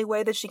the only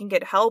way that she can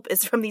get help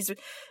is from these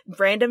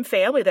random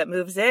family that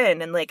moves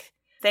in, and like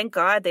thank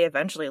God they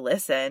eventually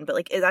listen, but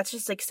like that's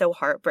just like so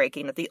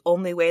heartbreaking that the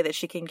only way that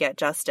she can get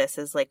justice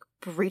is like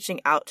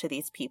reaching out to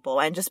these people,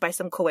 and just by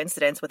some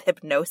coincidence with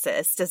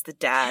hypnosis does the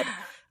dad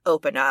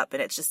open up.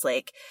 And it's just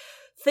like,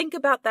 think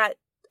about that.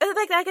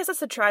 Like, I guess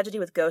that's a tragedy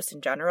with ghosts in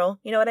general.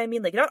 You know what I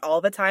mean? Like, not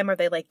all the time are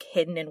they, like,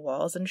 hidden in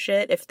walls and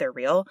shit, if they're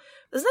real.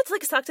 Doesn't that,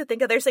 like, suck to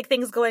think of? There's, like,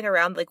 things going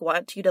around, like,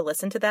 want you to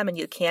listen to them and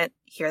you can't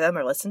hear them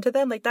or listen to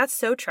them. Like, that's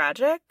so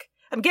tragic.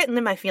 I'm getting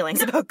in my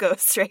feelings about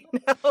ghosts right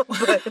now.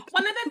 But...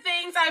 One of the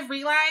things I've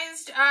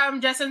realized,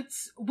 just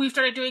since we've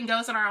started doing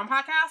ghosts on our own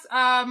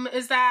podcast,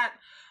 is that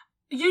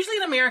usually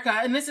in America,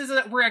 and this is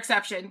we're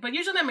exception, but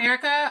usually in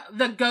America,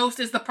 the ghost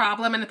is the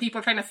problem and the people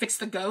are trying to fix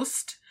the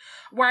ghost.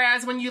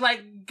 Whereas when you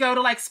like go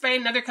to like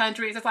Spain and other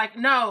countries, it's like,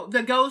 no,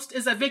 the ghost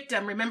is a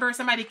victim. Remember,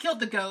 somebody killed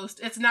the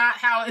ghost. It's not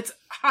how it's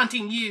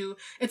haunting you.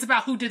 It's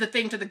about who did the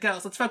thing to the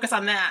ghost. Let's focus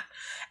on that.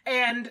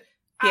 And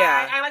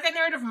I like that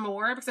narrative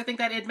more because I think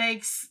that it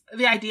makes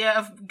the idea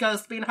of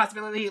ghosts being a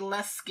possibility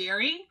less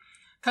scary.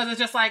 Because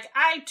it's just like,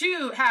 I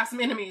too have some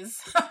enemies.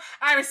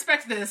 I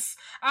respect this.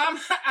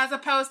 As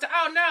opposed to,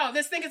 oh no,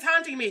 this thing is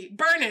haunting me.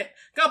 Burn it.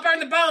 Go burn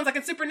the bones like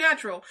it's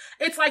supernatural.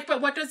 It's like, but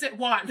what does it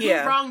want? Who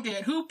wronged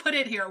it? Who put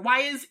it here?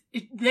 Why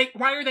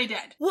are they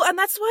dead? Well, and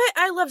that's why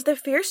I loved the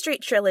Fear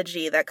Street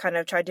trilogy that kind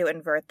of tried to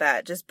invert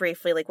that just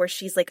briefly, like where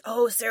she's like,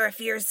 oh, Sarah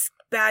Fear's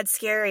bad,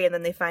 scary. And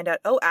then they find out,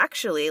 oh,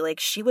 actually, like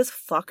she was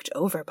fucked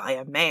over by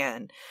a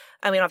man.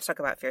 I mean, I don't have to talk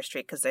about Fear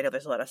Street because I know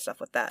there's a lot of stuff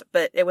with that,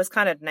 but it was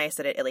kind of nice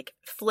that it like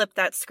flipped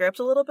that script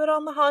a little bit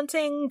on the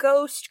haunting,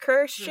 ghost,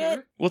 curse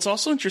shit. Well, it's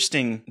also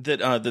interesting that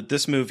that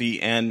this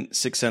movie and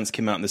Sixth Sense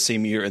came out in the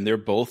same year, and they're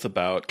both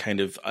about kind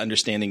of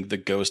understanding the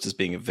ghost as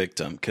being a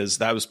victim, because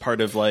that was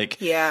part of like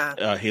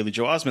Haley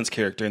Joel Osment's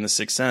character in The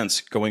Sixth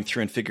Sense, going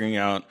through and figuring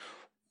out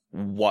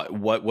what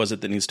was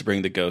it that needs to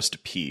bring the ghost to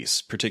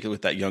peace, particularly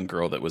with that young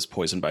girl that was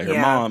poisoned by her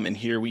mom. And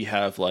here we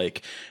have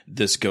like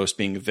this ghost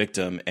being a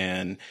victim,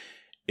 and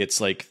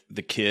it's like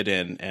the kid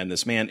and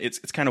this man. It's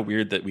kind of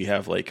weird that we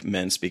have like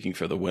men speaking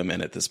for the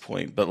women at this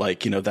point, but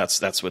like, you know,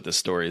 that's what this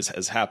story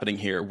is happening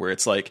here, where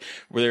it's like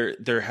where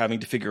they're having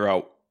to figure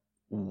out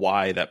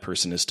why that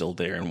person is still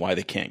there and why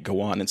they can't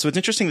go on. And so it's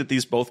interesting that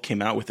these both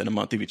came out within a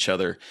month of each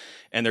other,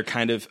 and they're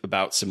kind of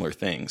about similar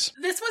things.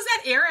 This was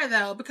that era,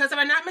 though, because if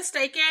I'm not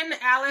mistaken,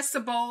 Alice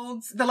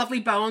Sebold's The Lovely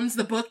Bones,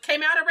 the book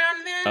came out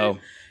around then. Oh.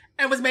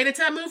 And was made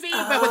into a movie,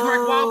 but with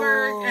Mark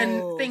Wahlberg,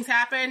 and things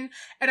happen.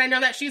 And I know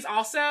that she's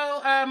also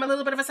a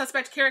little bit of a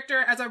suspect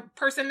character as a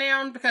person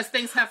now, because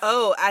things have...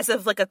 Oh, as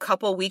of like a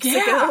couple weeks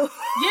ago?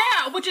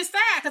 Yeah, which is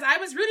sad, because I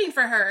was rooting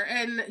for her,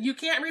 and you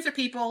can't root for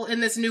people in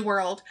this new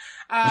world,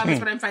 is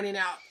what I'm finding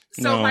out.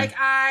 So, No.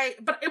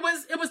 but it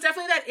was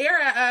definitely that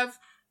era of,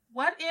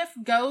 what if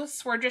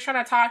ghosts were just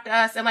trying to talk to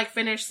us and, like,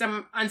 finish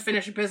some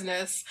unfinished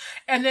business?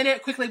 And then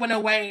it quickly went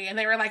away, and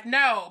they were like,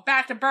 no,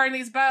 back to burn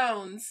these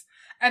bones.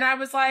 And I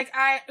was like,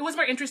 it was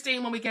more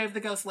interesting when we gave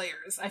the ghost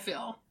layers, I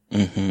feel.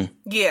 Mm-hmm.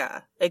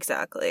 Yeah,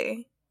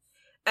 exactly.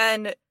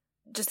 And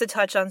just to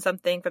touch on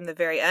something from the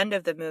very end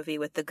of the movie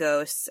with the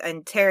ghosts,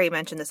 and Terry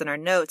mentioned this in our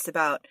notes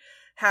about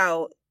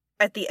how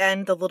at the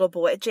end the little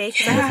boy, Jake,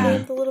 is that his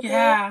name, the little boy?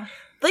 Yeah.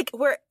 Like,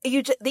 where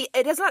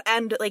it does not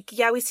end, like,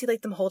 yeah, we see,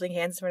 like, them holding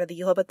hands in front of the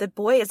U-Haul, but the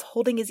boy is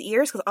holding his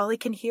ears because all he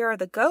can hear are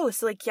the ghosts.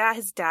 So, like, yeah,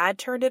 his dad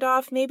turned it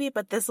off, maybe,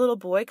 but this little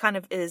boy kind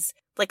of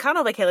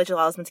like Haley Joel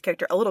Osment's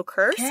character, a little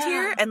cursed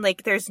here, and,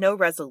 like, there's no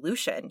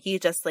resolution. He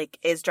just, like,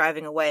 is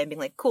driving away and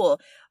being like,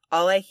 cool,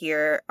 all I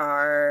hear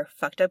are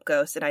fucked up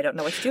ghosts, and I don't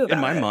know what to do about it.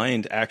 In my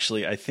mind,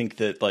 actually, I think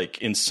that, like,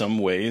 in some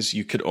ways,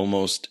 you could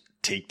almost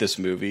take this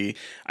movie.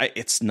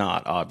 It's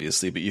not,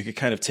 obviously, but you could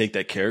kind of take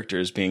that character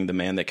as being the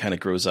man that kind of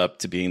grows up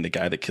to being the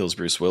guy that kills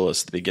Bruce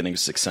Willis at the beginning of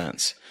Sixth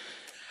Sense.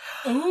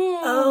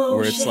 Ooh,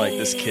 where it's like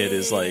this kid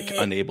is like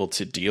unable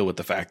to deal with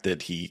the fact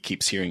that he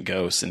keeps hearing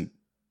ghosts, and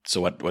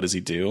so what does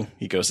he do?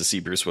 He goes to see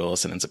Bruce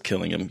Willis and ends up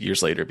killing him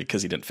years later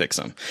because he didn't fix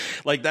him.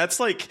 Like, that's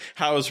like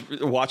how I was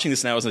watching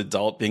this now as an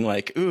adult, being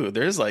like, ooh,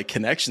 there's like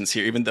connections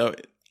here, even though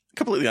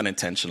completely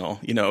unintentional,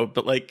 you know,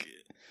 but like,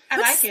 I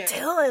like it.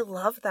 Still, I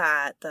love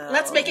that, though.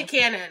 Let's make it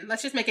canon.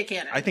 Let's just make it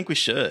canon. I think we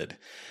should,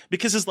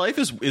 because his life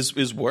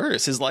is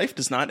worse. His life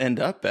does not end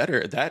up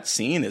better. That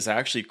scene is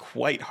actually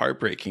quite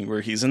heartbreaking,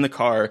 where he's in the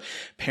car.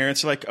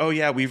 Parents are like, oh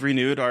yeah, we've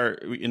renewed our,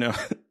 you know,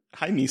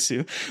 hi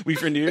Misu.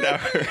 We've renewed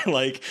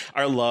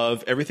our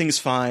love. Everything's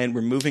fine.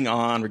 We're moving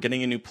on. We're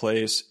getting a new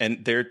place.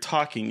 And they're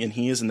talking, and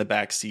he is in the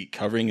back seat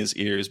covering his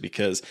ears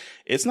because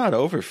it's not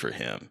over for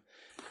him.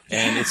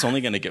 And it's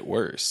only going to get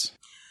worse.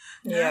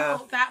 Yeah.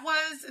 No, that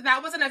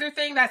was another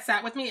thing that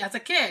sat with me as a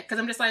kid, because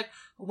I'm just like,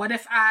 what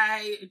if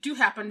I do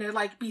happen to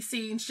like be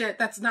seeing shit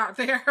that's not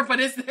there but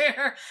is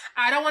there?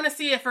 I don't want to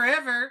see it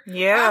forever.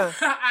 Yeah.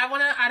 I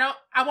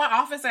want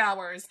office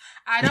hours.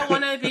 I don't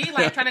want to be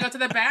like trying to go to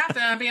the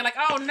bathroom and being like,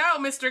 oh no,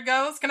 Mr.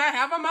 Ghost, can I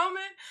have a moment?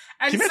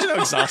 And can you imagine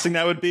how exhausting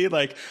that would be?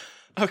 Like,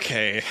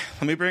 okay,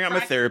 let me bring out my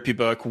therapy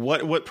book.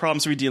 What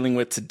problems are we dealing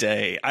with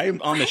today? I'm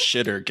on the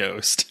shitter,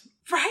 Ghost.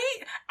 Right?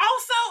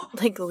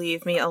 Also, like,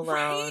 leave me alone.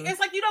 Right? It's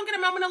like you don't get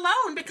a moment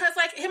alone, because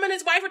like him and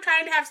his wife were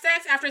trying to have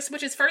sex after his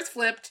switches first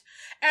flipped,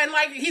 and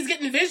like he's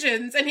getting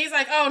visions, and he's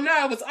like, oh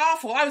no, it was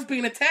awful, I was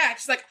being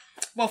attacked. She's like,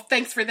 well,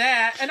 thanks for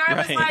that. And I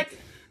was like,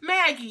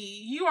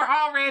 Maggie, you are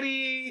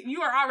already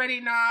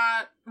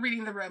not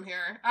reading the room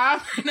here.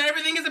 Not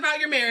everything is about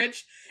your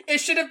marriage. It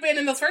should have been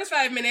in those first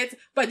 5 minutes,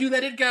 but you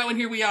let it go, and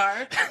here we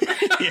are.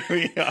 Here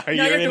we are. Now You're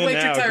you have to in wait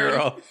it your now, turn.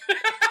 girl.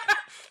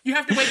 You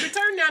have to wait your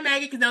turn now,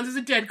 Maggie, because now there's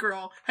a dead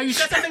girl. Have you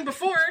said something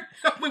before?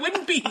 We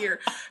wouldn't be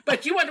here.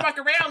 But you wanted to walk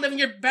around living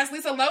your best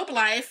Lisa Loeb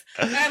life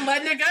and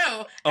letting it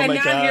go. Oh and my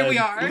now God. here we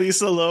are.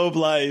 Lisa Loeb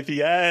life,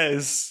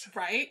 yes.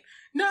 Right?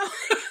 No.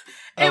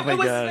 Oh my it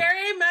was God.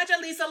 very much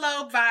a Lisa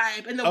Loeb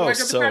vibe in the Oh,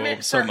 wardrobe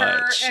department so for her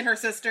much. and her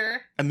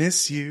sister. I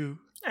miss you.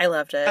 I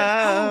loved it.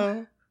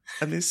 Oh,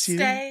 I miss you.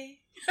 Stay.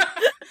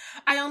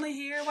 I only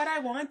hear what I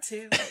want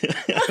to.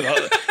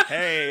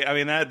 Hey, I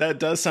mean, that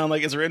does sound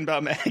like it's written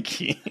about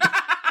Maggie.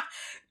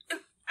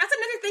 That's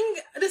another thing.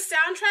 The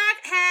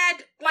soundtrack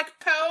had like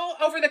Poe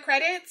over the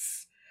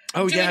credits.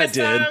 Oh, doing yeah, a it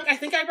did. song. I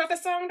think I wrote the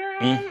song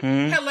down.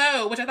 Mhm.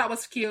 Hello, which I thought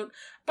was cute.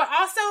 But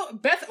also,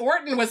 Beth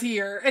Orton was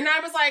here. And I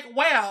was like,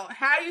 well,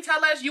 how do you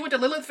tell us you went to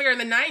Lilith Fair in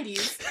the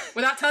 90s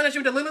without telling us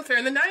you went to Lilith Fair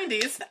in the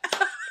 90s?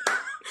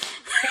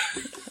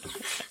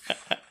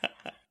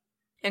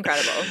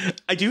 Incredible.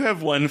 I do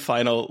have one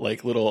final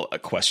little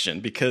question,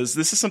 because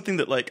this is something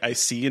that I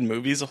see in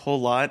movies a whole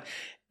lot,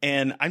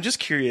 and I'm just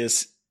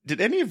curious, did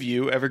any of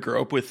you ever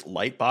grow up with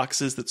light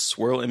boxes that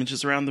swirl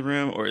images around the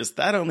room, or is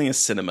that only a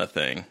cinema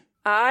thing?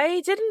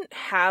 I didn't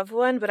have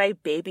one, but I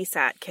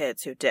babysat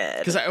kids who did.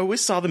 Because I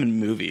always saw them in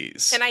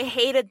movies. And I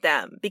hated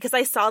them because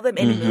I saw them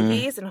in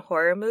movies and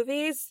horror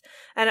movies.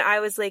 And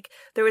I was like,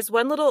 there was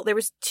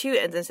two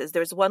instances. There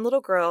was one little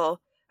girl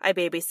I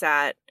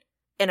babysat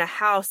in a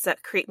house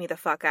that creeped me the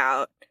fuck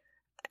out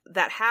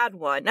that had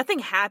one. Nothing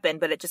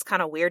happened, but it just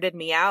kind of weirded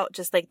me out,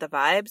 just like the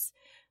vibes.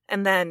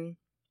 And then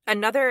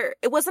another,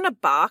 it wasn't a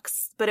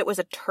box, but it was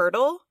a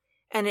turtle,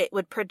 and it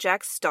would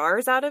project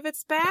stars out of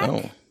its back.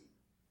 Oh.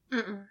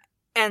 Mm-mm.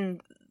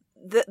 And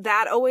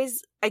that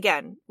always,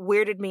 again,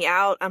 weirded me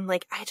out. I'm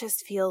like, I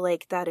just feel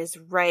like that is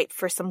right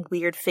for some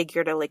weird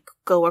figure to like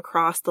go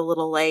across the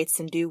little lights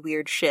and do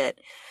weird shit.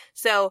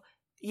 So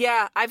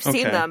yeah, I've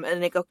seen them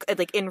and they go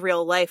like in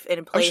real life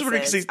in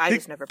places. I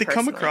just never. They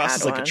come across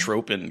as like one. a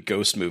trope in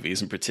ghost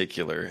movies in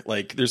particular.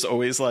 Like there's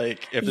always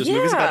like if there's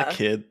movies about a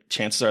kid,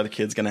 chances are the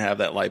kid's gonna have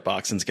that light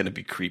box and it's gonna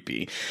be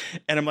creepy.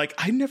 And I'm like,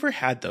 I never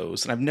had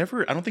those, and I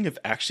don't think I've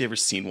actually ever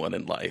seen one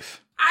in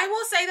life. I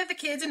will say that the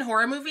kids in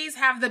horror movies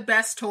have the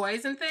best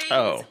toys and things.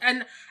 Oh.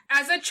 And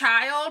as a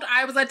child,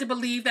 I was led to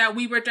believe that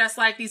we were just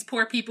like these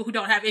poor people who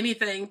don't have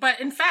anything. But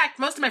in fact,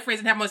 most of my friends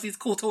didn't have most of these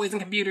cool toys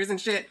and computers and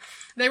shit.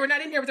 They were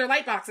not in here with their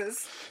light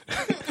boxes.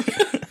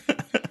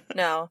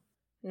 No.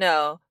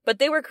 But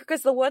they were,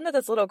 because the one that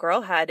this little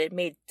girl had, it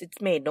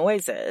made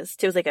noises.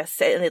 It was like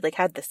and it like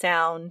had the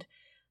sound.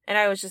 And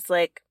I was just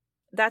like,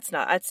 that's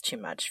too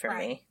much for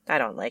me. I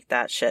don't like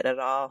that shit at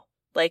all.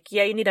 Like,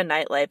 yeah, you need a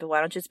nightlight, but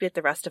why don't you just be like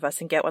the rest of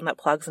us and get one that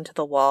plugs into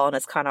the wall and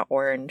it's kind of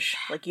orange?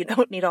 Like, you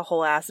don't need a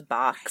whole ass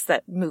box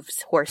that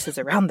moves horses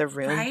around the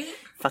room. Right?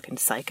 Fucking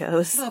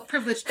psychos. Little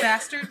privileged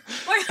bastard.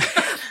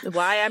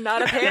 Why I'm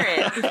not a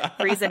parent.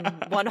 Reason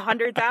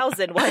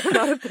 100,000 why I'm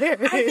not a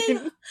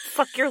parent.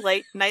 Fuck your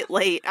night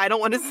light. I don't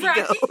want to see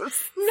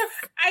ghosts. No,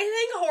 I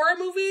think horror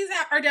movies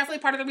are definitely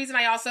part of the reason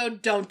I also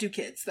don't do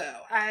kids, though.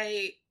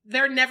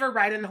 They're never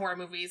right in the horror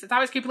movies. It's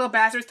always creepy little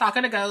bastards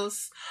talking to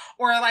ghosts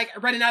or like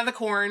running out of the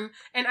corn.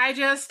 And I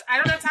don't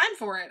have time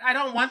for it. I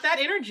don't want that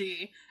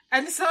energy.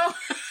 And so I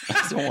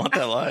just don't want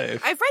that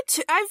life. I've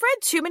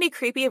read too many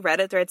creepy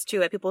Reddit threads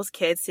too at people's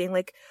kids seeing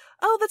like,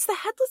 oh, that's the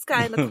headless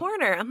guy in the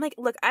corner. I'm like,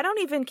 look, I don't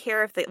even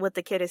care if what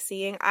the kid is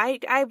seeing.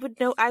 I would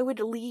know. I would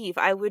leave.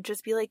 I would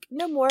just be like,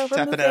 no more.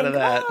 Tapping out of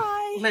that.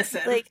 Bye.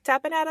 Listen, like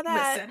tapping out of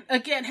that. Listen,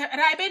 again, had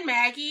I been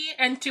Maggie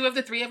and two of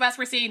the three of us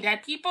were seeing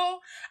dead people,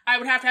 I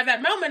would have to have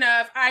that moment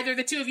of either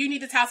the two of you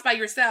need this house by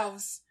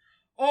yourselves,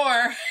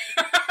 or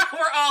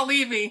we're all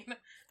leaving.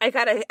 I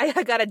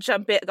gotta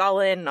jump it all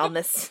in on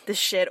this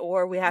shit,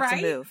 or we have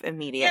to move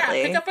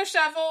immediately. Yeah, pick up a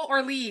shovel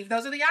or leave.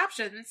 Those are the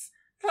options.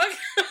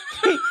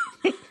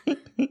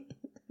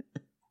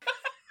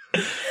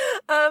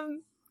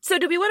 So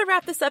do we want to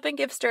wrap this up and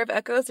give Stir of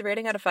Echoes a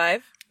rating out of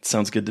 5?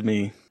 Sounds good to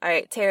me. All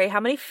right, Terry, how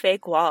many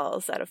fake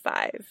walls out of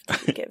 5 do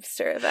you give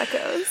Stir of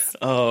Echoes?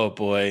 Oh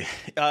boy.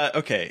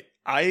 Okay,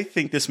 I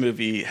think this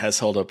movie has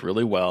held up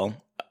really well.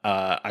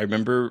 I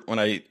remember when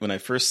I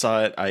first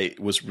saw it, I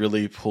was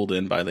really pulled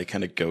in by the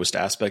kind of ghost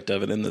aspect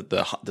of it and the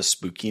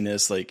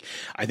spookiness. Like,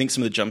 I think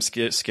some of the jump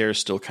scares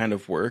still kind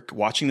of work.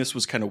 Watching this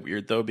was kind of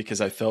weird though,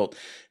 because I felt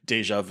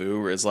deja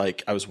vu, whereas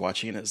like I was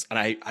watching it and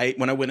I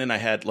when I went in, I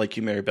had, like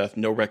you, Mary Beth,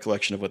 no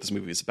recollection of what this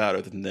movie was about,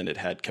 other than it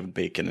had Kevin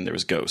Bacon and there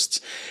was ghosts.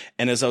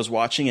 And as I was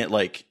watching it,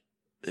 like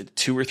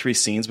 2 or 3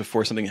 scenes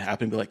before something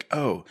happened, be like,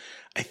 oh,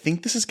 I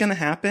think this is going to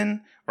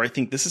happen, or I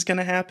think this is going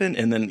to happen.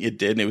 And then it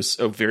did. And it was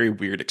a very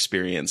weird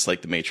experience.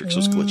 Like the Matrix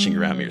was glitching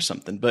around me or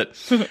something. But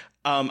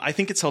I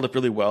think it's held up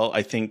really well.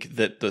 I think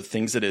that the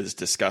things that it is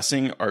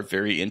discussing are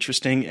very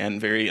interesting and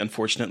very,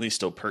 unfortunately,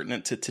 still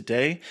pertinent to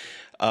today.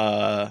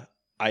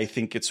 I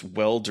think it's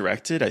well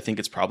directed. I think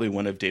it's probably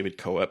one of David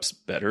Coep's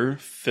better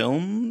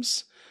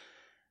films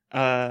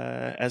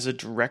as a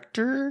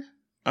director.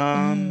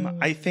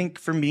 I think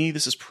for me,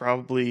 this is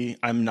probably,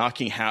 I'm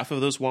knocking half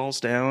of those walls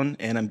down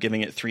and I'm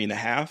giving it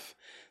 3.5.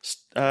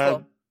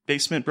 Cool.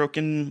 Basement,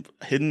 broken,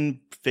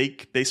 hidden,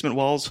 fake basement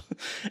walls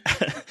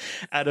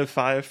out of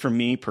 5 for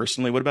me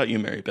personally. What about you,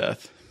 Mary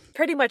Beth?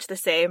 Pretty much the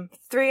same.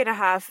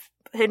 3.5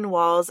 hidden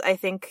walls. I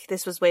think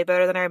this was way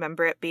better than I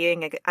remember it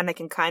being, and I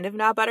can kind of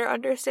now better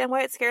understand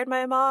why it scared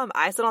my mom.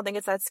 I still don't think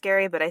it's that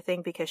scary, but I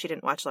think because she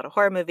didn't watch a lot of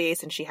horror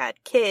movies and she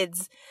had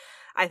kids,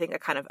 I think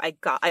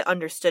I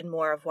understood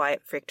more of why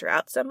it freaked her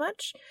out so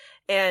much.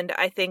 And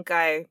I think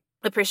I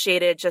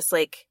appreciated just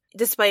like,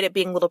 despite it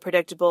being a little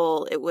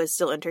predictable, it was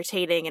still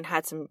entertaining and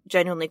had some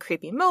genuinely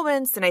creepy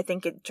moments. And I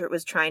think it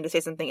was trying to say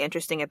something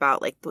interesting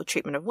about like the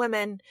treatment of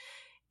women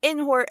in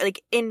horror,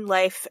 like in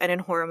life and in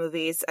horror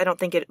movies. I don't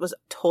think it was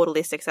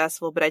totally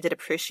successful, but I did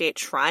appreciate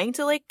trying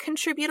to like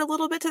contribute a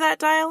little bit to that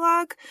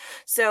dialogue.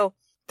 So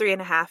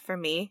 3.5 for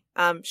me.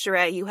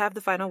 Sharai, you have the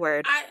final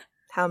word.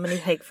 How many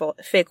fake walls?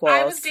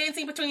 I was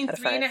dancing between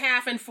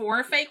 3.5 and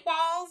 4 fake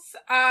walls.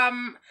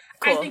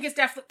 Cool. I think it's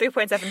definitely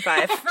 3.75.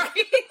 Right?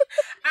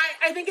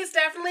 I think it's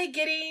definitely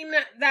getting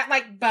that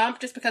like bump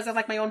just because of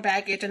like my own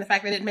baggage and the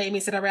fact that it made me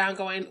sit around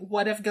going,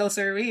 "What if ghosts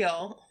are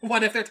real?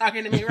 What if they're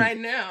talking to me right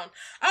now?"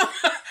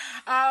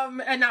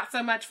 And not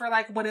so much for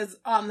like what is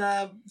on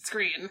the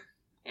screen.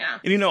 Yeah.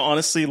 And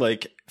honestly,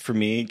 like for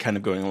me, kind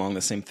of going along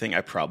the same thing, I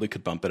probably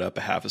could bump it up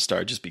a 0.5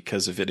 star just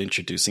because of it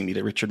introducing me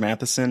to Richard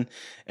Matheson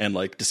and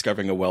like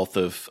discovering a wealth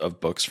of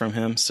books from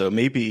him. So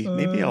maybe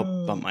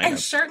I'll bump mine up. And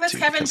shirtless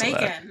Kevin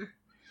Bacon.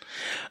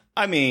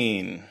 I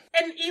mean,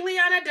 and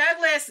Ileana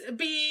Douglas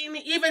being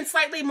even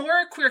slightly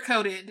more queer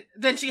coded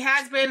than she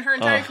has been her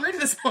entire career to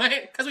this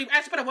point, because we've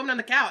actually put a woman on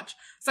the couch.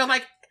 So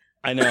like,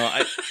 I know,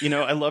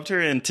 I loved her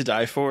in To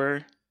Die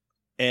For.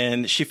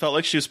 And she felt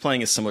like she was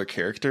playing a similar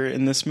character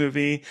in this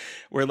movie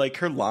where like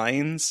her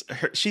lines,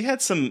 she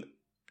had some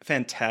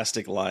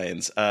fantastic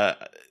lines.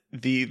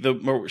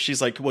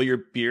 She's like, well, your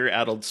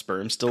beer-addled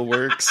sperm still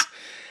works.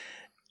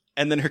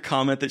 And then her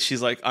comment that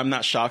she's like, I'm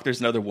not shocked there's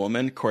another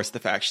woman. Of course, the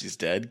fact she's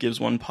dead gives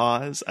one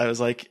pause. I was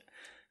like,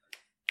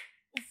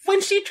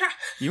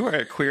 you are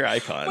a queer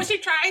icon. When she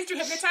tries to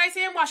hypnotize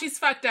him while she's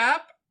fucked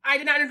up, I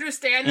did not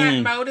understand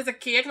that mode as a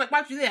kid. I'm like,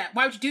 why would you do that?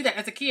 Why would you do that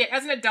as a kid?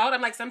 As an adult,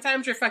 I'm like,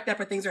 sometimes you're fucked up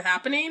or things are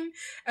happening,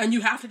 and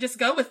you have to just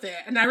go with it.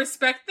 And I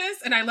respect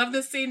this, and I love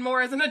this scene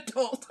more as an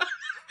adult.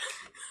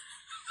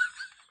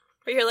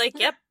 But you're like,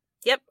 yep,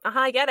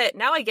 I get it.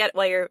 Now I get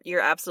why you're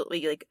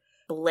absolutely like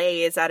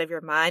blaze out of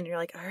your mind. You're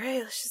like, all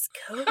right, let's just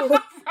go.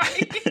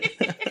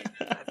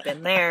 I've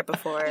been there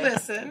before.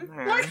 Listen.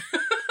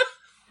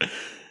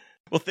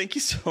 Well, thank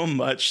you so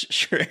much,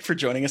 Sharai, for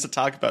joining us to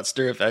talk about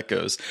Stir of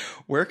Echoes.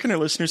 Where can our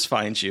listeners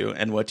find you,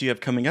 and what do you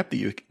have coming up that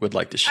you would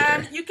like to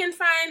share? You can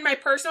find my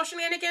personal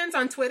shenanigans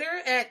on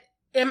Twitter at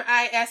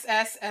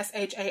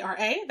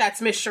MISSSHARA.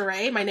 That's Miss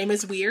Sharai. My name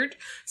is weird,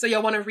 so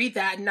you'll want to read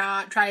that and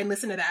not try and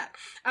listen to that.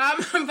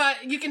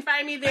 But you can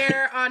find me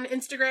there on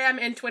Instagram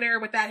and Twitter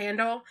with that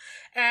handle.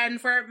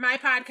 And for my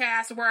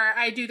podcast, where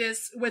I do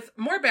this with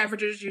more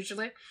beverages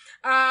usually,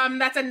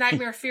 that's a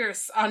Nightmare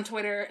Fierce on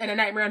Twitter and a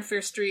Nightmare on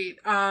Fierce Street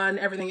on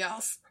everything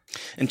else.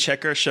 And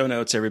check our show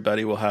notes,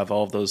 everybody. We'll have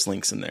all of those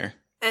links in there.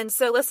 And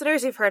so,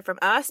 listeners, you've heard from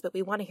us, but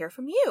we want to hear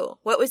from you.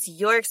 What was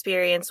your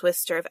experience with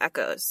Stir of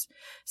Echoes?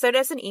 Send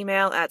us an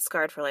email at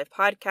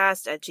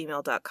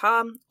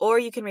scarredforlifepodcast@gmail.com, or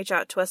you can reach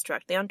out to us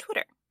directly on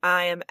Twitter.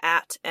 I am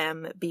at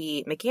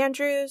MB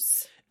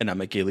McAndrews. And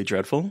I'm at Gaily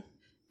Dreadful.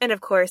 And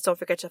of course, don't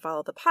forget to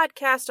follow the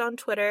podcast on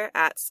Twitter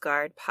at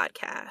Scarred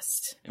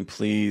Podcast. And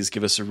please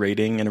give us a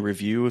rating and a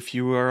review if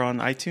you are on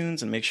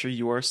iTunes, and make sure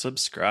you are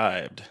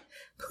subscribed.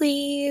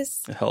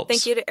 Please. It helps.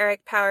 Thank you to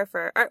Eric Power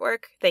for our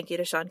artwork. Thank you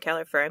to Sean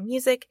Keller for our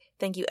music.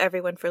 Thank you,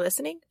 everyone, for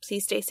listening.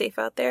 Please stay safe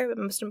out there, but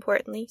most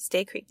importantly,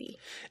 stay creepy.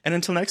 And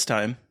until next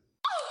time.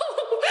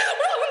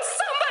 Won't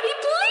somebody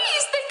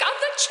please think of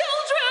the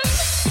children?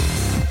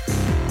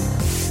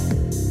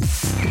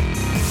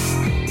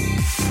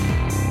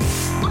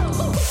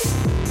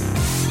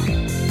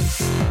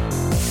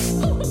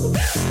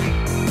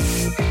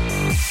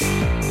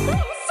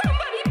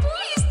 Somebody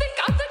please think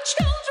of the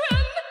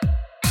children.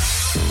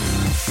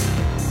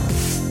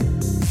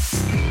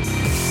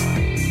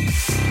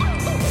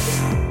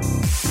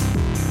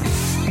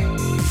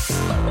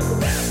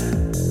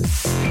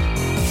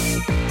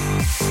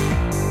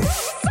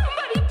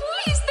 Somebody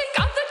please think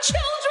of the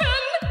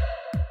children.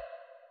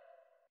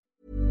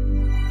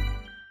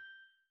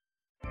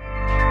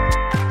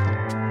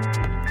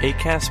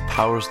 Acast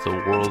powers the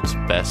world's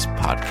best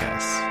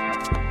podcasts.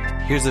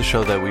 Here's a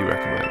show that we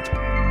recommend.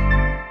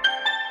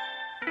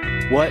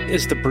 What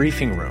is The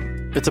Briefing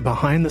Room? It's a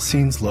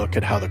behind-the-scenes look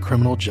at how the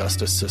criminal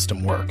justice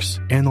system works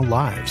and the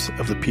lives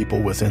of the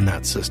people within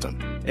that system.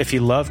 If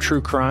you love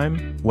true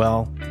crime,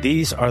 well,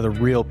 these are the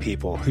real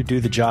people who do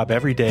the job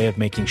every day of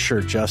making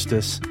sure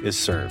justice is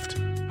served.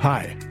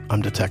 Hi,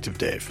 I'm Detective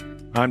Dave.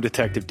 I'm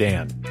Detective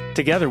Dan.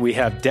 Together we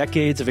have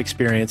decades of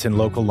experience in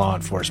local law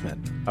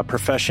enforcement, a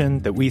profession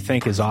that we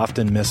think is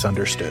often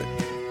misunderstood.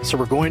 So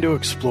we're going to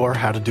explore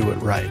how to do it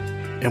right,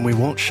 and we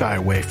won't shy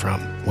away from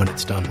when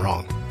it's done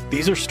wrong.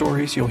 These are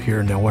stories you'll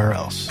hear nowhere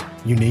else.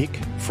 Unique,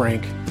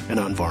 frank, and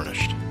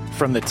unvarnished.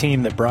 From the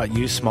team that brought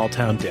you Small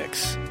Town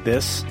Dicks,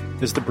 this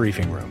is The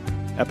Briefing Room.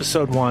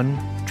 Episode 1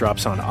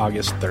 drops on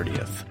August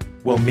 30th.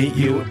 We'll meet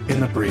you in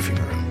the briefing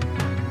room.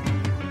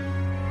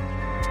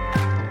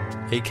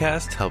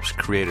 Acast helps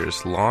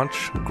creators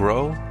launch,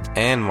 grow,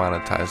 and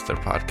monetize their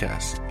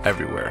podcasts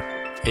everywhere.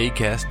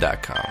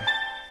 Acast.com.